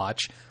wants to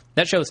watch.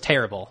 That show is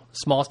terrible.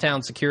 Small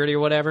Town Security or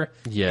whatever.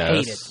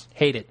 Yes.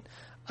 Hate it.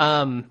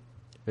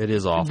 It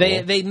is awful.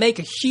 They make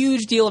a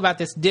huge deal about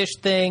this Dish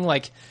thing,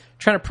 like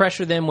trying to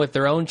pressure them with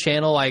their own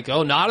channel, like,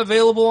 oh, not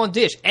available on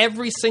Dish.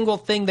 Every single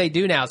thing they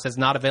do now says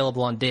not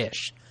available on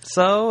Dish.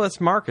 So it's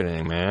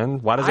marketing,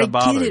 man. Why does that I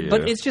bother get it, you?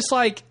 but it's just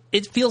like,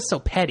 it feels so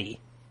petty.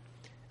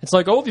 It's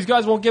like, oh, these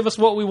guys won't give us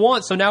what we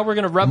want, so now we're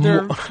going to rub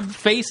their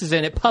faces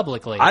in it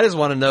publicly. I just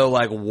want to know,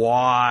 like,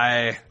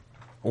 why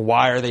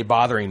are they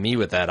bothering me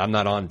with that? I'm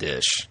not on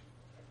Dish.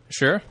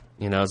 Sure.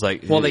 You know, it's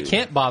like, Well, they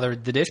can't bother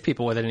the Dish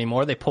people with it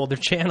anymore. They pulled their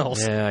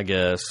channels. Yeah, I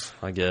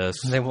guess.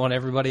 They want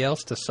everybody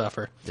else to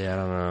suffer. Yeah, I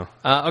don't know.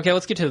 Okay,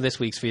 let's get to this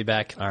week's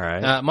feedback. All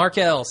right. Mark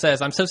L.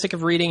 says, I'm so sick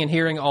of reading and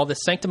hearing all this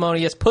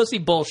sanctimonious pussy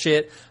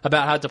bullshit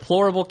about how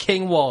deplorable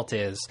King Walt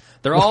is.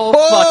 They're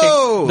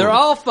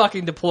all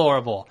fucking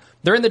deplorable.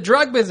 They're in the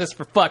drug business,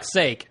 for fuck's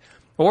sake.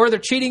 Or they're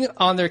cheating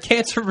on their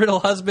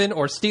cancer-riddled husband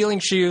or stealing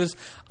shoes.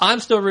 I'm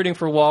still rooting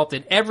for Walt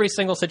in every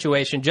single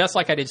situation, just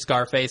like I did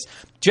Scarface,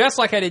 just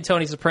like I did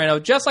Tony Soprano,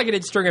 just like I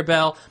did Stringer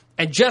Bell,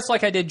 and just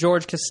like I did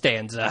George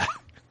Costanza.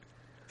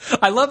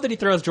 I love that he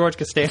throws George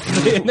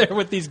Costanza in there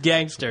with these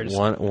gangsters.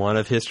 One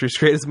of history's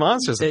greatest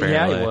monsters,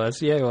 apparently.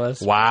 Yeah, he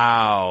was.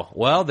 Wow.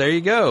 Well, there you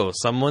go.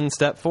 Someone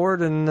stepped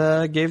forward and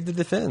gave the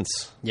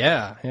defense.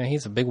 Yeah,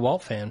 he's a big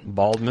Walt fan.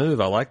 Bald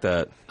move. I like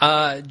that.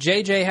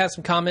 JJ has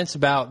some comments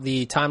about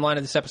the timeline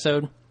of this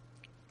episode.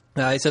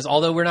 He says,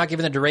 although we're not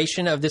given the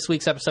duration of this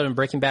week's episode in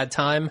Breaking Bad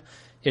time,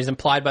 it is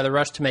implied by the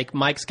rush to make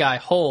Mike's guy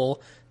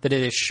whole that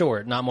it is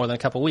short, not more than a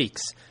couple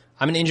weeks.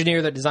 I'm an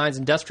engineer that designs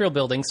industrial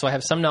buildings, so I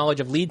have some knowledge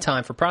of lead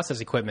time for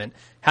process equipment.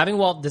 Having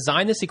Walt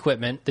design this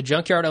equipment, the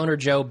junkyard owner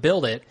Joe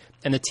build it,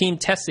 and the team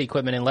test the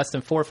equipment in less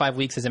than 4 or 5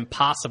 weeks is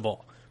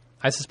impossible.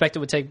 I suspect it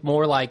would take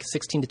more like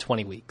 16 to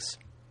 20 weeks.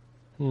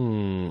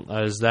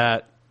 Is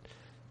that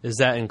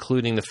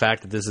including the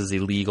fact that this is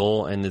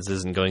illegal and this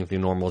isn't going through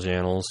normal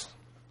channels?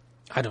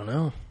 I don't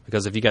know.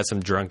 Because if you got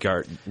some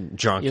junkyard, You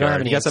don't have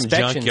any you got some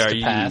inspections junkyard,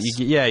 to pass.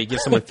 you give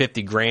someone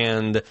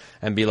 $50,000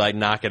 and be like,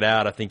 knock it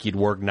out. I think you'd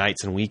work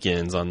nights and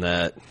weekends on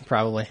that.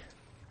 Probably.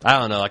 I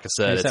don't know. Like I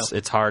said, Maybe so.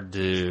 it's hard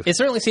to. It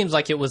certainly seems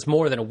like it was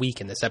more than a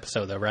week in this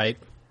episode, though, right?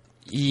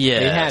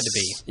 Yes, It had to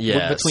be.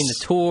 Yes, Between the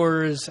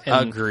tours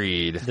and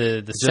agreed.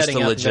 the Just setting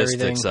the up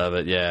logistics and of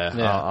it. Yeah,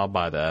 Yeah. I'll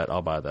buy that.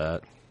 I'll buy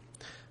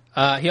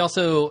that. He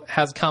also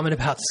has a comment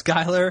about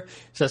Skylar.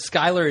 So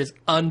Skylar is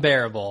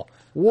unbearable.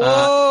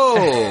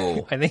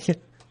 Whoa! I think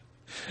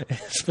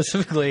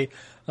specifically,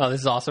 oh,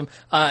 this is awesome.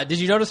 Did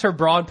you notice her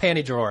bra and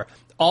panty drawer?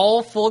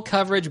 All full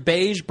coverage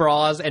beige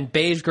bras and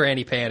beige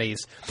granny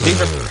panties.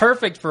 These are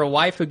perfect for a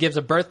wife who gives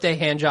a birthday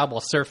hand job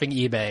while surfing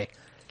eBay.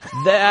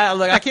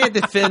 Look, I can't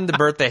defend the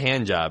birthday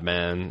hand job,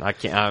 man. I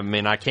can't. I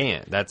mean, I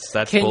can't. That's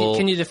bull.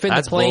 Can you defend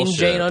that's the plain bullshit.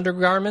 Jane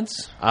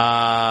undergarments?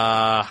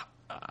 No,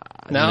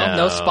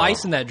 No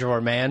spice in that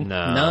drawer, man.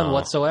 No. None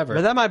whatsoever.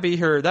 But that might be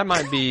her. That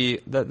might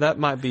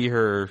be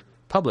her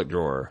public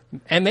drawer.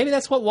 And maybe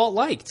that's what Walt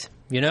liked.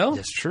 You know,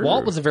 That's true.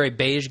 Walt was a very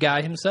beige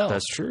guy himself.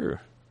 That's true.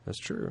 That's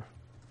true.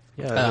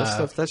 Yeah,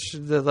 that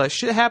stuff.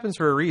 Shit happens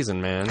for a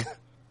reason, man.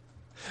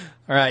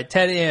 All right,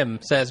 Ted M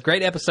says,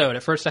 great episode.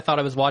 At first I thought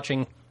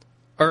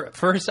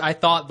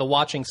the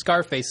watching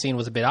Scarface scene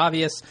was a bit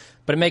obvious,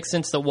 but it makes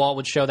sense that Walt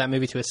would show that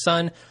movie to his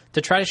son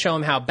to try to show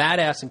him how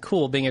badass and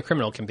cool being a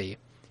criminal can be.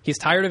 He's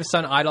tired of his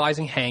son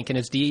idolizing Hank and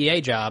his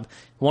DEA job,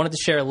 and wanted to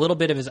share a little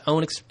bit of his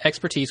own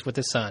expertise with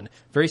his son.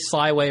 Very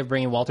sly way of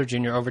bringing Walter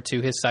Jr. over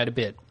to his side a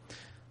bit.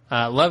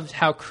 Loved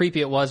how creepy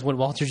it was when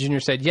Walter Jr.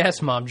 said,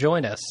 yes, Mom,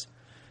 join us.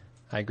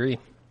 I agree.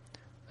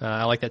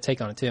 I like that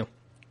take on it, too.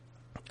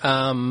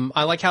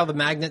 I like how the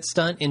magnet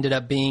stunt ended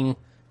up biting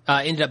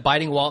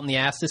Walt in the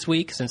ass this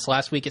week, since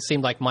last week it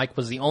seemed like Mike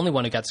was the only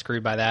one who got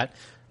screwed by that.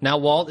 Now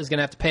Walt is going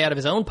to have to pay out of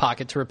his own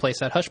pocket to replace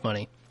that hush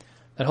money.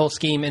 That whole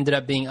scheme ended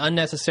up being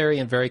unnecessary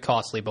and very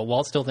costly, but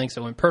Walt still thinks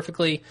it went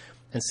perfectly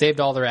and saved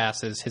all their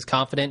asses. His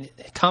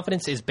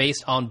confidence is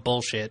based on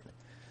bullshit.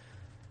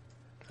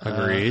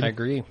 Agreed. I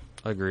agree.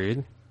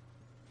 Agreed.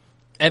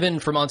 Evan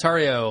from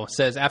Ontario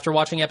says, after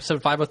watching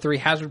episode 503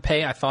 Hazard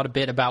Pay, I thought a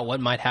bit about what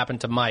might happen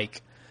to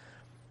Mike.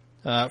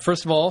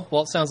 First of all,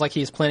 Walt sounds like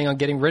he's planning on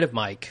getting rid of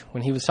Mike.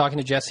 When he was talking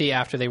to Jesse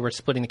after they were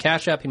splitting the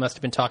cash up, he must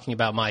have been talking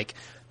about Mike.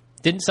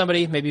 Didn't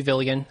somebody, maybe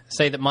Villigan,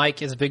 say that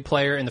Mike is a big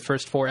player in the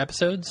first 4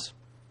 episodes?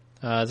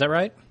 Is that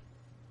right?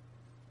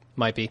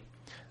 Might be.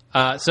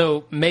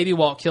 So maybe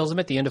Walt kills him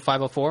at the end of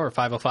 504 or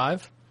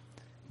 505.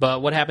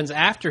 But what happens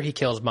after he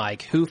kills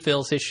Mike? Who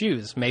fills his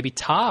shoes? Maybe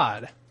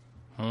Todd.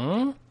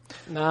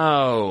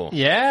 No.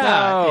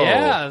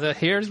 Yeah.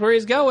 Here's where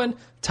he's going.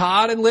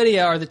 Todd and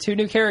Lydia are the 2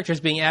 new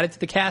characters being added to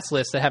the cast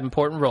list that have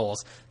important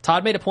roles.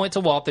 Todd made a point to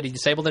Walt that he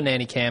disabled the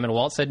nanny cam, and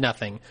Walt said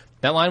nothing.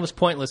 That line was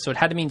pointless, so it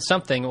had to mean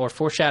something or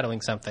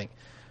foreshadowing something.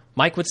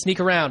 Mike would sneak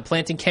around,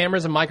 planting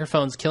cameras and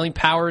microphones, killing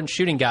power and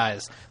shooting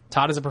guys.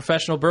 Todd is a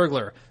professional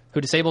burglar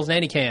who disables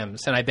nanny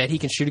cams, and I bet he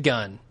can shoot a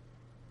gun.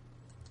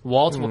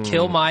 Walt will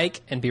kill Mike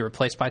and be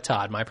replaced by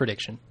Todd, my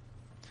prediction.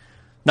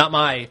 Not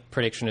my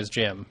prediction is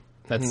Jim.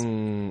 That's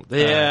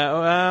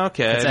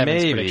Okay. Evan's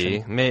Maybe.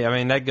 prediction. I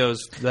mean, that goes.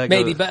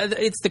 maybe, but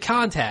it's the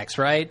context,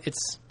 right? It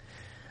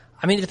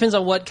depends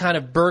on what kind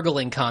of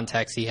burgling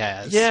context he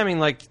has. Yeah, I mean,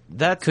 like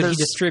that. Could he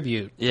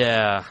distribute?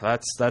 Yeah,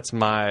 that's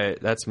my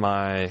That's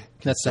the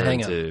concern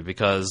hang-up. too,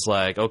 because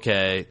like,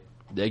 okay,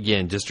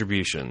 again,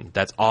 distribution.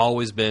 That's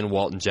always been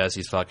Walt and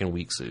Jesse's fucking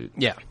weak suit.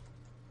 Yeah.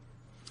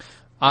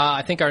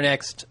 I think our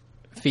next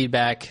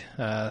feedback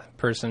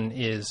person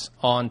is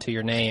on to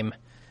your name,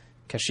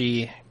 because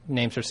she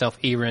names herself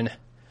Erin.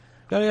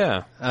 Oh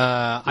yeah,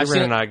 I've Erin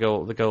seen and I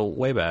go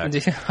way back.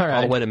 All right.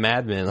 All the way to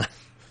Mad Men.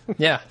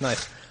 Yeah,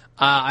 nice.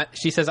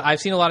 She says, I've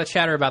seen a lot of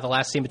chatter about the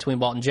last scene between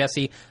Walt and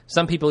Jesse.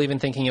 Some people even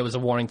thinking it was a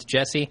warning to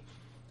Jesse.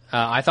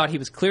 I thought he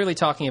was clearly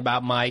talking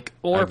about Mike,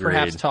 or Agreed.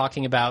 perhaps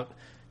talking about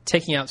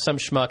taking out some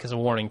schmuck as a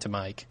warning to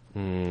Mike.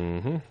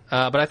 Mm-hmm.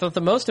 But I thought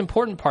the most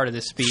important part of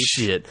this speech...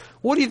 Shit.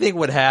 What do you think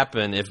would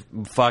happen if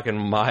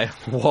fucking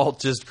Walt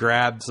just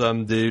grabbed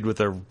some dude with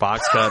a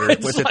box cutter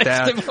and pushed it Sliced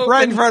down him open.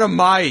 right in front of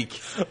Mike?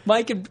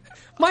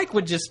 Mike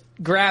would just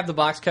grab the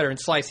box cutter and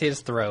slice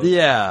his throat.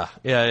 Yeah.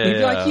 He'd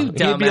be like, "You He'd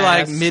be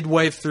like dumbass."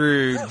 midway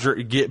through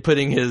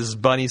putting his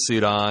bunny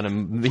suit on,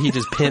 and he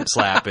just pimp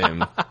slap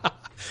him.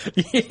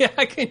 Yeah,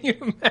 can you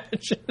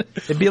imagine?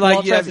 It'd be like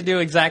Walt has to do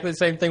exactly the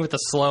same thing with the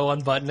slow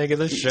unbuttoning of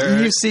the shirt.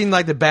 You've seen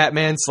like the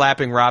Batman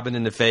slapping Robin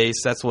in the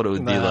face. That's what it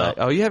would be No. like.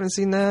 Oh, you haven't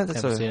seen that?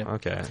 Haven't seen it.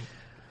 Okay.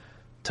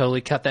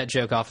 Totally cut that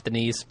joke off at the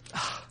knees.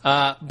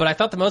 But I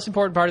thought the most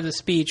important part of the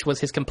speech was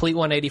his complete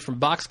 180 from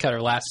box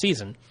cutter last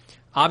season.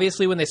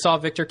 Obviously, when they saw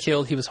Victor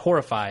killed, he was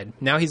horrified.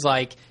 Now he's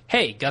like,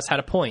 hey, Gus had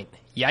a point.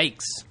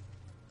 Yikes.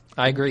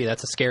 I agree.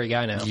 That's a scary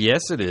guy now.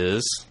 Yes, it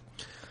is.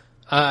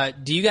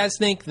 Do you guys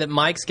think that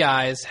Mike's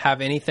guys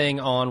have anything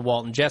on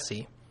Walt and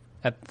Jesse?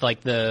 At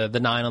like the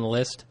 9 on the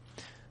list?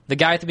 The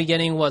guy at the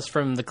beginning was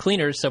from the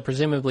Cleaners, so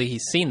presumably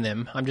he's seen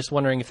them. I'm just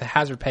wondering if the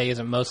hazard pay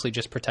isn't mostly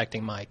just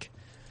protecting Mike.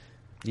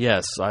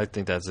 Yes, I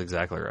think that's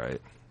exactly right.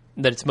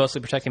 That it's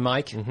mostly protecting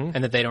Mike, and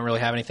that they don't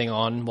really have anything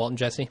on Walt and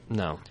Jesse?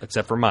 No,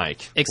 except for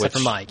Mike. Except for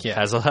Mike, yeah.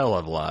 Has a hell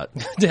of a lot.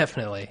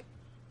 Definitely.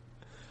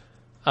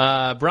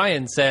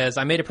 Brian says,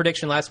 I made a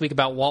prediction last week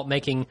about Walt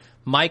making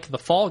Mike the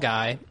fall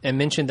guy and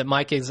mentioned that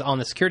Mike is on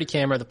the security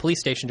camera at the police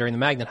station during the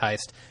Magnet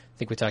heist. I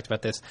think we talked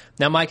about this.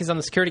 Now Mike is on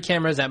the security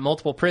cameras at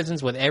multiple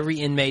prisons with every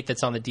inmate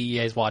that's on the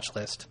DEA's watch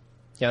list.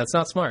 Yeah, that's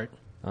not smart.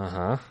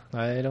 Uh-huh.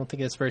 I don't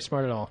think it's very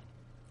smart at all.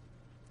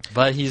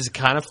 But he's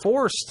kind of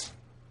forced.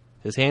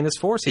 His hand is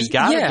forced. He's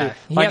got to.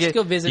 He has to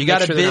go visit. You got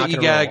to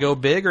sure go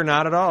big or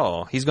not at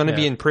all. He's going to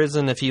be in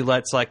prison if he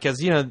lets because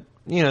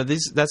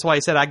that's why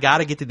he said I got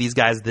to get to these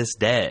guys this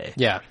day.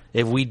 Yeah.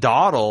 If we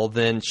dawdle,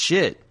 then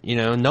shit.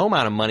 No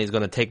amount of money is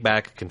going to take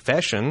back a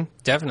confession.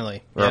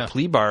 Definitely. Or a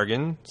plea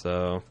bargain.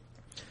 So.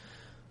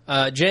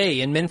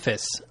 Jay in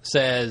Memphis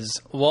says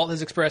Walt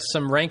has expressed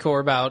some rancor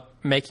about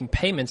making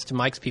payments to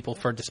Mike's people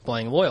for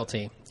displaying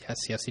loyalty.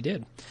 Yes, he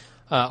did.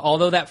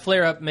 Although that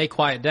flare-up may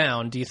quiet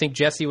down, do you think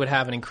Jesse would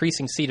have an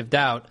increasing seed of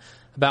doubt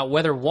about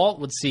whether Walt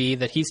would see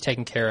that he's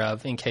taken care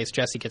of in case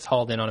Jesse gets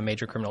hauled in on a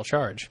major criminal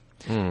charge?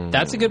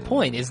 That's a good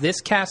point. Is this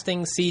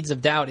casting seeds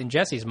of doubt in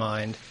Jesse's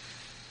mind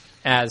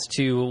as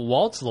to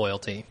Walt's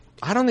loyalty?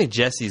 I don't think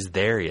Jesse's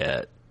there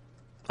yet.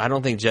 I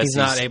don't think Jesse's... He's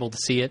not able to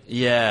see it?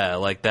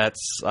 Yeah,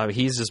 that's...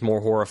 he's just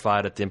more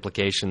horrified at the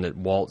implication that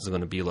Walt's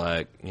going to be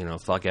like,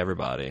 fuck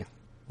everybody.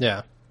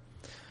 Yeah.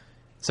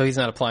 So he's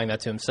not applying that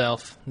to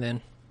himself,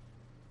 then?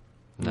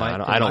 No,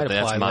 I don't think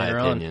that's my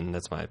opinion.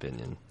 That's my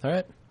opinion. All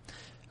right.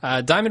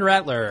 Diamond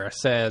Rattler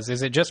says,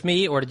 is it just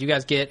me, or did you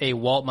guys get a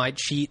Walt might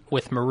cheat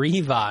with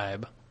Marie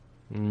vibe?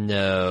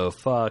 No,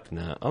 fuck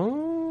no.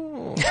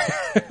 Oh.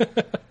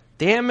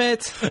 Damn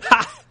it.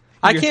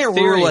 I can't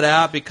rule it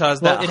out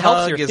because that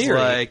hug is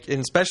like,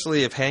 and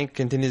especially if Hank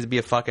continues to be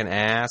a fucking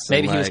ass.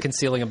 Maybe he was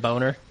concealing a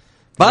boner.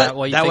 But is that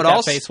what you think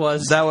that face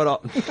was?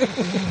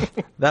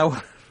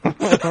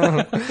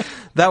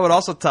 That would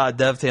also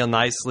dovetail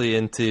nicely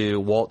into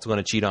Walt's going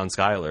to cheat on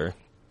Skyler.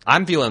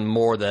 I'm feeling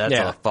more that's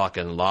a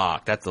fucking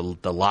lock. That's the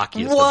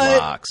lockiest of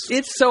locks.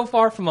 It's so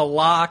far from a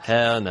lock.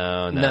 Hell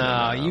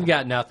no. You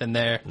got nothing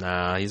there.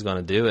 Nah, he's going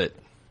to do it.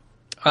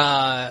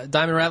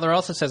 Diamond Rattler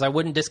also says, I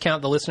wouldn't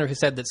discount the listener who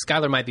said that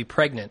Skyler might be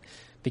pregnant.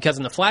 Because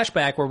in the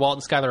flashback where Walt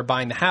and Skyler are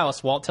buying the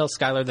house, Walt tells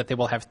Skyler that they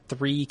will have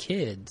 3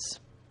 kids.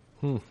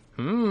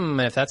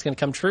 If that's going to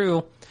come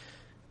true...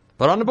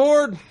 Put on the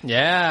board.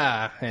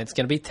 Yeah, it's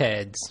going to be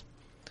Ted's.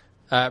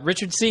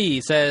 Richard C.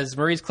 says,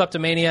 Marie's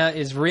kleptomania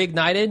is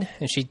reignited,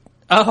 and she...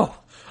 Oh,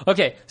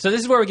 okay, so this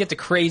is where we get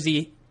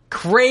to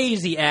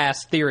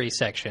crazy-ass theory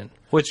section.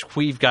 Which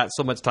we've got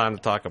so much time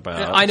to talk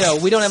about. I know,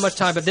 we don't have much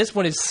time, but this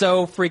one is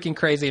so freaking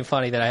crazy and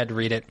funny that I had to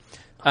read it.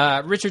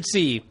 Richard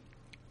C.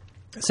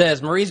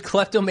 says, Marie's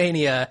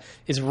kleptomania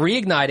is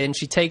reignited and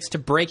she takes to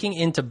breaking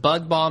into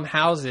bug bomb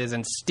houses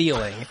and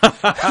stealing.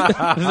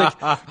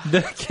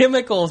 The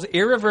chemicals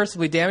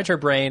irreversibly damage her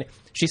brain.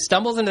 She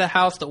stumbles into the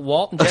house that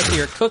Walt and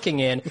Jesse are cooking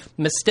in,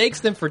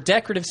 mistakes them for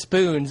decorative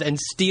spoons, and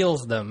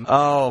steals them.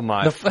 Oh,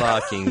 my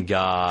fucking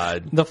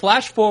God. The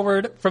flash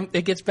forward from...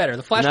 It gets better.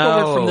 The flash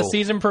forward from the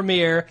season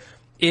premiere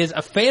is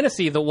a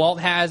fantasy that Walt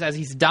has as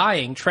he's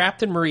dying,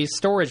 trapped in Marie's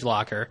storage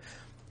locker.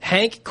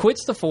 Hank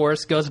quits the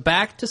force, goes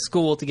back to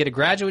school to get a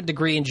graduate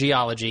degree in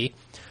geology.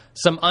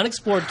 Some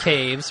unexplored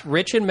caves,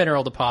 rich in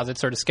mineral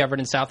deposits, are discovered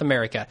in South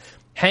America.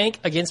 Hank,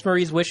 against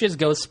Marie's wishes,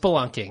 goes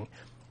spelunking.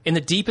 In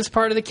the deepest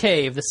part of the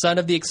cave, the son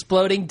of the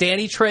exploding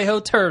Danny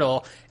Trejo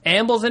turtle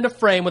ambles into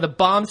frame with a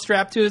bomb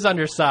strapped to his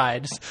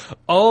undersides.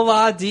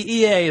 Hola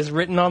DEA is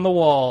written on the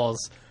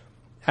walls.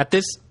 At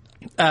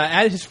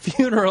his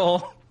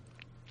funeral,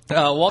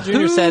 Walt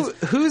Jr. says...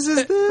 Whose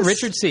is this?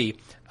 Richard C.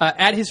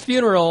 At his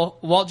funeral,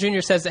 Walt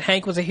Jr. says that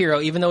Hank was a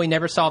hero, even though he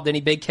never solved any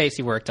big case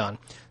he worked on.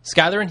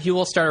 Skyler and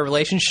Huell start a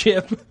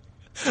relationship,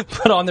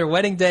 but on their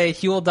wedding day,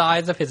 Huell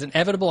dies of his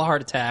inevitable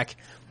heart attack.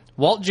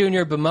 Walt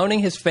Jr., bemoaning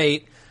his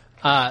fate,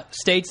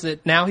 states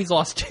that now he's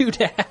lost 2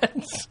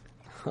 dads.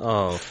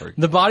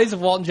 The bodies of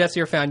Walt and Jesse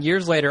are found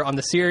years later on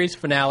the series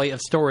finale of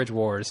Storage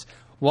Wars.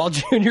 Walt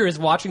Jr. is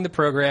watching the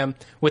program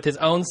with his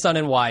own son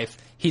and wife.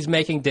 He's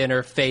making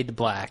dinner, fade to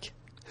black.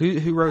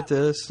 Who wrote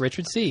this?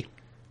 Richard C.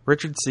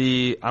 Richard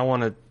C., I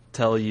want to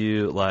tell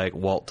you, like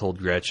Walt told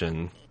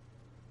Gretchen,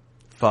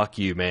 fuck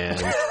you, man.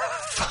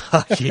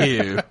 Fuck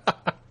you.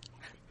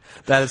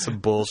 That is some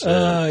bullshit.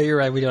 You're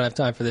right. We don't have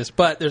time for this,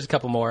 but there's a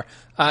couple more.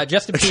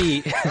 Justin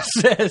P.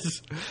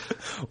 says,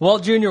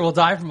 Walt Jr. will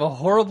die from a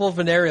horrible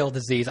venereal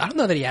disease. I don't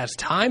know that he has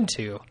time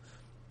to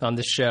on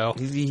this show.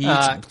 He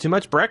eats too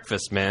much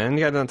breakfast, man.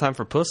 You got no time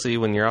for pussy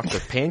when you're off the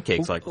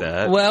pancakes like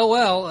that.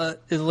 Well,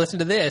 listen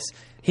to this.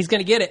 He's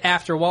going to get it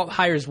after Walt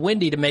hires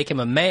Wendy to make him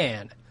a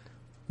man.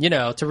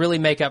 To really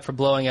make up for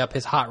blowing up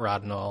his hot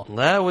rod and all.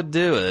 That would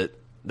do it.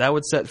 That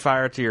would set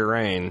fire to your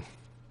reign.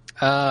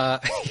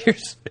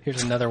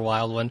 Here's another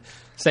wild one.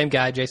 Same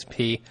guy,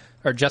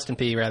 Justin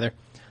P. rather.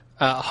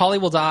 Holly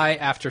will die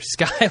after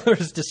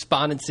Skylar's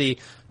despondency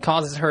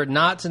causes her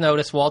not to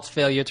notice Walt's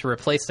failure to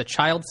replace the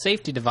child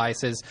safety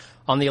devices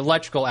on the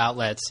electrical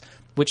outlets,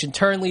 which in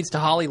turn leads to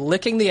Holly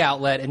licking the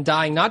outlet and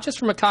dying not just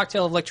from a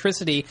cocktail of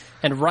electricity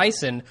and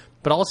ricin,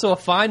 but also a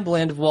fine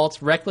blend of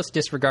Walt's reckless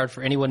disregard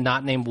for anyone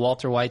not named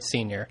Walter White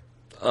Sr.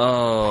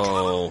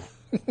 Oh,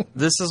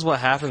 this is what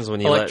happens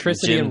when you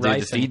Electricity let Jim and do ricin.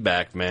 the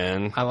feedback,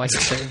 man. I like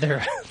it.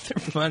 They're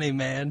funny,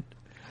 man.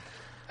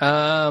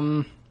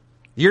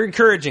 You're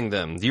encouraging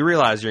them. Do you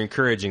realize you're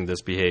encouraging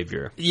this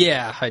behavior?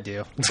 Yeah, I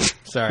do.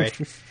 Sorry.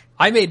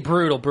 I made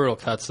brutal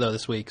cuts, though,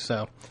 this week.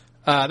 So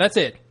that's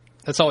it.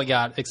 That's all we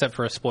got, except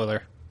for a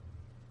spoiler.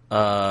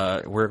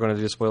 We're going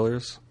to do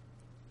spoilers?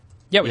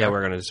 Yeah, we're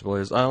going to do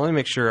spoilers. Let me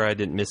make sure I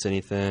didn't miss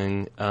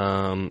anything.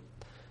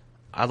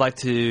 I'd like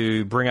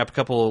to bring up a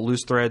couple of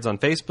loose threads on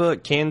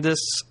Facebook.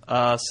 Candace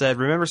said,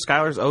 remember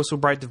Skylar's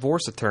oh-so-bright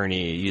divorce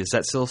attorney? Is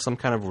that still some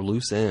kind of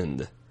loose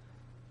end?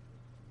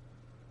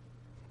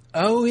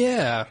 Oh,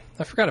 yeah.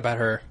 I forgot about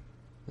her.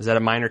 Is that a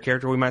minor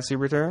character we might see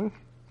return?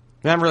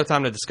 I haven't really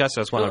time to discuss it.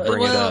 I just want to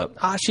bring it up.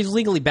 She's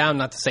legally bound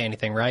not to say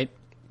anything, right?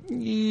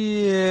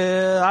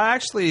 Yeah, I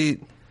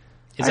actually...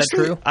 Is that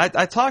true?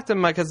 I talked to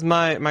because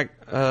my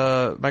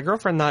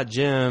girlfriend, not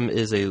Jim,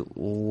 is a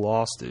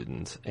law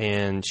student,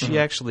 and she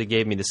actually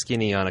gave me the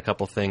skinny on a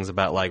couple things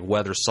about like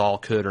whether Saul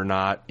could or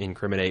not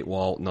incriminate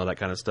Walt and all that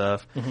kind of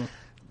stuff.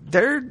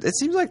 It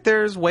seems like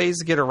there's ways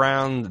to get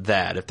around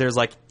that. If there's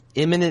like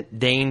imminent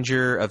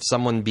danger of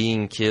someone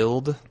being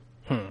killed,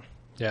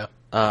 Yeah.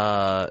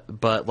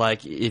 but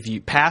like if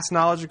you pass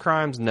knowledge of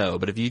crimes, no.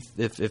 But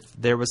if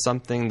there was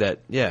something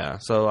that, yeah.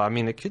 So I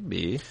mean, it could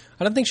be.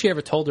 I don't think she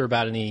ever told her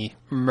about any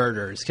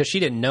murders because she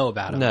didn't know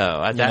about them.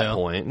 No, at that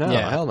point, no,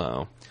 hell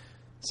no.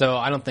 So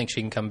I don't think she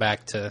can come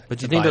back to.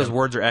 But you think those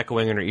words are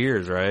echoing in her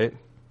ears, right?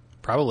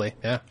 Probably,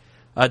 yeah.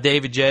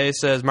 David J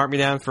says, mark me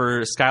down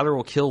for Skylar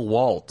will kill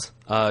Walt.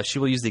 She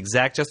will use the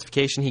exact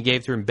justification he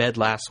gave to her in bed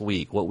last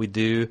week. What we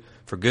do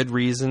for good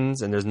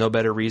reasons, and there's no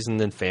better reason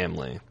than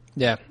family.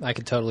 Yeah, I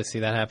could totally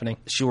see that happening.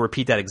 She'll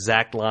repeat that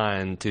exact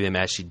line to him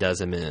as she does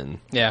him in.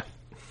 Yeah.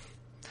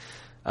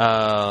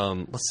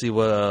 Let's see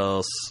what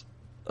else.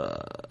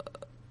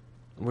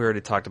 We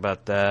already talked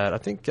about that. I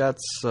think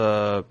that's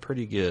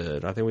pretty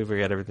good. I think we've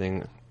got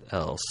everything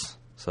else.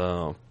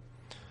 So,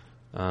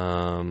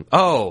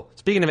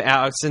 speaking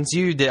of since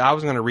you did, I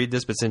was going to read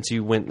this, but since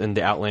you went in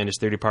the Outlandish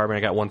Theory Department,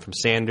 I got one from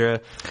Sandra.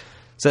 It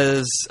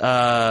says,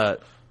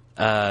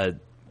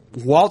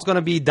 Walt's going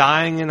to be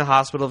dying in the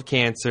hospital of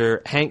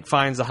cancer. Hank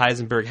finds the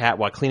Heisenberg hat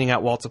while cleaning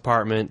out Walt's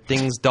apartment.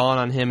 Things dawn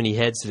on him, and he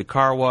heads to the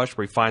car wash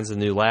where he finds the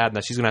new lab.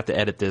 Now, she's going to have to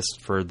edit this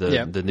for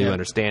the new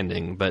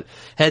understanding, but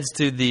heads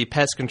to the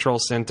pest control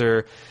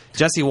center.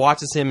 Jesse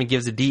watches him and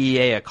gives the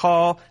DEA a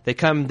call. They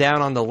come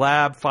down on the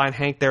lab, find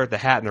Hank there at the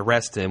hat, and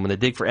arrest him. When they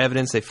dig for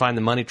evidence, they find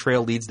the money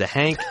trail leads to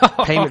Hank,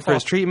 payment for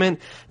his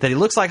treatment, that he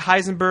looks like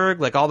Heisenberg,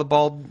 like all the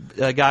bald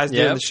guys do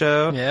in the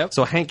show. Yep.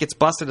 So Hank gets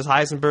busted as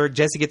Heisenberg.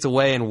 Jesse gets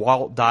away, and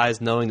Walt dies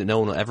knowing that no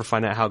one will ever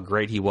find out how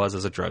great he was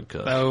as a drug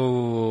cook.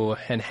 Oh,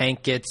 and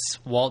Hank gets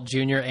Walt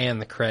Jr.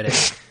 and the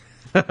credit.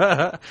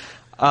 I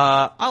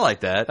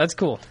like that. That's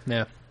cool.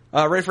 Yeah.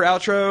 Ready for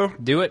outro?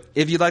 Do it.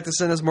 If you'd like to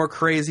send us more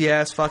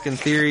crazy-ass fucking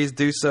theories,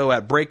 do so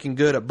at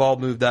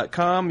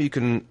breakinggood@baldmove.com. You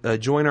can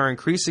join our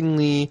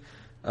increasingly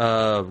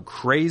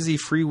crazy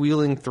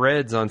freewheeling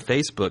threads on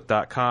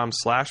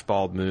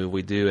facebook.com/baldmove.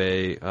 We do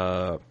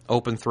a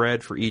open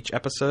thread for each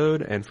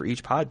episode and for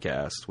each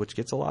podcast, which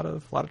gets a lot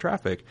of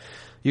traffic.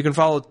 You can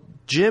follow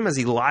Jim as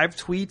he live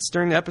tweets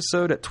during the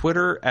episode at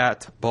Twitter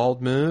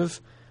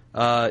 @baldmove.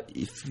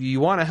 If you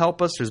want to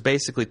help us, there's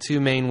basically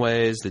two main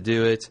ways to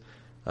do it.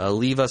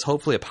 Leave us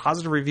hopefully a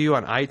positive review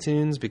on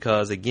iTunes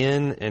because,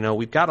 again,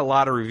 we've got a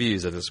lot of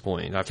reviews at this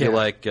point. I feel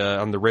like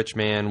I'm the rich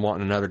man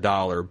wanting another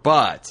dollar.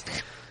 But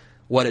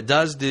what it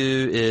does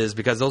do is,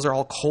 because those are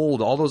all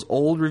cold, all those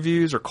old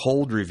reviews are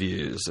cold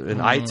reviews. In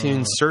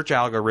iTunes search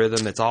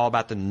algorithm, it's all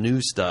about the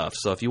new stuff.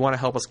 So if you want to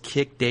help us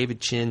kick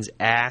David Chin's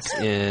ass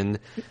in,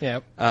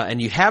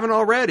 and you haven't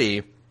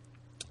already,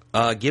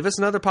 give us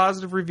another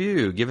positive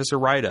review. Give us a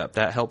write-up.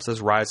 That helps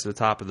us rise to the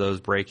top of those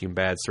Breaking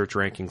Bad search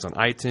rankings on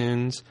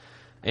iTunes.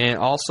 And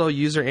also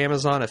use our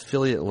Amazon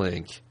affiliate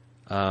link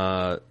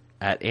at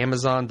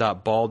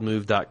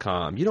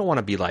amazon.baldmove.com. You don't want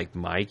to be like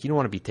Mike. You don't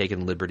want to be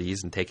taking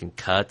liberties and taking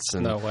cuts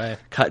and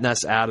cutting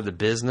us out of the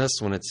business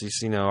when it's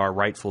our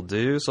rightful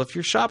due. So if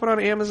you're shopping on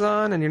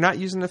Amazon and you're not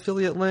using an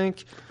affiliate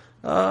link,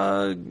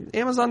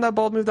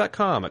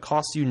 amazon.baldmove.com. It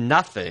costs you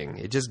nothing.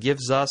 It just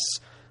gives us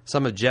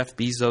some of Jeff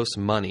Bezos'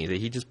 money that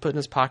he just put in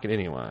his pocket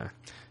anyway.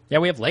 Yeah,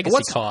 we have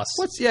legacy costs.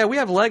 We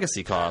have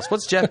legacy costs.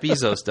 What's Jeff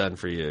Bezos done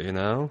for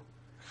you,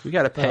 We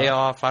got to pay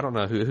off. I don't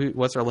know who.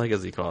 What's our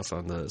legacy cost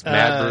on this?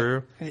 Mad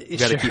Brew. We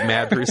got to keep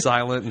Mad Brew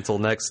silent until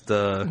next.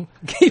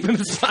 Keep him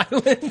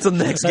silent until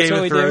next Game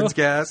of Thrones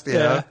cast.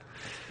 Yeah.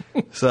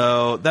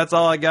 So that's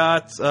all I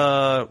got.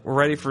 We're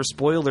ready for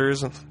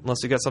spoilers,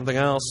 unless you got something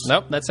else.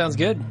 Nope, that sounds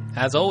good.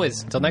 As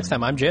always, until next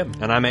time, I'm Jim.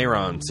 And I'm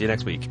Aaron. See you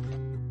next week.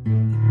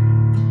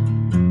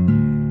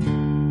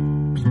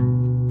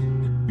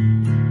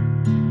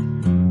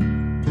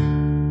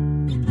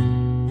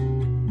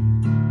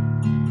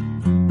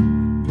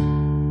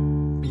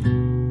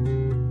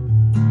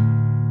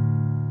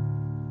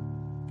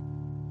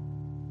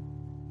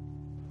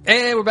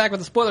 Hey, we're back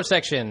with the spoiler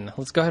section.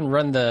 Let's go ahead and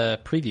run the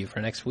preview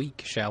for next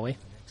week, shall we?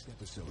 Next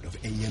episode of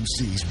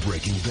AMC's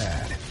Breaking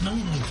Bad. No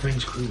one on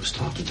Crane's crew is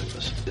talking to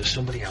us. There's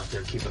somebody out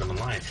there keeping them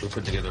alive. We're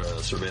putting together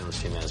a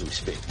surveillance team as we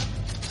speak.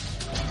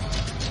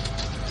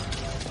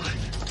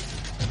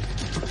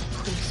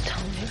 Please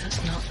tell me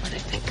that's not what I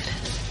think it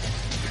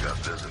is. You got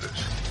visitors.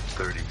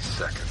 30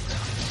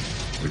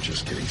 seconds. We're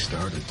just getting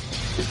started.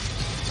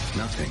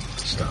 Nothing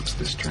stops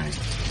this train.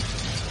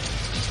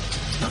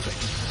 Nothing.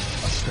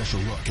 A special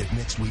look at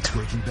next week's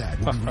Breaking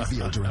Bad will be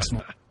revealed during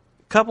small...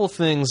 Couple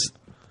things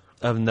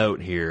of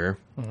note here.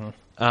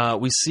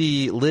 We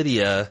see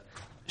Lydia.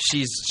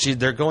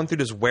 They're going through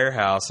this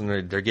warehouse and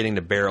they're getting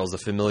the barrels, the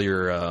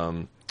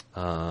familiar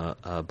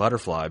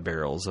butterfly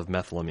barrels of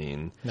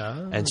methylamine.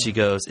 Oh. And she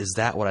goes, "Is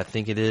that what I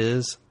think it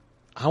is?"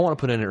 I want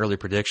to put in an early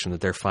prediction that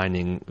they're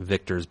finding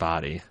Victor's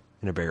body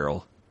in a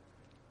barrel.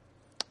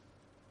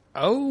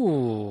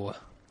 Oh,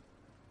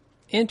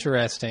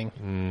 interesting.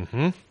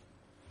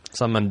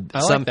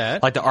 That.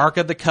 Like the Ark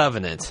of the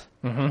Covenant.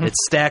 It's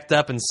stacked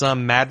up in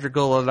some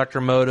magical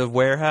electromotive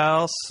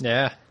warehouse.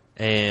 Yeah,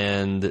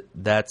 and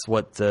that's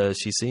what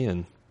she's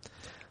seeing.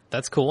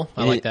 that's cool.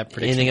 I like that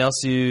prediction. Anything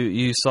else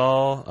you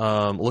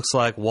saw? Looks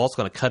like Walt's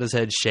going to cut his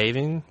head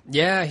shaving.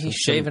 Yeah, he's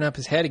shaving up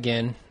his head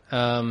again.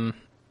 I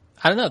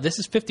don't know. This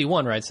is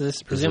 51, right? So this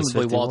is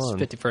presumably 51. Walt's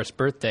 51st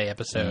birthday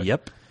episode.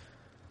 Yep.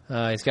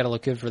 He's got to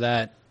look good for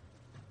that.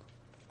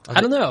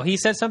 I don't know. He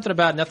said something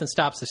about nothing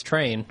stops this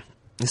train.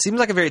 It seems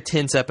like a very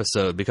tense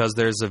episode because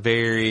there's a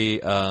very,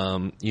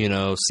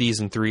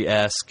 season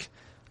 3-esque,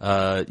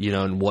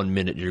 in 1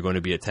 minute you're going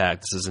to be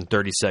attacked. This is in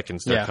 30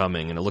 seconds they're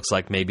coming, and it looks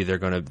like maybe there's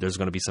going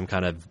to be some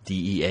kind of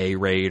DEA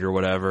raid or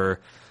whatever.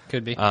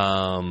 Could be.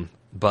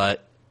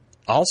 But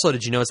also,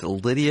 did you notice that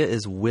Lydia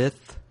is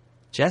with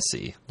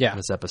Jesse Yeah. in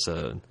this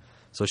episode?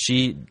 So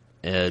she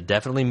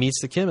definitely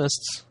meets the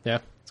chemists. Yeah.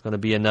 It's going to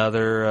be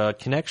another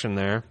connection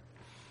there.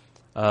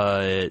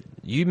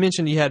 You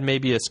mentioned you had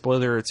maybe a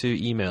spoiler or two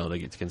email to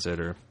get to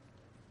consider.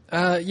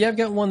 Yeah, I've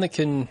got one that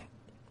can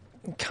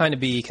kind of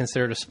be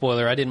considered a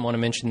spoiler. I didn't want to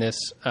mention this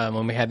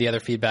when we had the other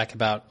feedback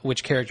about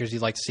which characters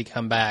you'd like to see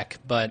come back,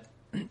 but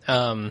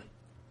there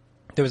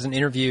was an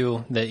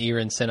interview that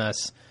Aaron sent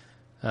us,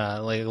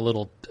 like a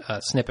little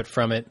snippet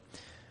from it,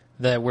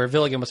 where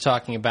Villigan was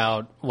talking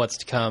about what's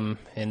to come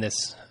in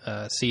this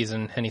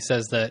season, and he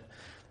says that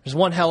there's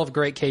one hell of a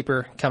great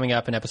caper coming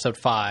up in episode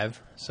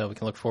 5, so we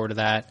can look forward to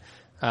that,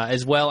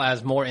 as well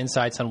as more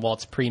insights on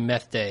Walt's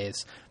pre-meth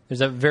days. There's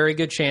a very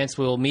good chance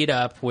we'll meet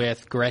up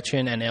with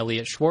Gretchen and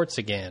Elliot Schwartz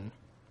again,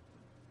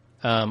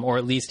 or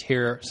at least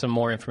hear some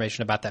more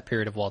information about that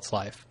period of Walt's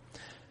life.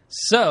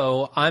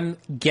 So I'm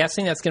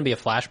guessing that's going to be a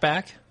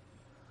flashback,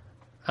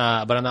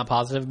 but I'm not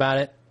positive about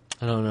it.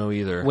 I don't know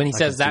either. When he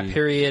says that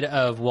period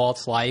of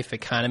Walt's life, it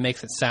kind of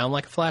makes it sound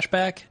like a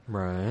flashback.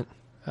 Right.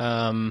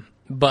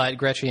 But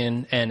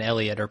Gretchen and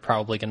Elliot are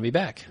probably going to be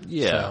back.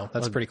 Yeah. So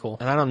that's pretty cool.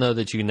 And I don't know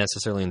that you can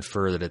necessarily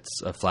infer that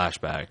it's a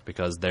flashback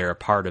because they're a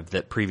part of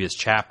that previous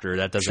chapter.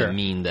 That doesn't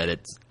mean that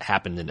it's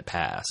happened in the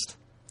past.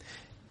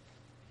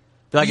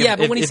 Like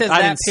but when he says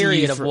that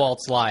period of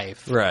Walt's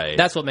life, right,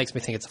 that's what makes me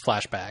think it's a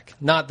flashback.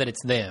 Not that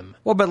it's them.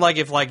 Well, but like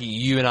if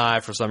you and I,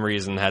 for some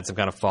reason, had some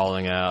kind of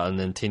falling out, and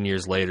then 10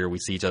 years later we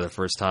see each other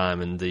first time,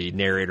 and the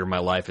narrator of my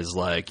life is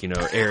like,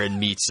 Aaron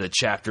meets a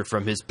chapter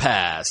from his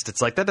past. It's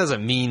like that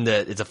doesn't mean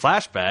that it's a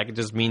flashback. It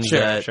just means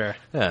that. Sure.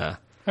 Yeah.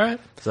 All right.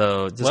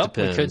 So it just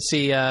depends. We could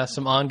see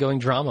some ongoing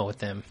drama with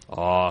them.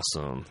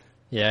 Awesome.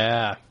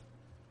 Yeah.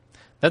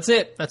 That's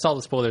it. That's all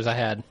the spoilers I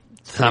had.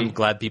 I'm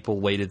glad people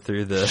waded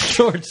through the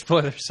short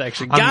spoiler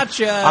section.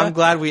 Gotcha! I'm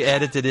glad we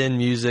edited in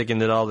music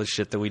and did all the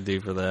shit that we do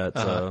for that.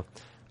 So,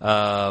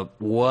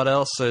 what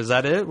else? Is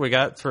that it? We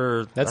got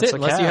for... That's it,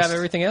 unless you have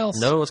everything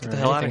else. No, let's get the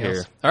hell out of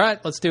here. All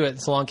right, let's do it.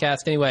 It's a long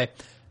cast anyway.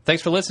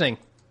 Thanks for listening.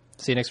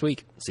 See you next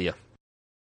week. See ya.